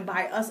is, and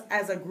by us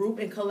as a group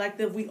and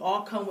collective, we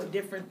all come with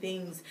different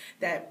things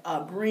that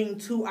bring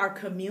to our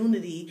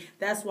community.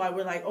 That's why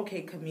we're like,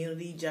 okay,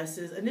 community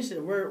justice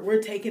initiative.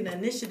 We're taking the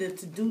initiative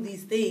to do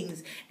these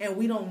things, and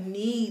we don't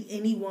need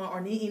anyone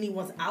or need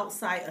anyone's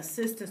outside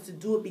assistance to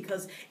do it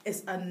because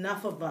it's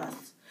enough of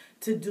us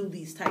to do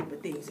these type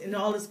of things. And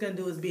all it's going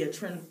to do is be a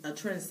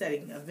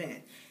trend-setting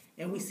event.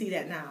 And we see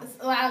that now.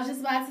 Well, I was just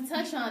about to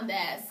touch on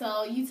that.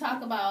 So you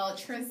talk about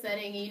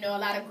trend-setting, and, a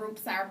lot of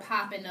groups are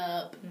popping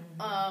up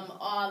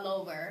all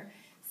over.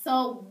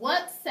 So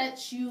what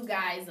sets you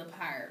guys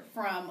apart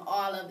from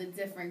all of the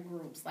different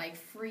groups, like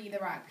Free the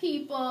Rock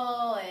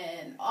People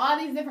and all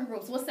these different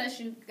groups? What sets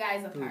you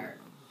guys apart?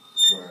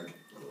 Swag.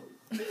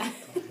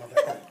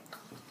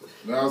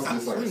 That was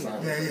just like a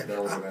sign. Yeah.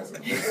 That was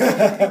an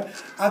answer.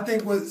 I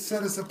think what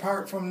set us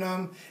apart from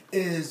them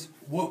is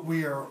what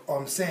we are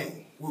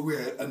saying. What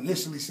we're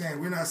initially saying.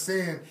 We're not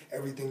saying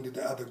everything that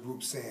the other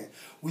group's saying.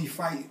 We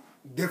fight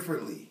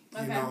differently.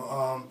 Okay.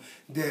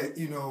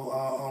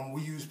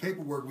 We use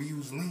paperwork, we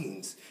use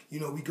liens.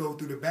 We go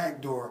through the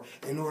back door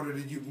in order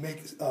to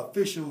make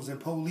officials and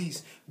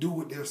police do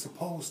what they're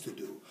supposed to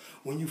do.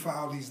 When you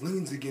file these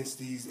liens against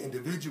these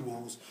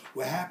individuals,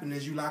 what happens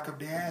is you lock up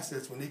their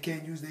assets when they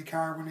can't use their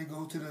car when they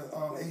go to the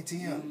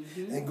ATM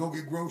and go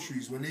get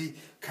groceries, when their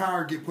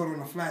car get put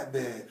on a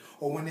flatbed,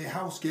 or when their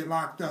house get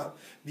locked up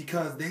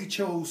because they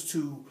chose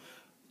to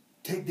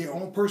take their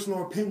own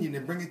personal opinion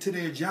and bring it to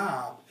their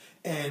job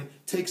and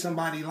take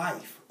somebody's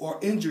life or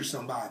injure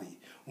somebody.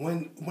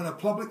 When a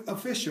public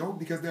official,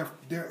 because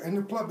they're in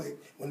the public,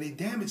 when they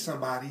damage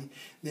somebody,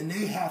 then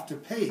they have to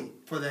pay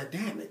for that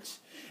damage.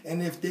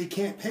 And if they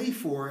can't pay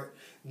for it,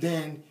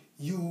 then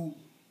you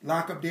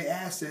lock up their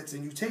assets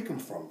and you take them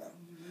from them.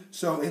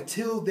 So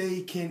until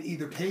they can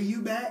either pay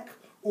you back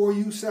or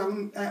you sell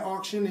them at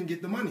auction and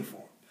get the money for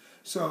them.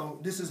 So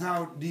this is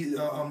how the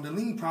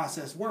lien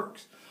process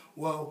works.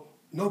 Well,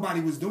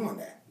 nobody was doing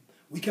that.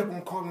 We kept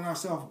on calling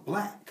ourselves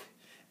black.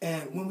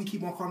 And when we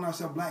keep on calling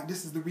ourselves black,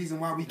 this is the reason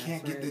why we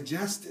can't get the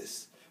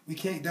justice. We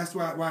can't. That's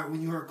why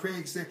when you heard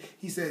Craig say,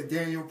 he said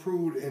Daniel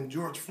Prude and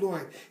George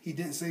Floyd, he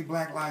didn't say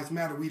Black Lives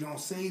Matter. We don't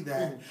say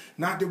that.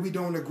 Not that we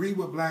don't agree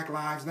with Black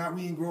lives. Not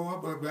we didn't grow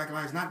up with Black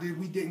lives. Not that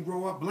we didn't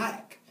grow up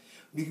black.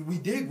 We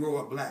did grow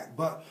up black,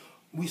 but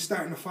we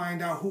starting to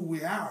find out who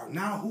we are.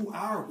 Now who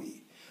are we?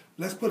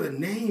 Let's put a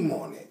name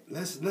on it.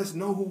 Let's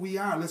know who we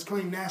are. Let's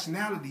claim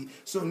nationality.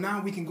 So now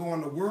we can go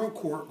on the world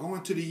court, go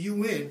into the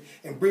UN,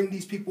 and bring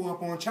these people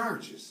up on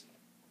charges.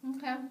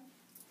 Okay.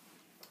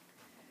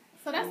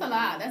 So that's a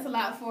lot. That's a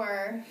lot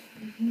for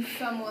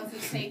someone to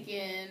take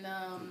in.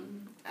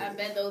 I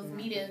bet those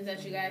meetings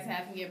that you guys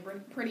have can get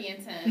pretty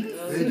intense.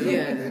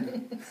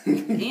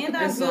 And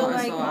I feel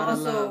like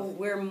also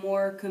we're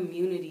more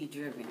community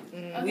driven.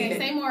 Okay,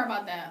 say more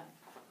about that.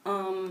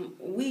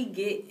 We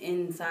get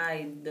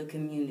inside the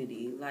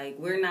community. Like,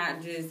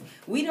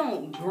 we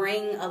don't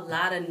bring a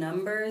lot of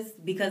numbers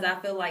because I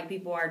feel like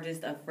people are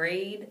just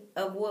afraid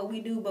of what we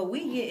do, but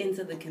we get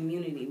into the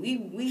community.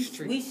 We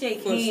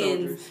shake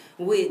hands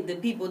with the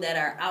people that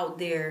are out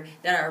there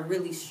that are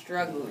really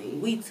struggling.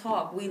 We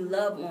talk, we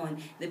love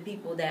on the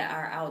people that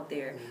are out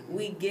there.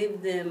 We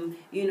give them,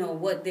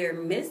 what they're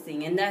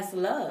missing, and that's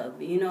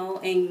love,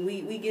 and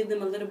we give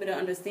them a little bit of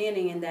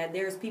understanding in that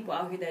there's people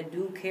out here that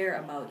do care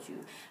about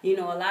you. A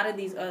lot of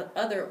these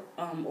other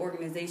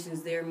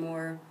organizations, they're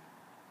more,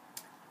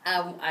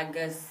 I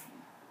guess,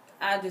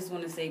 I just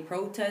want to say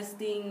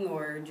protesting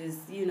or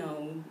just,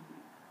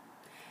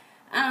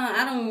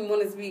 I don't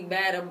want to speak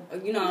bad of,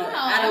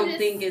 I don't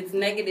think it's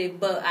negative,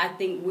 but I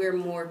think we're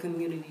more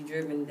community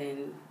driven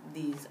than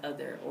these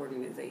other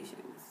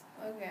organizations.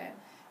 Okay.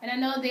 And I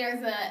know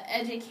there's an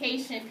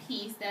education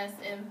piece that's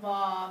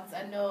involved.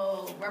 I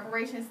know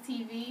Reparations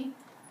TV.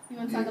 You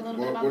want to talk a little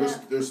bit about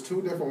that? There's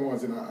two different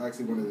ones, and I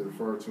actually wanted to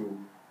refer to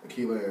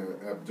Akila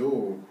and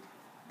Abdul.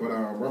 But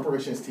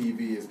Reparations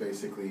TV is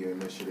basically an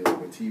initiative,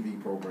 a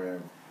TV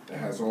program that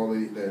has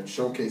that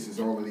showcases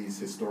all of these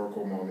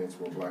historical moments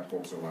where black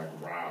folks are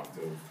robbed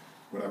of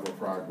whatever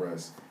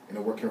progress, and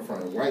we're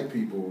confronting white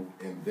people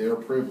in their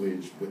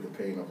privilege with the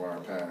pain of our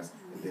past,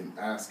 and then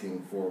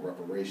asking for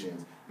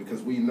reparations,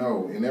 because we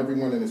know, and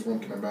everyone in this room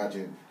can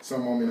imagine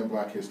some moment in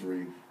black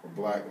history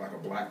where a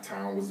black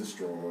town was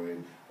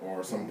destroyed,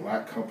 or some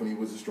black company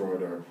was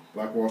destroyed, or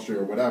Black Wall Street,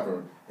 or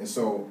whatever. And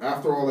so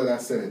after all of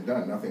that said and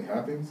done, nothing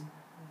happens.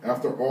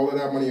 After all of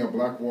that money on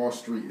Black Wall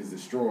Street is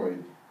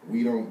destroyed,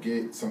 we don't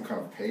get some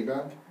kind of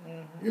payback.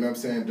 You know what I'm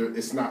saying?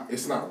 It's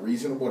not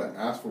reasonable to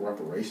ask for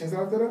reparations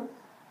after that.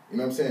 You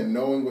know what I'm saying?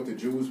 Knowing what the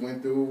Jews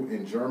went through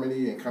in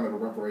Germany and kind of the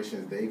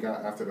reparations they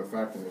got after the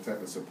fact, and the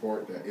type of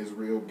support that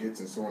Israel gets,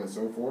 and so on and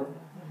so forth.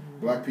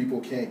 Black people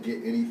can't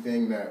get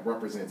anything that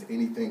represents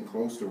anything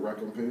close to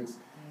recompense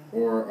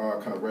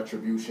or kind of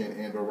retribution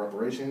and or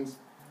reparations.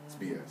 It's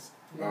BS.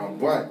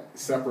 But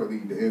separately,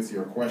 to answer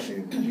your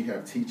question, we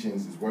have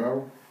teachings as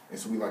well, and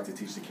so we like to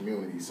teach the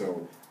community.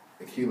 So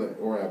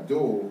Akila or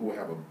Abdul, who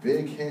have a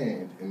big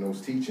hand in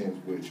those teachings,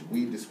 which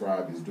we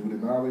describe as Do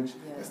the Knowledge.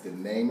 Yeah. That's the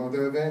name of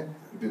the event.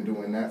 We've been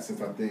doing that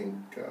since, I think,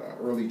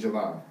 early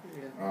July.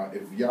 Yeah.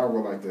 If y'all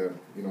would like to,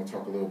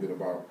 talk a little bit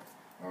about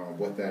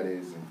what that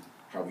is and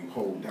how we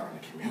hold down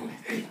the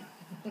community.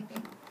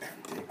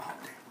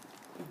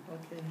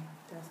 Okay,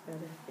 that's better,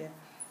 yeah.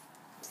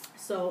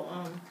 So,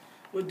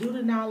 what Do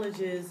the Knowledge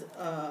is,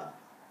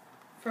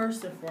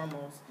 first and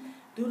foremost,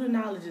 Do the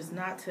Knowledge is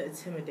not to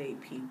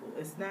intimidate people.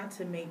 It's not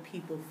to make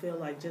people feel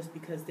like just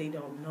because they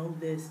don't know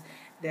this,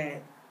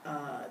 that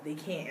they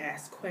can't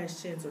ask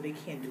questions or they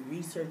can't do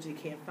research, they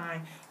can't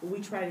find. What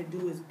we try to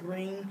do is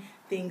bring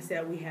things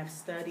that we have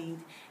studied,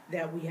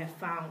 that we have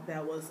found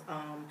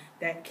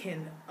that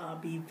can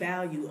be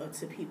value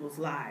to people's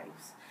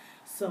lives.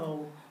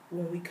 So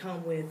when we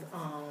come with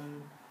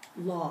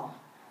law,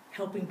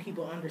 helping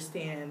people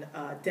understand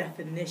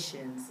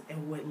definitions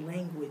and what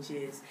language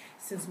is,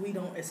 since we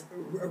don't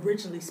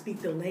originally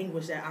speak the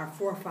language that our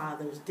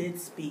forefathers did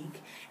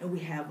speak, and we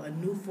have a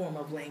new form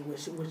of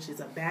language, which is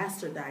a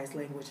bastardized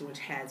language, which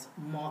has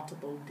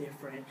multiple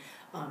different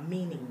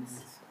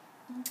meanings.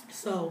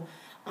 So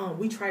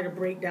we try to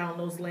break down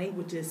those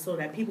languages so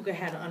that people can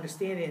have an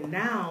understanding. And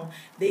now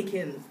they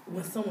can,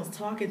 when someone's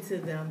talking to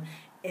them,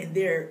 and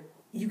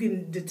you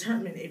can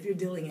determine if you're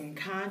dealing in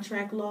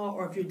contract law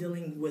or if you're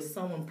dealing with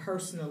someone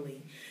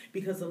personally,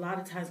 because a lot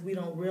of times we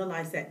don't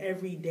realize that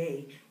every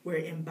day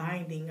we're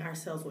binding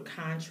ourselves with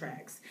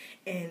contracts,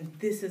 and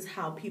this is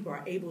how people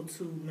are able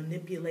to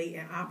manipulate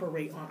and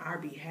operate on our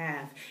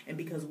behalf. And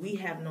because we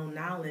have no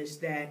knowledge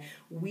that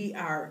we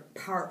are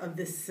part of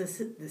the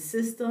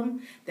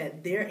system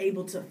that they're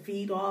able to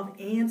feed off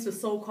and to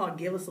so-called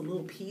give us a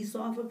little piece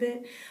off of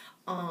it,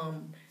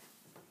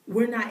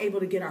 we're not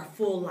able to get our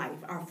full life,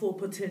 our full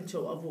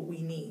potential of what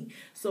we need.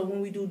 So when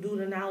we do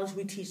the knowledge,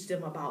 we teach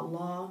them about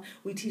law,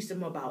 we teach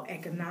them about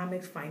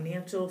economics,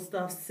 financial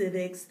stuff,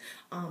 civics.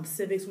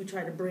 We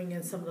try to bring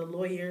in some of the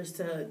lawyers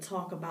to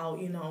talk about,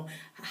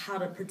 how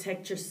to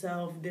protect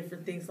yourself,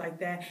 different things like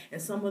that.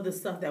 And some of the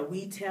stuff that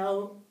we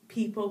tell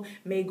people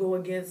may go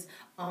against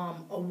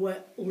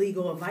what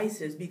legal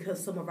advice is,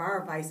 because some of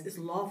our advice is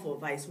lawful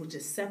advice, which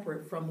is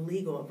separate from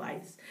legal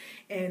advice.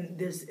 And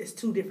it's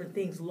two different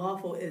things.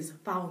 Lawful is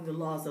following the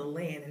laws of the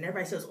land. And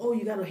everybody says, oh,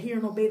 you got to hear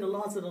and obey the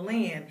laws of the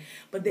land.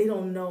 But they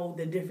don't know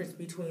the difference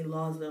between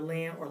laws of the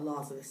land or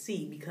laws of the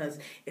sea. Because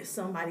if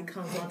somebody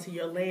comes onto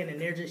your land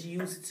and they're just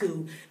used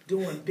to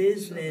doing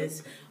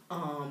business,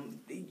 how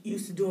they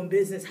used to doing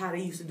business,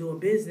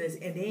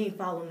 and they ain't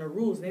following the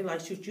rules, and they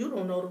like, shoot, you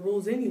don't know the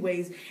rules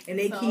anyways, and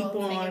they keep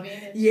on,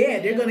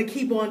 they're going to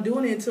keep on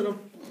doing it to the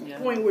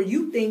point where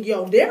you think,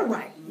 they're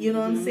right, you know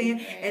what I'm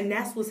saying? And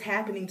that's what's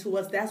happening to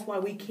us. That's why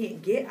we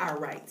can't get our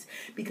rights,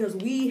 because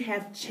we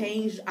have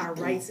changed our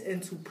rights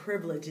into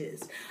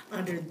privileges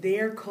under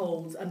their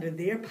codes, under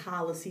their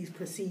policies,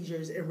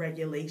 procedures, and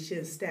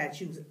regulations,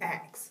 statutes,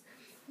 acts.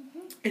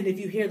 And if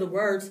you hear the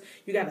words,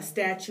 you got a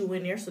statue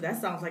in there, so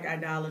that sounds like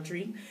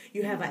idolatry.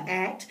 You have an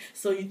act,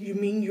 so you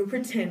mean you're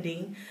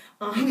pretending.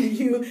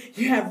 You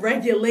have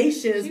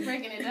regulations. She's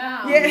breaking it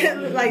down.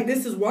 Yeah, like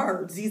this is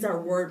words. These are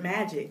word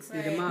magics.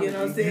 Right. You know what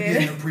I'm saying?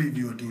 You're getting a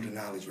preview of Do the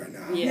Knowledge right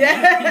now.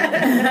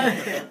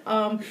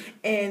 Yeah.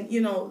 And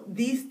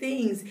these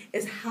things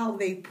is how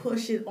they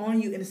push it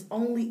on you, and it's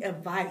only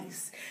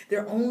advice.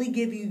 They're only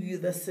giving you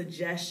the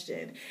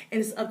suggestion,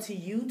 and it's up to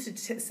you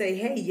to say,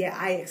 hey, yeah,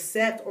 I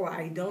accept or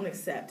I don't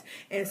accept.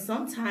 And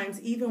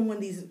sometimes even when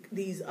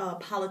these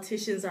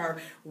politicians are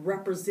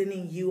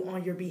representing you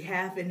on your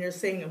behalf, and they're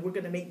saying we're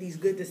going to make these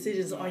good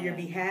decisions on your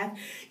behalf,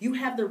 you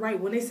have the right.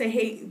 When they say,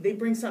 hey, they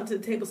bring something to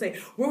the table, say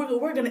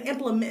we're going to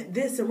implement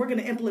this and we're going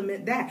to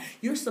implement that,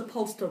 you're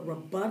supposed to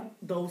rebut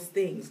those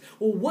things.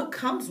 Well, what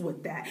comes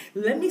with that?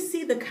 Let me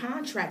see the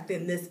contract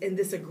in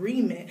this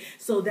agreement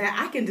so that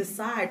I can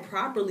decide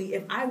properly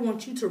if I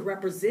want you to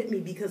represent me,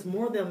 because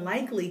more than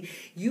likely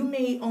you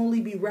may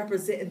only be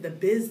representing the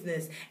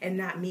business and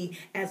not me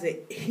as a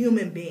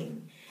human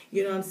being.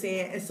 You know what I'm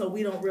saying? And so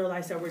we don't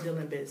realize that we're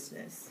dealing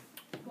business.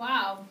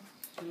 Wow.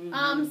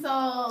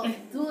 So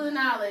Do the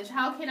Knowledge.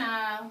 How can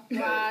I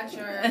watch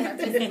or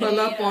participate? Pull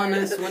up on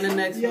us when the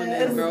next one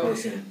is, bro.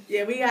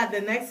 Yeah, we got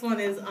the next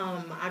one is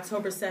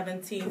October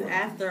 17th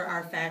after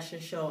our fashion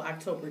show,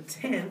 October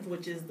 10th,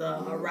 which is the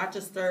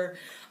Rochester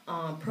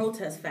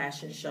protest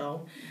fashion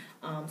show.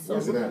 So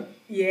where's it at?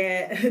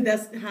 Yeah,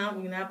 that's how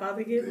we're not about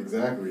to get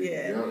exactly.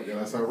 Yeah,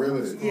 that's how real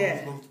it is.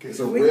 Yeah, it's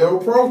a real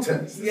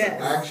protest. It's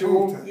an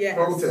actual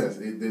protest.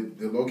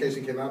 The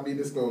location cannot be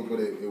disclosed, but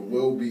it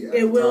will be at the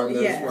time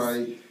that's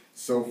right.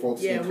 So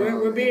folks,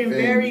 we're being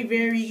very,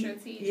 very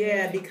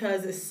strategic.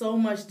 Because it's so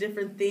much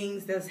different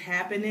things that's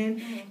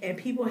happening, and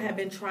people have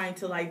been trying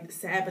to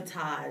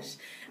sabotage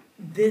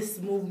this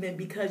movement,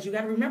 because you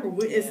got to remember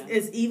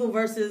it's evil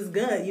versus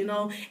good,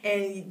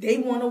 and they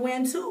want to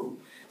win too.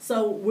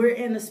 So we're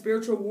in a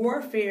spiritual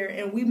warfare,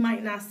 and we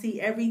might not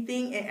see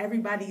everything, and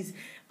everybody's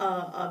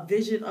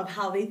vision of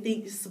how they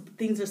think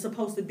things are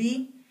supposed to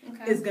be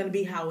is going to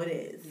be how it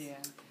is. Yeah.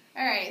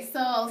 All right,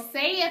 so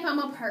say if I'm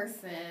a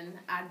person,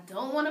 I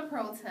don't want to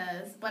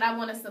protest, but I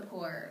want to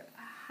support.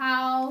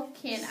 How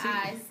can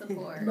I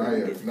support?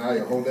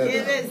 Naya, hold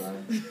that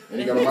down. And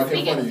you got a mic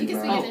in front of you,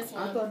 man. This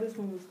one. I thought this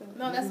one was that.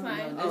 No, that's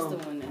fine. No, this the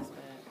one that's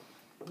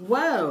bad.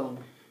 Well,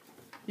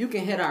 you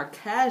can hit our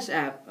Cash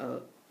App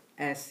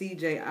at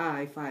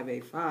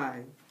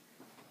CJI585.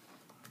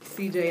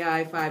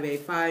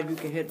 CJI585. You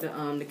can hit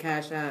the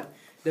Cash App.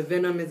 The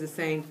Venom is the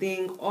same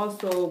thing.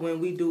 Also, when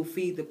we do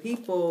Feed the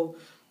People,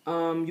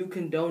 you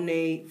can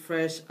donate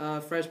fresh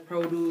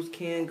produce,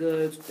 canned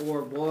goods,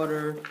 or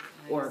water,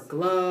 or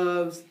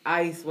gloves,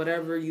 ice,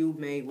 whatever you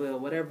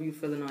whatever you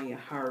feeling on your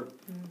heart,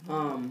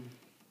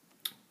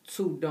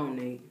 to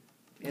donate.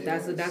 And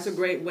that's a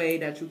great way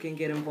that you can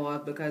get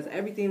involved, because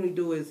everything we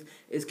do is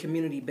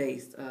community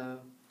based.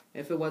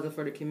 If it wasn't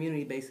for the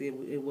community based,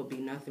 it would be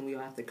nothing. We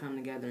all have to come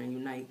together and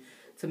unite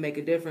to make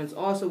a difference.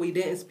 Also, we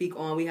didn't speak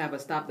on, we have a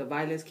Stop the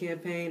Violence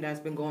campaign that's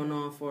been going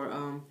on for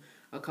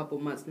a couple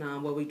months now.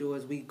 What we do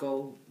is we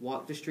go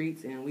walk the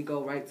streets and we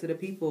go right to the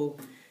people.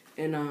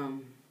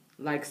 And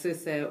like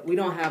Sis said, we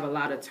don't have a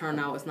lot of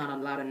turnout. It's not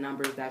a lot of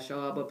numbers that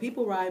show up. But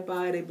people ride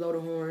by, they blow the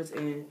horns.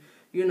 And,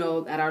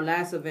 at our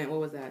last event,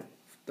 what was that,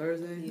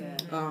 Thursday? Yeah.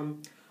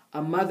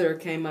 A mother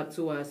came up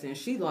to us and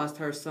she lost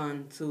her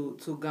son to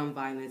gun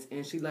violence.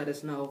 And she let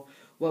us know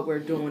what we're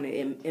doing.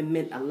 It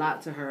meant a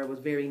lot to her. It was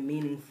very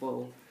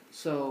meaningful.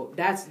 So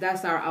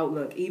that's our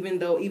outlook. Even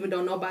though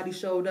nobody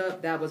showed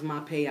up, that was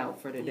my payout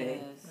for the day.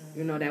 Yes.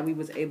 That we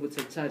was able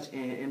to touch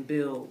and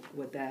build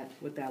with that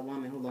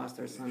woman who lost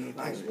her son to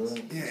violence.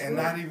 Yeah, and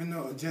not even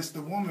just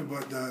the woman,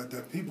 but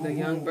the people. The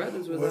young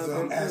brothers was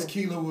up there as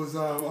too. Keela was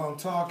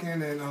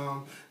talking, and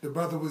the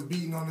brother was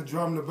beating on the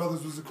drum. The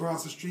brothers was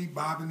across the street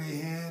bobbing their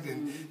head,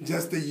 and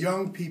just the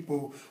young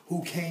people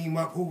who came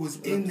up, who was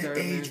in the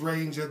age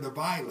range of the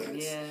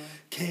violence,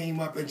 came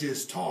up and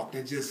just talked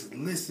and just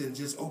listened,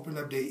 just opened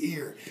up their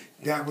ear.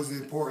 That was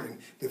important.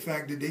 The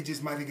fact that they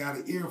just might have got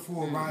an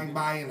earful riding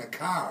by in a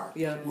car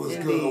was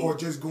good, or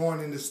just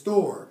going in the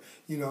store.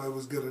 It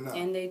was good enough.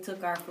 And they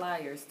took our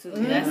flyers too.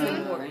 That's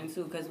important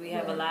too, because we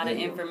have a lot of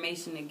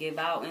information to give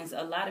out, and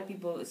a lot of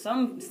people,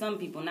 some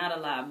people, not a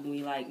lot,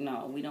 be like,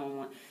 no, we don't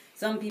want.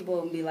 Some people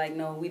will be like,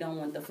 no, we don't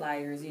want the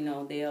flyers.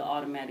 They'll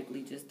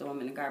automatically just throw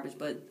them in the garbage.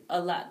 But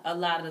a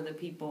lot of the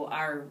people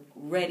are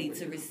ready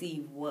to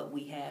receive what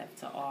we have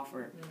to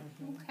offer.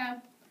 Okay.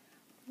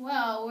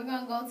 Well, we're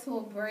going to go to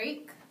a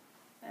break.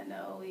 I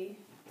know we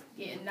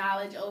get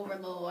knowledge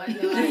overload.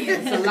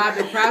 It's a lot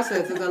to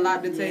process. It's a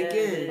lot to take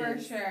in. For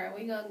sure.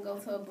 We're going to go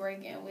to a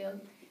break, and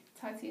we'll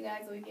talk to you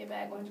guys when we get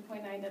back.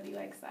 100.9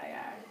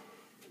 WXIR.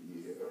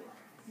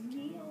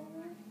 Yeah.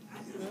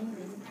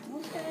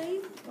 Okay,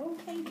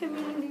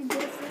 community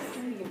justice.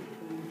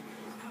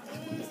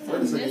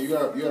 Wait a second, you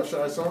have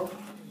Shy song?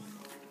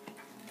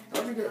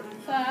 How'd you get?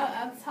 So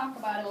I'll talk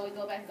about it when we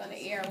go back on the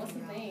air. What's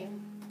his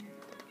name?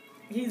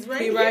 He's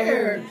right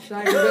here.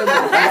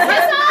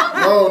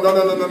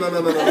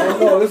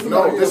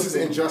 No, this is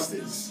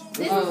Injustice.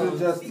 This is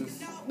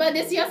Injustice. But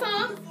this your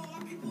song?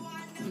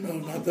 No,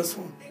 not this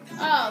one.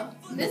 Oh,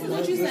 this is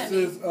what you sent me.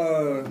 This is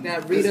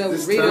That Rita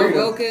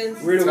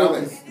Wilkins. Rita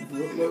Wilkins.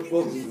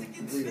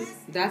 Rita.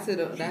 That's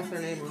it. That's her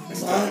name.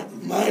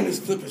 Mine is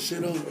flipping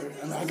shit over,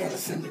 and I gotta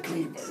send the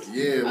clean version.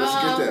 Yeah, let's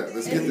get that.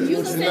 Let's get that. You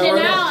can send it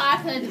now. I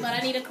could, but I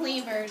need a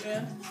clean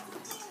version.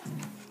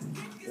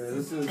 Yeah,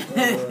 this is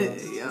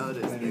Yo,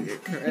 this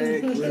nigga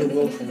crazy. Rita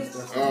Wilkins.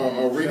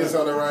 Rita's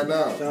on it right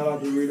now. Shout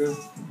out to Rita.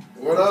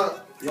 What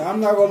up? Yeah, I'm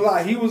not gonna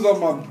lie. He was on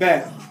my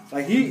back.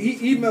 Like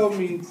he emailed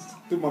me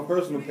through my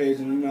personal page,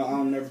 and I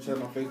don't never check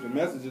my Facebook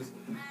messages.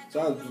 So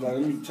I was just like,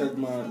 let me check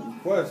my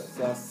request.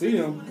 So I see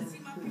him,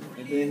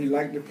 and then he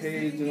liked the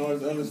page and all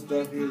this other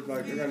stuff. He was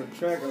like, I got a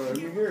track. I was like,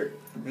 let me hear it.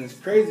 And it's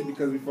crazy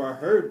because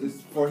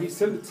before he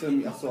sent it to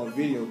me, I saw a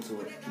video to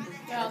it,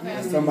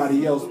 and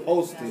somebody else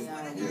posted.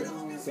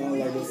 Yeah. So I was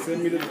like, well,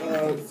 send me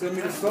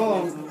the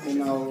song,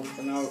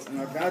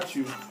 and I got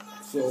you.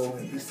 So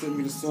he sent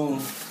me the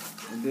song,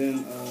 and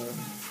then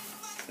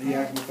he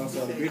asked me if I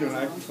saw the video, and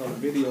I actually saw the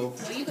video.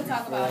 Well, you can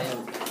talk about it.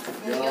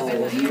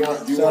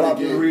 You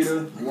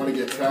want to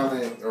get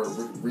talent or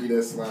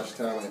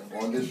Rita/talent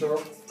on this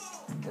show,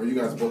 or you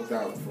guys booked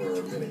out for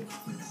a minute?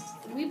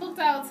 We booked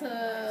out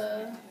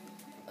to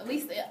at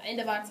least the end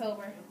of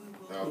October.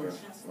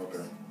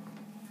 Okay.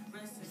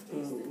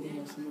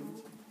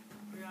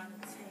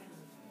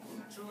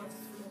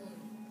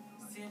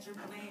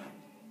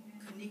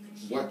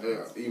 What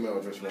email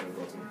address you want to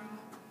go to?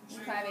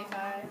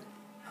 585.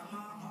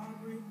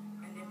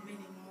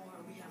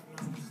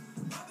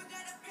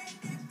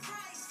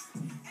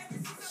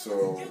 So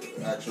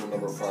actual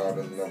number 5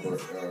 and number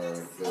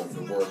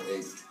the word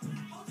 8.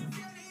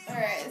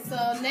 Alright, so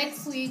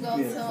next we go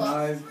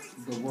to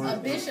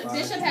Bishop.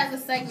 Bishop has a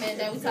segment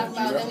that we talk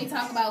about. Then we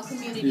talk about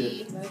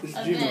community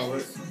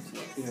events.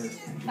 Yes.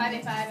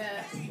 585.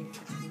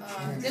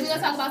 Then we're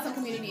gonna talk about some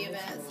community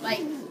events. Like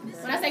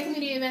when I say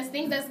community events,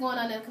 things that's going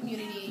on in the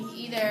community,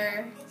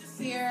 either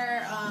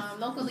here,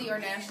 locally or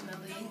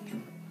nationally.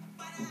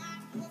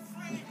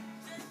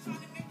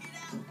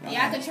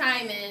 Y'all can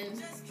chime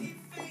in.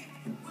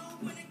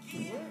 What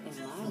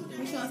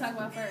you want to talk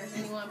about first?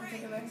 Anyone in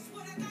particular?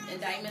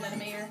 Indictment of the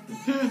mayor?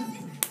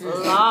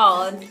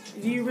 Lord.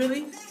 You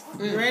really?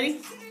 You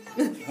ready?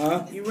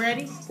 Huh? You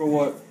ready? For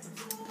what?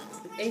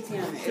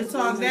 1800. To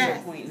talk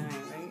that. 100.9, right?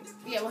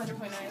 Yeah,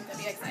 100.9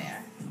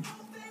 WXIR.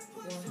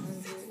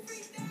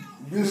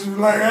 Bitch was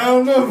like, I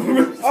don't know. No,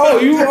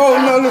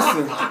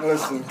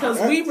 listen.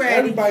 Because we ready.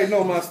 Everybody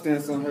know my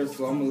stance on her,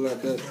 so I'm going to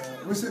let that.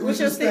 What's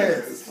your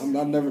stance?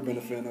 I've never been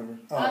a fan of her.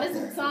 Oh,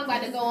 this song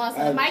about to go on,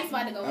 so the mic's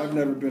about to go on. I've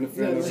never been a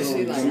fan of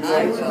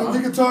her.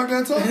 We can talk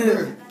that talk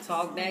there.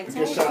 Talk that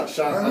Get talk.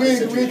 shot. We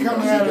ain't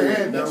coming out of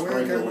head, though.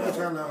 We ain't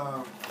trying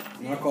to...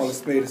 I call a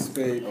spade a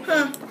spade. Okay.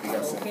 All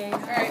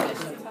right,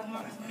 good.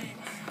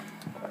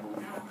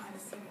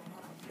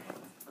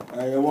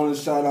 I want to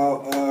shout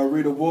out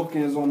Rita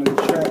Wilkins on the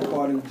track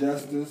called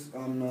Injustice.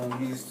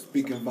 He's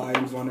speaking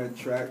volumes on that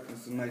track.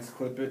 It's a nice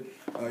clip it.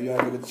 Y'all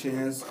get a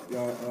chance.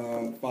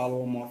 Y'all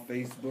follow him on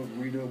Facebook.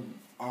 Rita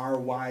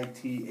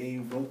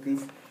Ryta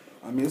Wilkins.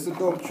 I mean, it's a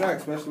dope track,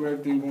 especially with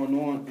everything going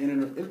on.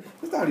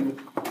 It's not even.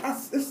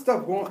 It's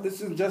stuff going.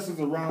 This injustice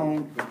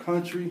around the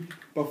country,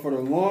 but for the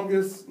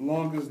longest,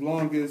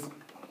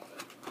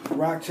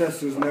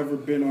 Rochester's never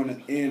been on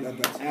the end of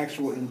an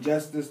actual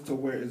injustice to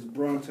where it's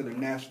brought to the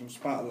national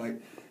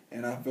spotlight,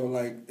 and I feel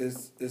like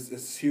it's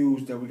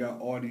huge that we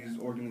got all these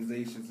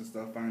organizations and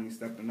stuff finally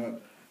stepping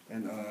up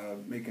and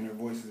making their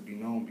voices be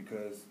known,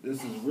 because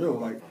this is real.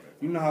 Like,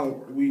 you know how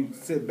we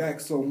sit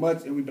back so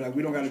much and we be like,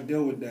 we don't got to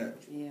deal with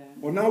that. Yeah.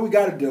 Well, now we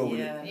got to deal with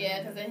it.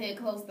 Yeah, because it hit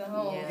close to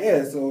home.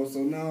 Yeah. So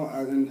now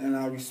I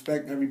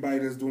respect everybody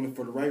that's doing it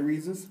for the right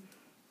reasons.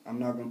 I'm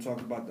not going to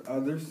talk about the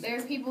others.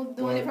 There's people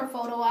doing it for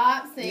photo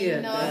ops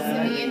and,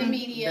 to be in the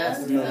media.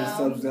 That's another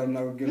subject that I'm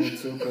not going to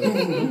get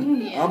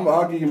into.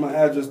 I'll give you my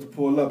address to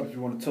pull up if you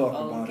want to talk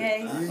about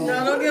it. No,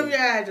 don't give me your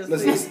address,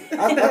 please.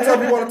 I tell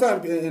people all the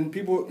time, and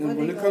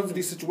when it comes to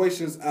these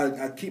situations,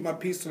 I keep my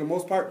peace to the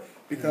most part,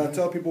 because I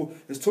tell people,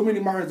 there's too many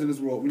Martins in this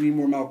world. We need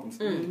more Malcolms.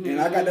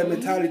 And I got that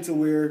mentality to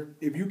where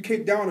if you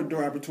kick down the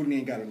door, opportunity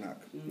ain't got to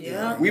knock.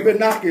 Yeah. We've been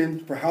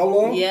knocking for how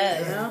long?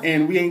 Yeah.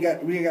 And we ain't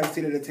got to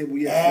sit at the table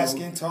yet.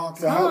 Asking, talking.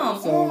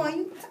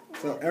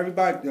 So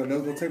everybody,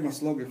 let's go take my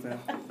slogan, fam.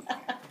 All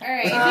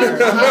right.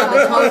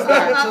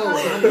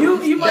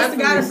 You must have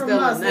got it from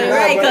us,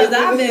 right? Because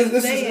I've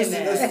been saying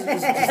that.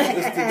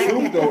 It's the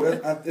truth, though.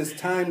 It's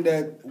time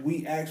that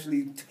we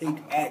actually take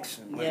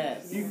action. Like,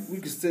 yes. We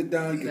can sit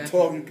down, you can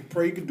talk, you can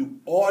pray, you can do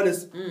all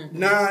this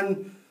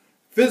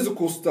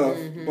non-physical stuff,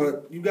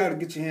 but you got to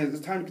get your hands.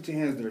 It's time to get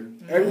your hands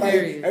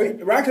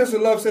dirty. Rochester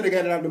Love said they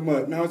got it out of the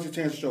mud. Now it's your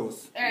chance to show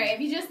us. All right. If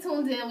you just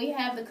tuned in, we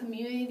have the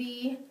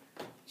Community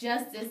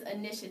Justice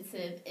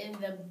Initiative in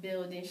the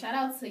building. Shout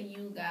out to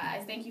you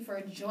guys. Thank you for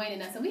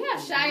joining us. And we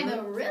have Shy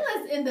the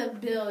Realist in the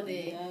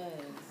building. Yes.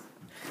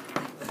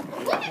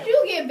 When did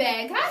you get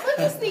back? When did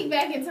you sneak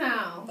back in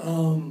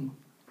town?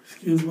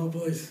 Excuse my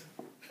voice.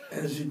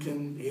 As you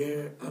can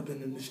hear, I've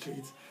been in the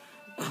streets.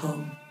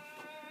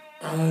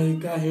 I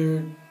got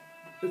here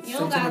You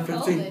don't got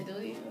COVID,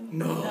 do you?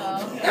 No.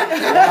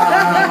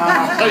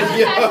 I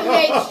have to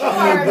make sure.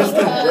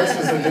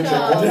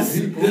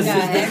 We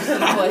got extra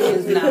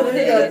questions You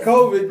nowadays. got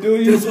COVID, do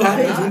you? This is what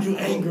happens when you're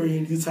angry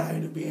and you're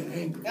tired of being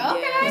angry.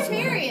 Okay,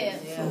 period.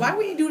 Yeah. Why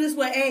would you do this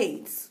with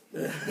AIDS?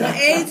 When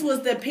AIDS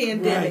was the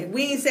pandemic,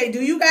 we ain't say,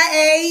 do you got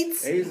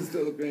AIDS? AIDS is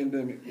still a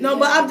pandemic. No,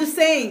 but I'm just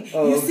saying,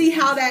 you see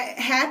how that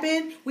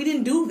happened? We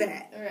didn't do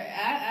that. Right,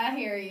 I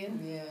hear you.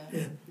 Yeah.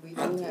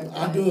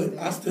 I do it.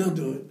 I still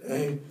do it.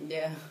 Hey,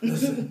 yeah.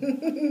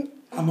 Listen,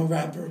 I'm a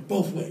rapper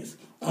both ways.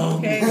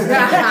 Okay. Well,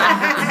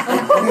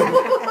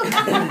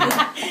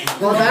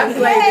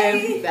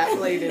 that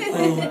played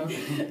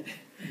it.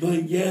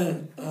 But yeah,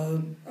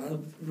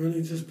 I've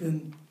really just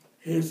been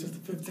here since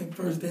the 15th.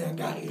 First day I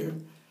got here,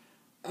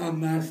 I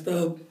masked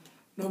up.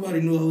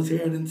 Nobody knew I was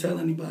here. I didn't tell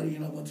anybody,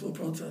 and I went to a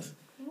protest.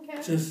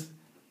 Okay. Just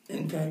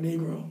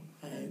incognito.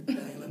 I ain't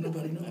let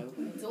nobody know.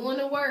 Doing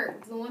the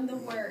work. Tell them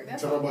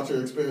about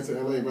your experience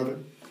in LA, brother.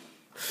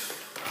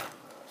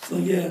 So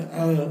yeah,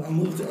 I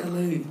moved to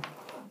LA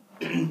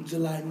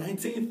July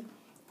 19th,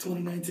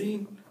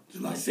 2019.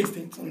 July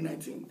 16th,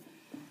 2019.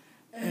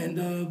 And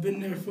been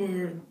there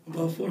for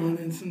about 400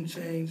 and some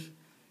change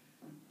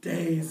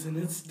days, and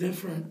it's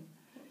different.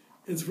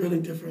 It's really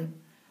different.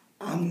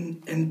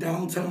 I'm in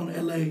downtown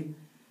LA,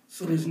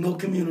 so there's no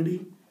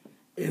community.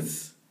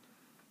 It's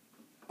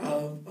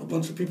a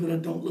bunch of people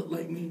that don't look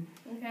like me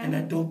and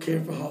that don't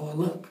care for how I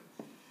look.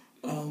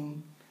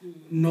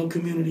 No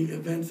community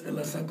events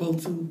unless I go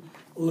to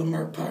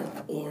Lamar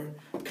Park or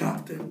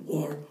Compton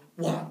or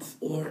Watts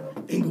or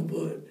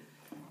Inglewood.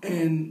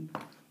 And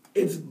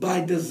it's by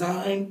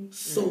design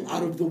so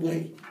out of the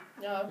way.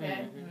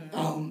 Okay.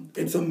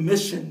 It's a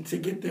mission to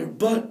get there.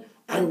 But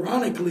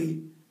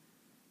ironically,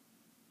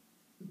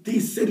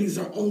 these cities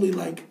are only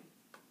like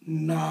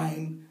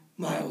 9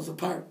 miles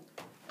apart.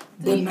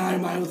 But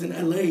 9 miles in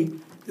LA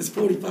is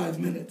 45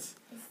 minutes.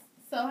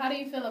 So how do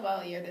you feel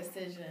about your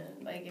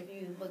decision? Like, if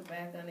you look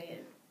back on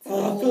it?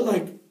 I feel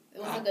like it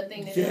was a good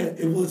thing to do. Yeah,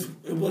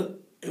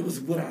 it was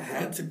what I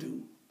had to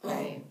do.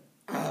 Right.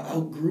 I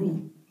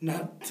outgrew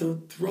not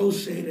to throw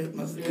shade at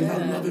myself because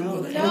I love it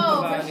more than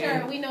No, anybody. for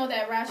sure. We know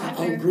that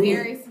Rochester is outgrew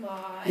very it. small,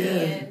 Yeah.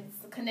 and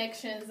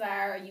connections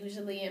are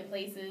usually in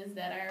places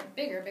that are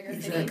bigger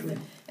Exactly. cities.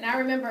 And I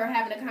remember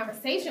having a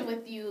conversation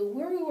with you.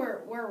 Where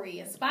were we?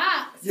 At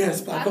Spots? Yeah,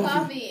 Spot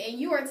Coffee. And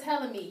you were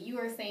telling me, you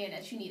were saying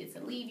that you needed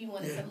to leave, you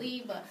wanted to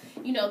leave, but,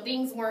 you know,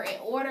 things weren't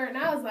in order. And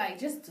I was like,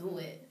 just do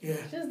it. Yeah.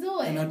 Just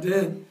do it. And I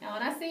did. And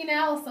when I seen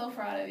that, I was so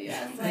proud of you.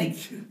 I was like,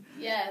 Thank you.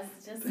 yes,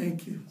 just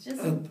Thank you. Just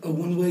A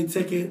one-way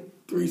ticket,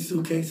 3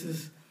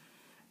 suitcases,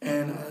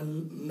 and I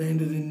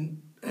landed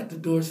at the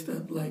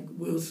doorstep like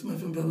Will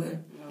Smith in Bel-Air.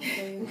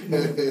 Okay.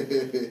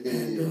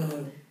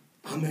 And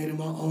I made it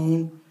my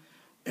own.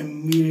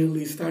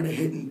 Immediately started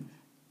hitting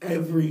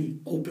every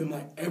open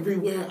mic.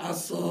 Everywhere I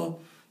saw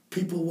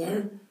people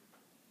were,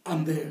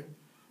 I'm there.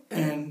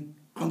 And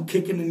I'm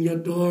kicking in your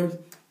doors.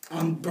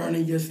 I'm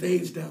burning your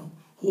stage down.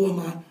 Who am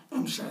I?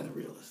 I'm Shy the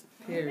Realist.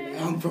 Period.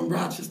 I'm from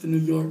Rochester, New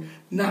York,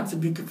 not to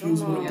be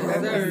confused with a Yes,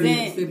 brand sir. of New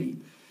York City.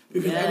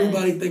 Because Yes.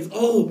 everybody thinks,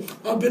 oh,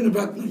 I've been to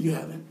Brock. No, you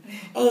haven't.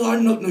 Oh, I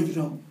know. No, you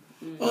don't.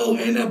 Oh,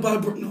 ain't that by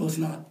Brooklyn? No, it's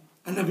not.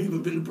 I never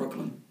even been to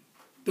Brooklyn.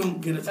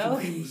 Don't get us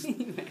confused.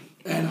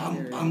 And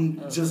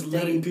I'm just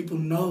letting people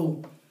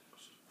know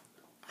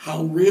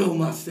how real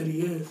my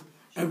city is.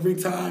 Every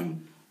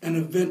time an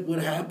event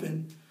would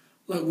happen,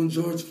 like when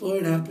George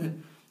Floyd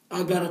happened,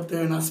 I got up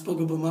there and I spoke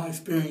about my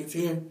experience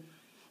here.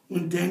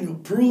 When Daniel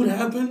Prude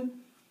happened,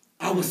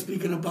 I was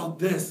speaking about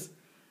this.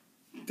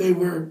 They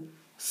were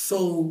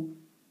so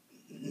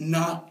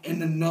not in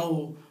the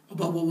know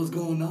about what was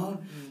going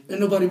on, and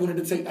nobody wanted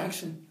to take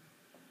action.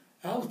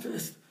 I was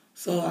pissed.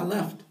 So I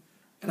left.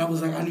 And I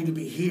was like, I need to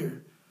be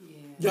here.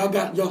 Yeah. Y'all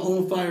got your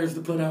own fires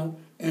to put out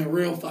and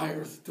real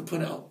fires to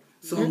put out.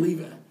 So I'm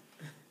leaving.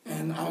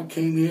 And I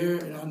came here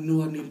and I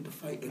knew I needed to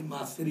fight in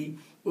my city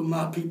with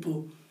my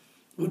people,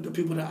 with the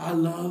people that I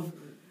love,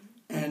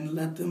 and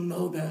let them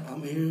know that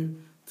I'm here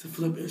to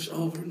flip Ish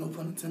over, no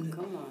pun intended.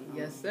 Come on.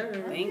 Yes,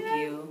 sir. Thank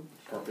you.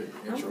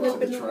 Perfect intro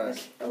to the track.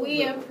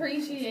 we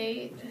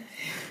appreciate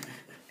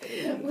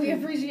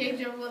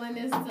your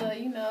willingness to,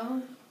 you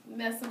know,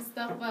 mess some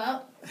stuff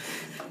up.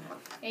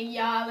 And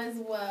y'all as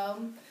well.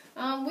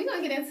 We're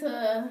going to get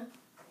into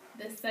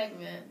this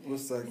segment. What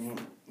segment?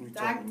 We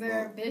talking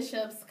Dr. about?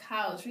 Bishop's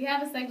Couch. We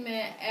have a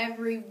segment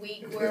every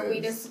week where we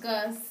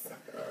discuss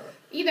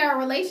either a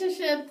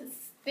relationship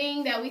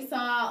thing that we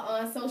saw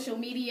on social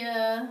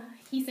media.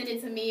 He sent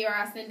it to me or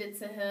I send it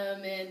to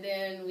him, and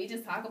then we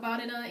just talk about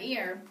it on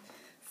air.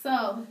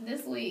 So,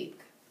 this week,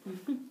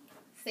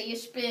 say your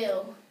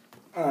spiel.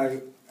 All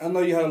right. I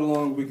know you had a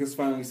long week. It's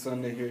finally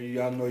Sunday here.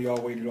 Y'all know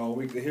y'all waited all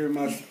week to hear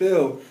my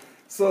spill.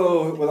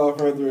 So, without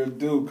further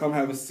ado, come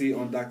have a seat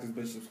on Dr.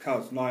 Bishop's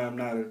couch. No, I am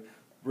not a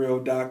real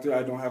doctor.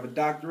 I don't have a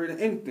doctorate in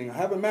anything. I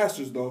have a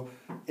master's, though,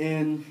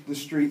 in the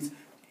streets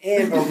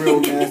and a real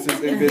master's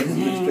in business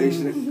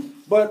administration.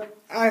 But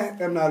I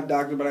am not a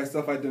doctor, but I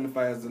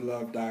self-identify as a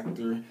love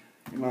doctor.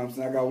 You know what I'm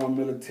saying? I got one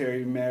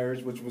military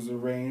marriage, which was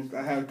arranged.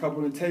 I had a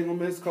couple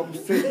entanglements, a couple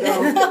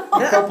sit-downs,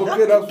 a couple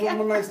get-ups,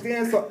 one night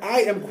stands. So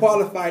I am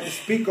qualified to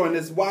speak on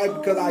this. Why?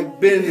 Because I've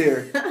been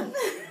there.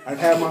 I've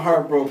had my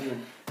heart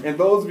broken. And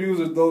those views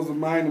are those of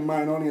mine and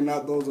mine only, and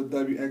not those of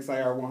WXIR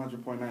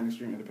 100.9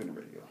 Extreme Independent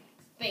Radio.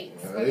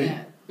 Thanks for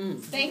that.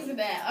 Thanks for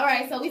that. All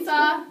right, so we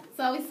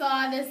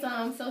saw this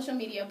social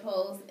media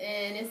post,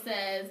 and it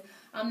says,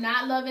 "I'm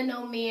not loving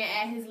no man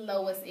at his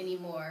lowest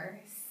anymore."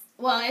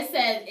 Well, it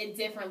said it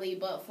differently,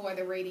 but for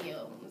the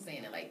radio, I'm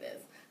saying it like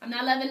this: "I'm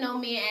not loving no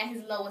man at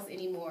his lowest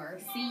anymore.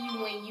 See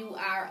you when you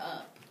are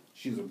up."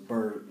 She's a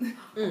bird.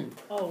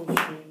 Oh,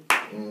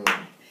 shoot.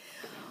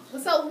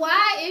 So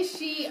why is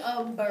she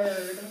a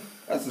bird?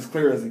 That's as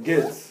clear as it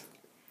gets.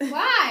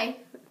 Why?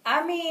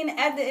 I mean,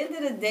 at the end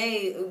of the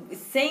day,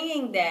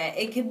 saying that,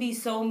 it could be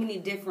so many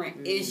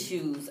different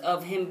issues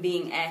of him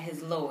being at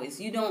his lowest.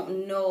 You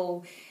don't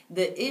know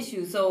the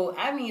issue. So,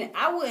 I mean,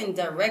 I wouldn't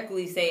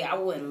directly say I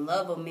wouldn't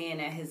love a man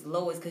at his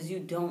lowest because you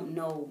don't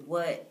know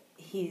what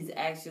he's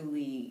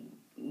actually,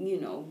 you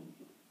know,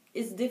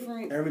 it's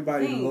different.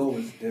 Everybody's things. low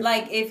is different.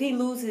 Like, if he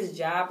loses his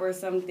job or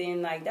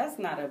something, like, that's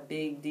not a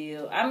big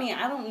deal. I mean,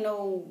 I don't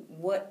know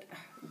what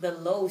the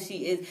low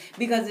she is.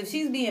 Because if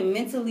she's being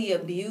mentally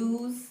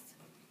abused,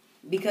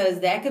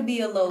 because that could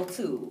be a low,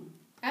 too.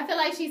 I feel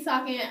like she's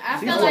talking,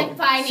 like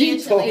financially.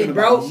 She's talking about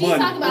broke. money. She's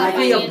talking about Like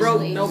he a broke,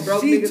 financially. no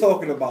broke She's niggas.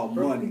 talking about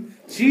money.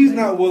 She's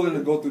not willing to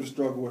go through the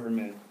struggle with her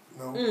man.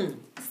 No.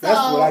 That's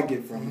So, what I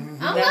get from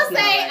her. I'm That's gonna not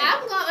say right.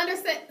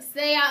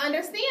 I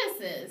understand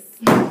sis.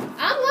 I'm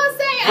gonna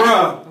say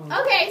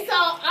Bruh. okay. So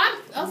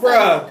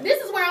Bruh.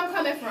 this is where I'm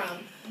coming from.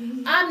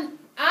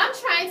 I'm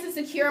trying to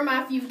secure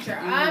my future.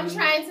 I'm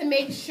trying to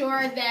make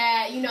sure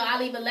that I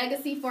leave a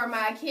legacy for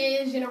my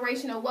kids,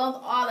 generational wealth,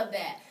 all of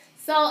that.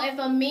 So if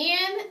a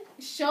man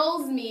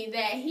shows me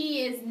that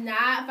he is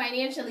not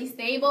financially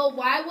stable,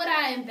 why would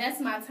I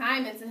invest my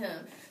time into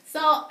him? So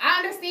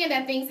I understand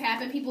that things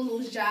happen. People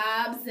lose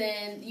jobs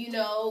and,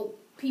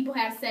 people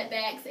have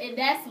setbacks, and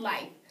that's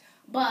life.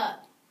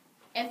 But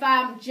if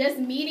I'm just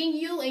meeting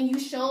you and you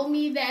show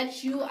me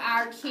that you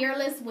are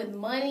careless with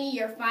money,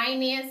 your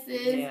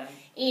finances,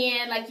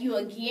 and like you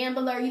a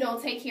gambler, you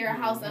don't take care of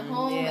house and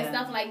home and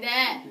stuff like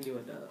that,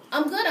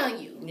 I'm good on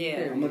you.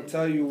 Yeah. I'm going to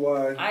tell you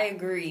why. I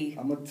agree.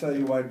 I'm going to tell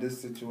you why this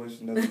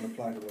situation doesn't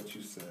apply to what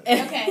you said.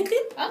 Okay. I could be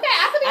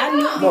I wrong.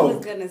 knew he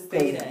was going to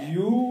say that.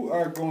 You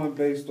are going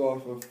based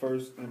off of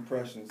first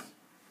impressions.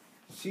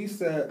 She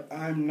said,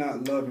 I'm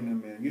not loving a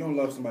man. You don't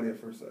love somebody at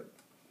first sight.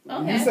 Okay.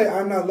 When you say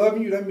I'm not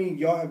loving you, that means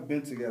y'all have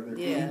been together.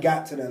 Yeah. And you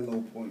got to that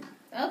low point.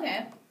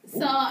 Okay. So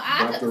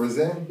Dr.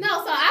 Rizan?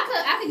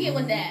 I could get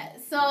with that.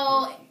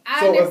 So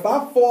if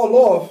I fall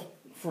off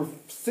for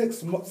 6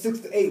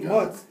 to 8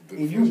 months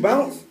and you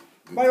bounce,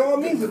 by all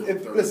means,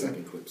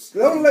 listen,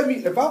 don't let me.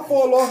 If I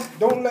fall off,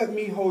 don't let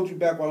me hold you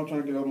back while I'm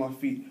trying to get on my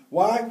feet.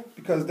 Why?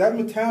 Because that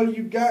mentality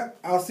you got,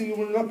 I'll see you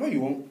when I'm. No, you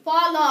won't.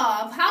 Fall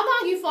off. How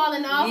long you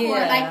falling off for?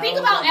 Like, think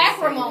about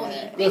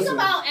Acrimony. Think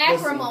about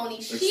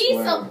Acrimony. She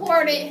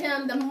supported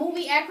him, the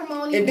movie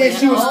Acrimony. And then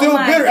she was still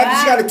bitter after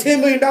she got a $10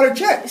 million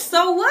check.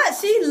 So what?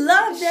 She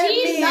loved that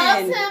man. She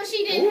loves him.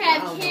 She didn't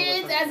have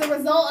kids as a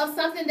result of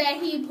something that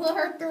he put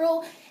her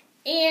through.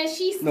 And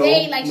she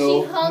stayed,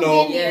 she hung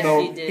in there. No,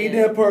 he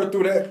didn't put her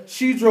through that.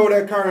 She drove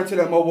that car into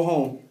that mobile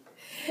home.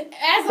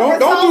 Don't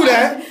do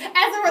that.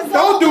 As a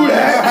result. Don't do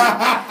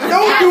that.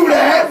 Don't do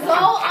that.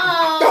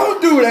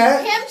 Don't do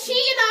that. Him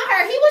cheating on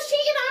her. He was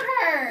cheating on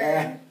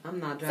her. I'm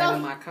not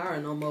driving my car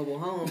in no mobile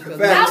home.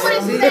 I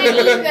wouldn't say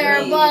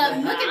either, but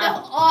look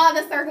at all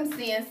the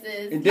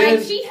circumstances. And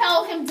then, she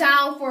held him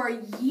down for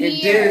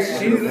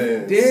years.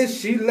 And then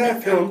she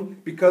left him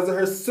because of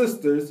her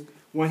sisters.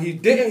 When he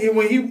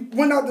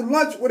went out to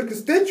lunch with a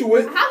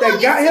constituent that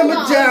got him a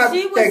job,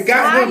 that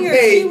got him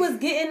paid. She was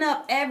getting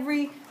up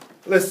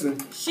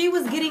She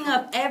was getting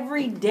up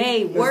every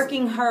day,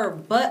 working her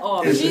butt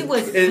off. She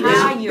was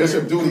tired.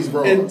 Bishop Dooley's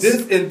bro. And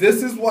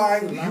this is why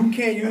you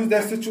can't use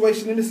that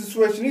situation in this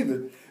situation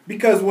either.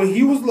 Because when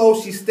he was low,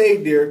 she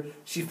stayed there.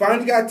 She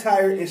finally got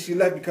tired and she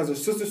left because her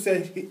sister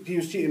said he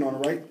was cheating on her,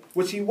 right?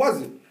 Which he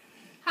wasn't.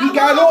 He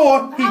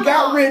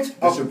got rich.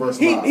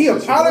 He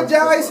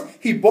apologized.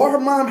 He bought her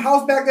mom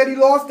house back that he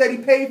lost, that he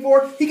paid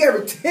for. He gave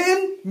her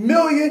 $10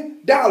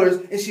 million,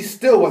 and she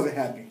still wasn't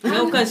happy.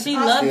 No, because she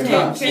loved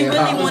him. She really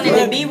wanted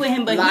to be with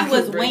him, but he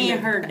was weighing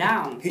her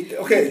down.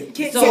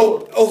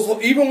 So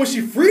even when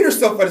she freed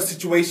herself out of the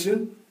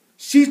situation,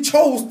 she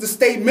chose to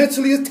stay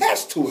mentally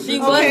attached to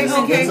it.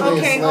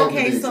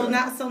 Okay. So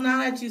now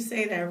that you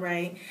say that,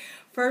 right?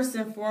 First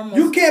and foremost,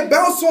 you can't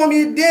bounce on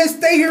me and then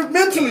stay here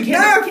mentally.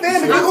 Fam,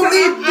 you're gonna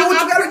leave. Do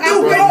what you gotta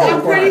do.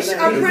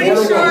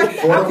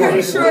 I'm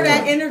pretty sure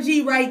that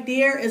energy right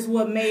there is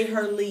what made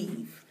her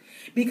leave.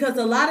 Because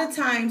a lot of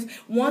times,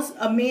 once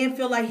a man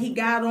feel like he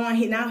got on,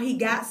 now he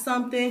got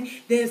something,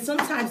 then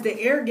sometimes the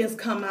arrogance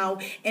come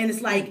out, and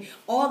it's like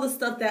all the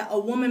stuff that a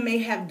woman may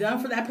have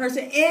done for that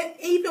person, and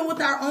even with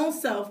our own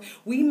self,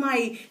 we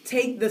might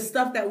take the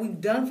stuff that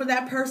we've done for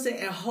that person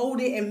and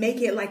hold it and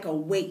make it like a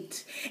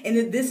weight. And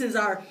this is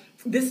our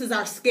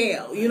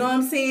scale, you know what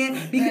I'm saying?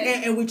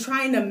 And we're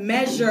trying to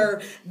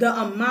measure the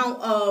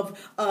amount of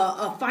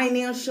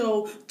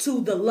financial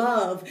to the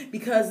love,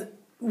 because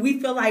we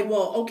feel like,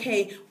 well,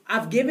 okay,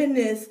 I've given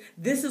this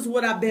is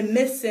what I've been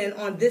missing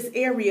on this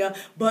area,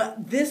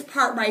 but this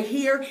part right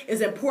here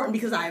is important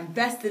because I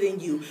invested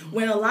in you.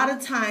 When a lot of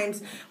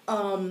times,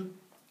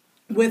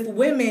 with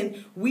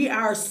women, we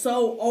are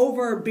so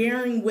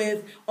overbearing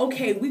with,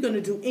 okay, we're going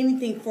to do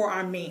anything for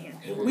our man.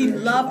 We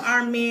love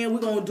our man. We're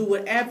going to do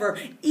whatever.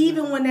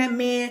 Even when that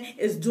man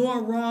is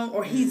doing wrong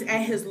or he's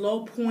at his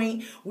low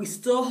point, we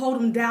still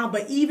hold him down.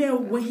 But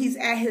even when he's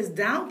at his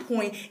down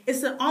point,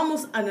 it's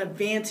almost an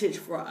advantage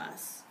for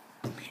us.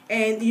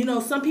 And,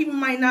 some people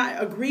might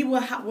not agree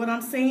with what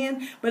I'm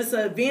saying, but it's an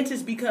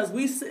advantage because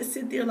we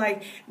sit there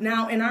like,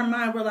 now in our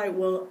mind, we're like,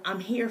 well, I'm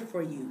here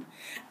for you.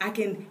 I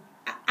can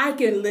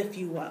lift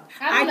you up.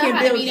 I don't know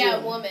how to be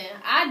that woman.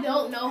 I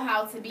don't know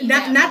how to be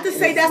that woman. Not to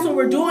say that's what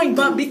we're doing,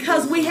 but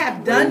because we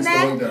have done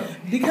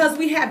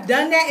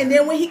that, and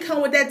then when he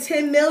come with that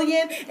 $10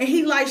 million, and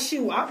he like,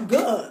 shoot, I'm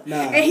good. Nah.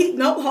 And he,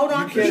 no, hold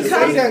on. It's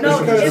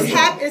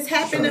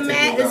happened to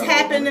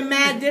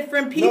mad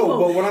different people. No,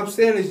 but what I'm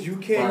saying is you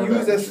can't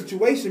use that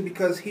situation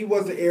because he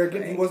wasn't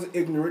arrogant, he wasn't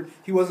ignorant,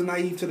 he wasn't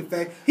naive to the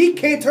fact. He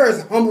came to her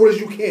as humble as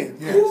you can.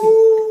 Yes.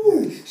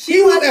 Ooh.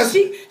 She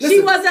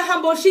wasn't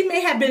humble. She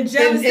may have been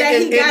jealous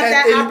that he got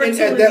that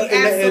opportunity.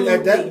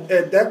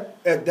 Absolutely.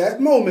 At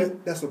that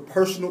moment, that's a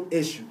personal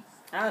issue.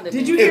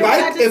 Did you hear what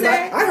I just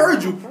said? I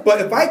heard you, but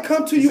if I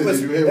come to you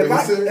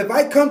if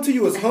I come to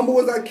you as humble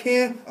as I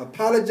can,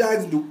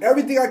 apologize and do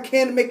everything I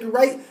can to make it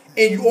right,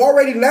 and you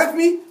already left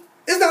me,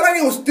 it's not like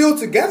they were still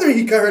together and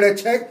he cut her that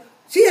check.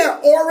 She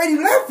had already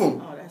left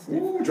him. Oh, that's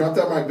different. Drop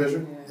that mic,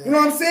 Bishop. You know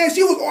what I'm saying?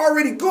 She was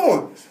already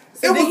gone.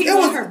 So did he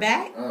want her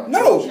back?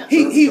 No,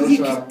 he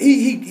got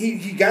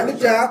the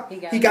job.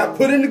 He got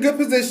put in a good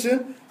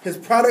position. His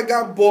product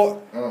got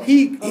bought.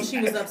 She was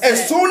upset.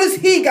 As soon as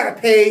he got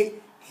paid,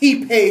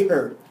 he paid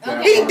her.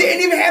 Okay. He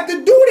didn't even have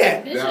to do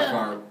that.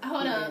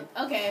 Hold on.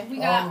 Okay, we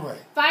got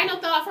final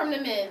thought from the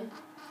men.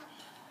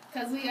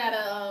 Because we got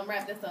to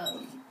wrap this up.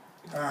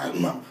 All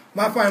right,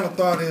 my final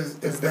thought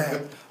is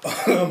that,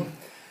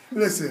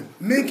 listen,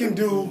 men can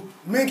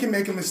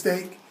make a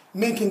mistake,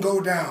 men can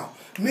go down,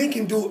 men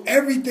can do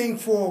everything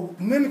for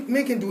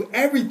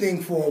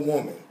a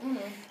woman,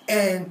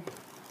 and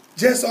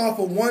just off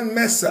of one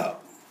mess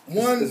up,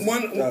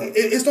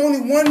 it's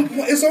only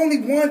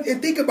one,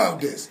 and think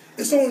about this,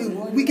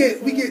 we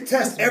get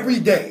tests every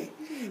day,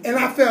 and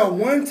I failed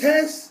one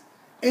test,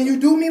 and you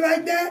do me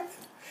like that.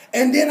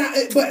 And then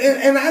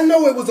I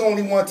know it was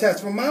only one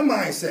test from my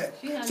mindset.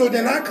 So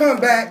then I come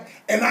back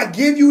and I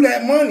give you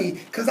that money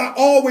because I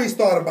always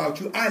thought about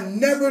you. I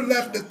never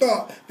left the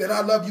thought that I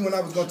love you and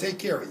I was going to take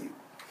care of you.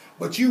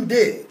 But you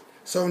did.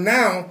 So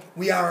now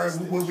we are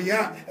where we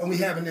are and we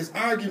having this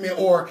argument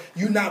or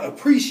you not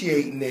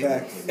appreciating it.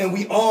 Facts. And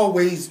we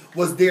always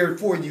was there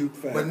for you,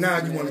 Facts. But now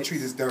you want to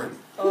treat us dirty.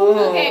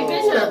 Oh. Okay,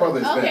 Bishop.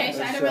 Okay,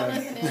 Shiner,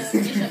 listen to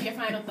Bishop, your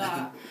final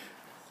thought.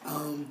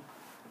 I'm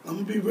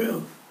going to be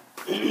real.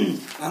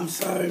 I'm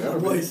sorry, my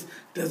voice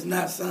does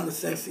not sound as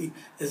sexy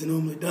as it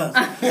normally does.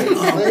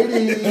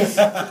 Ladies.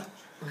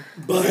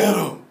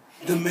 But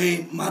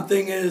my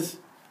thing is,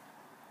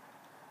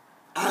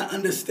 I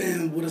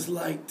understand what it's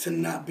like to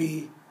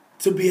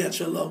be at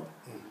your low.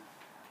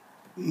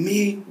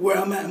 Me, where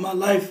I'm at in my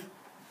life,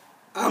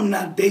 I'm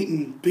not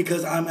dating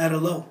because I'm at a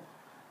low.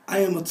 I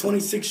am a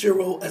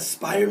 26-year-old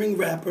aspiring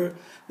rapper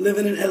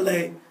living in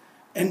LA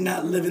and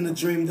not living the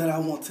dream that I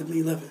want to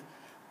be living.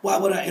 Why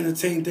would I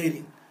entertain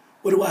dating?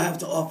 What do I have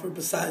to offer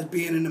besides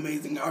being an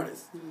amazing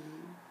artist?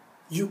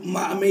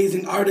 My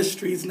amazing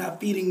artistry is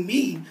not feeding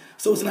me,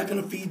 so it's not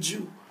going to feed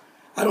you.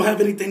 I don't have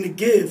anything to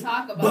give,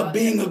 but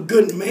being a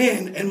good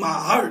man in my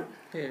heart,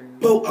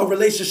 but a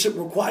relationship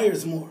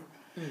requires more.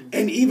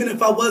 And even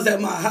if I was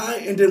at my high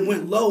and then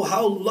went low,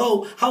 how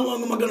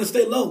long am I going to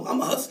stay low?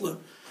 I'm a hustler.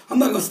 I'm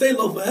not going to stay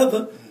low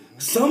forever.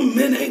 Some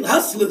men ain't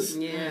hustlers.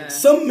 Yeah.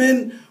 Some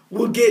men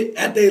will get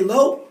at their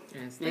low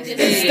and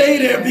stay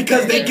there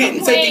because they're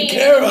getting taken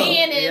care of.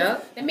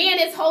 The man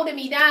is holding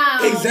me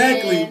down.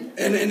 Exactly.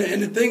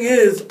 And the thing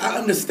is, I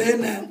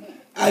understand that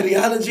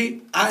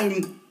ideology.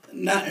 I'm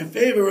not in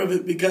favor of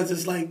it because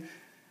it's like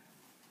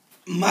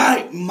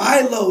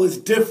my low is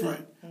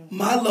different.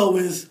 My low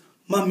is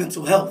my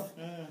mental health.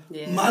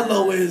 My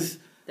low is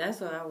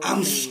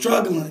I'm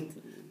struggling.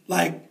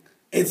 Like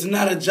it's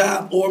not a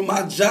job or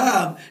my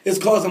job is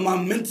causing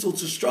my mental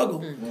to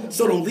struggle.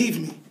 So don't leave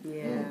me.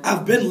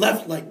 I've been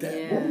left like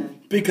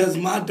that because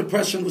my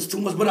depression was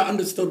too much, but I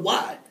understood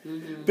why.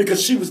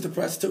 Because she was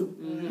depressed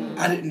too.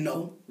 I didn't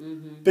know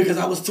because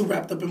I was too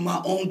wrapped up in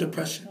my own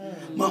depression,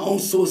 my own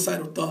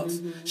suicidal thoughts.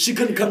 She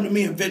couldn't come to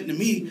me and vent to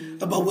me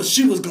about what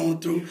she was going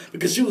through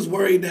because she was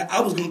worried that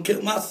I was going to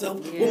kill myself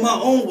with my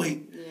own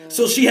weight.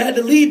 So she had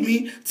to leave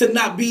me to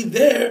not be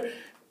there.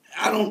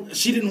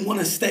 She didn't want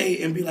to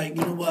stay and be like,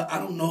 you know what, I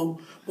don't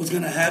know what's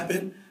going to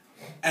happen.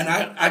 And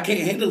I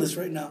can't handle this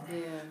right now.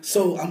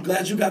 So I'm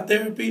glad you got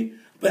therapy,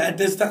 but at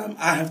this time,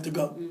 I have to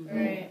go.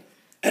 Right.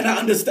 And I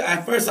understand.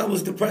 At first, I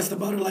was depressed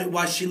about it, like,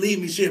 why she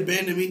leave me? She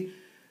abandoned me.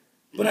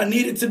 But I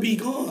needed to be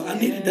gone. I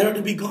needed her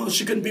to be gone.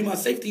 She couldn't be my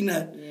safety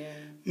net.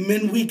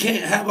 Men, we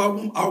can't have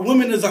our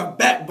women is our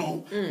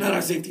backbone, not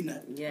our safety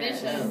net.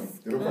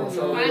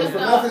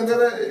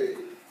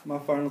 My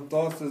final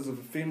thoughts is if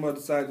a female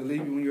decides to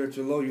leave you when you're at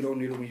your low, you don't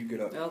need it when you get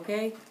up.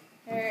 Okay.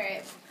 All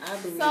right.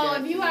 So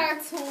if you are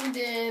tuned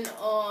in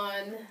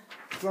on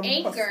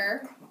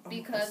Anchor,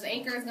 because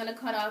Anchor is going to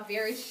cut off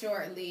very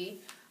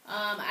shortly,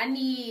 I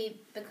need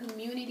the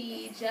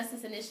Community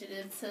Justice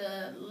Initiative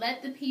to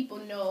let the people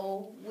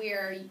know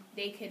where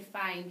they can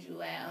find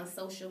you at on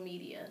social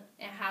media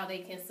and how they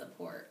can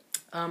support.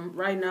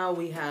 Right now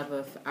we have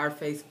our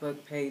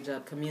Facebook page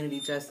up,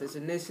 Community Justice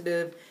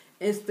Initiative.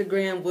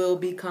 Instagram will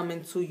be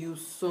coming to you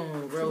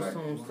soon, real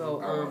soon.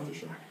 So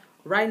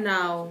right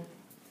now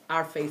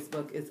our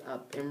Facebook is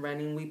up and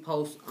running. We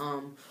post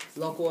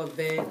local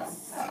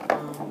events,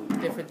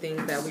 different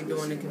things that we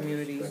do in the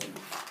community.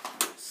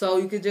 So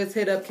you could just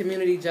hit up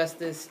Community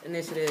Justice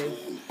Initiative.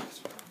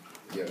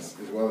 Yes,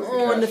 as well as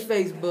on the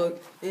Facebook,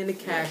 in the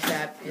Cash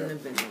App, in the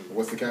Venmo.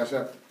 What's the Cash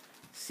App?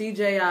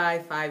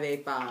 CJI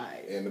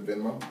 585. And the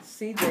Venmo?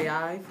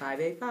 CJI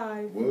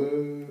 585.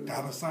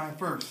 What? $sign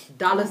first.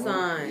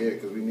 $sign. Yeah,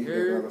 because we need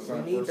the $sign first.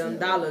 We need them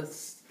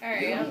dollars. All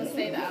right, I'm going to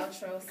say the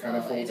outro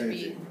so it'll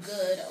be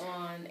good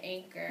on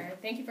Anchor.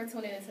 Thank you for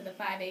tuning into the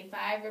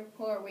 585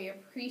 Report. We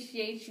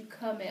appreciate you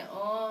coming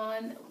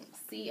on.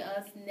 See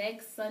us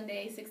next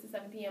Sunday, 6 to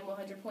 7 p.m.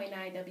 100.9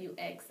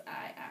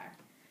 WXIR.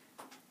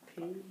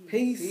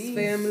 Peace,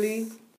 family.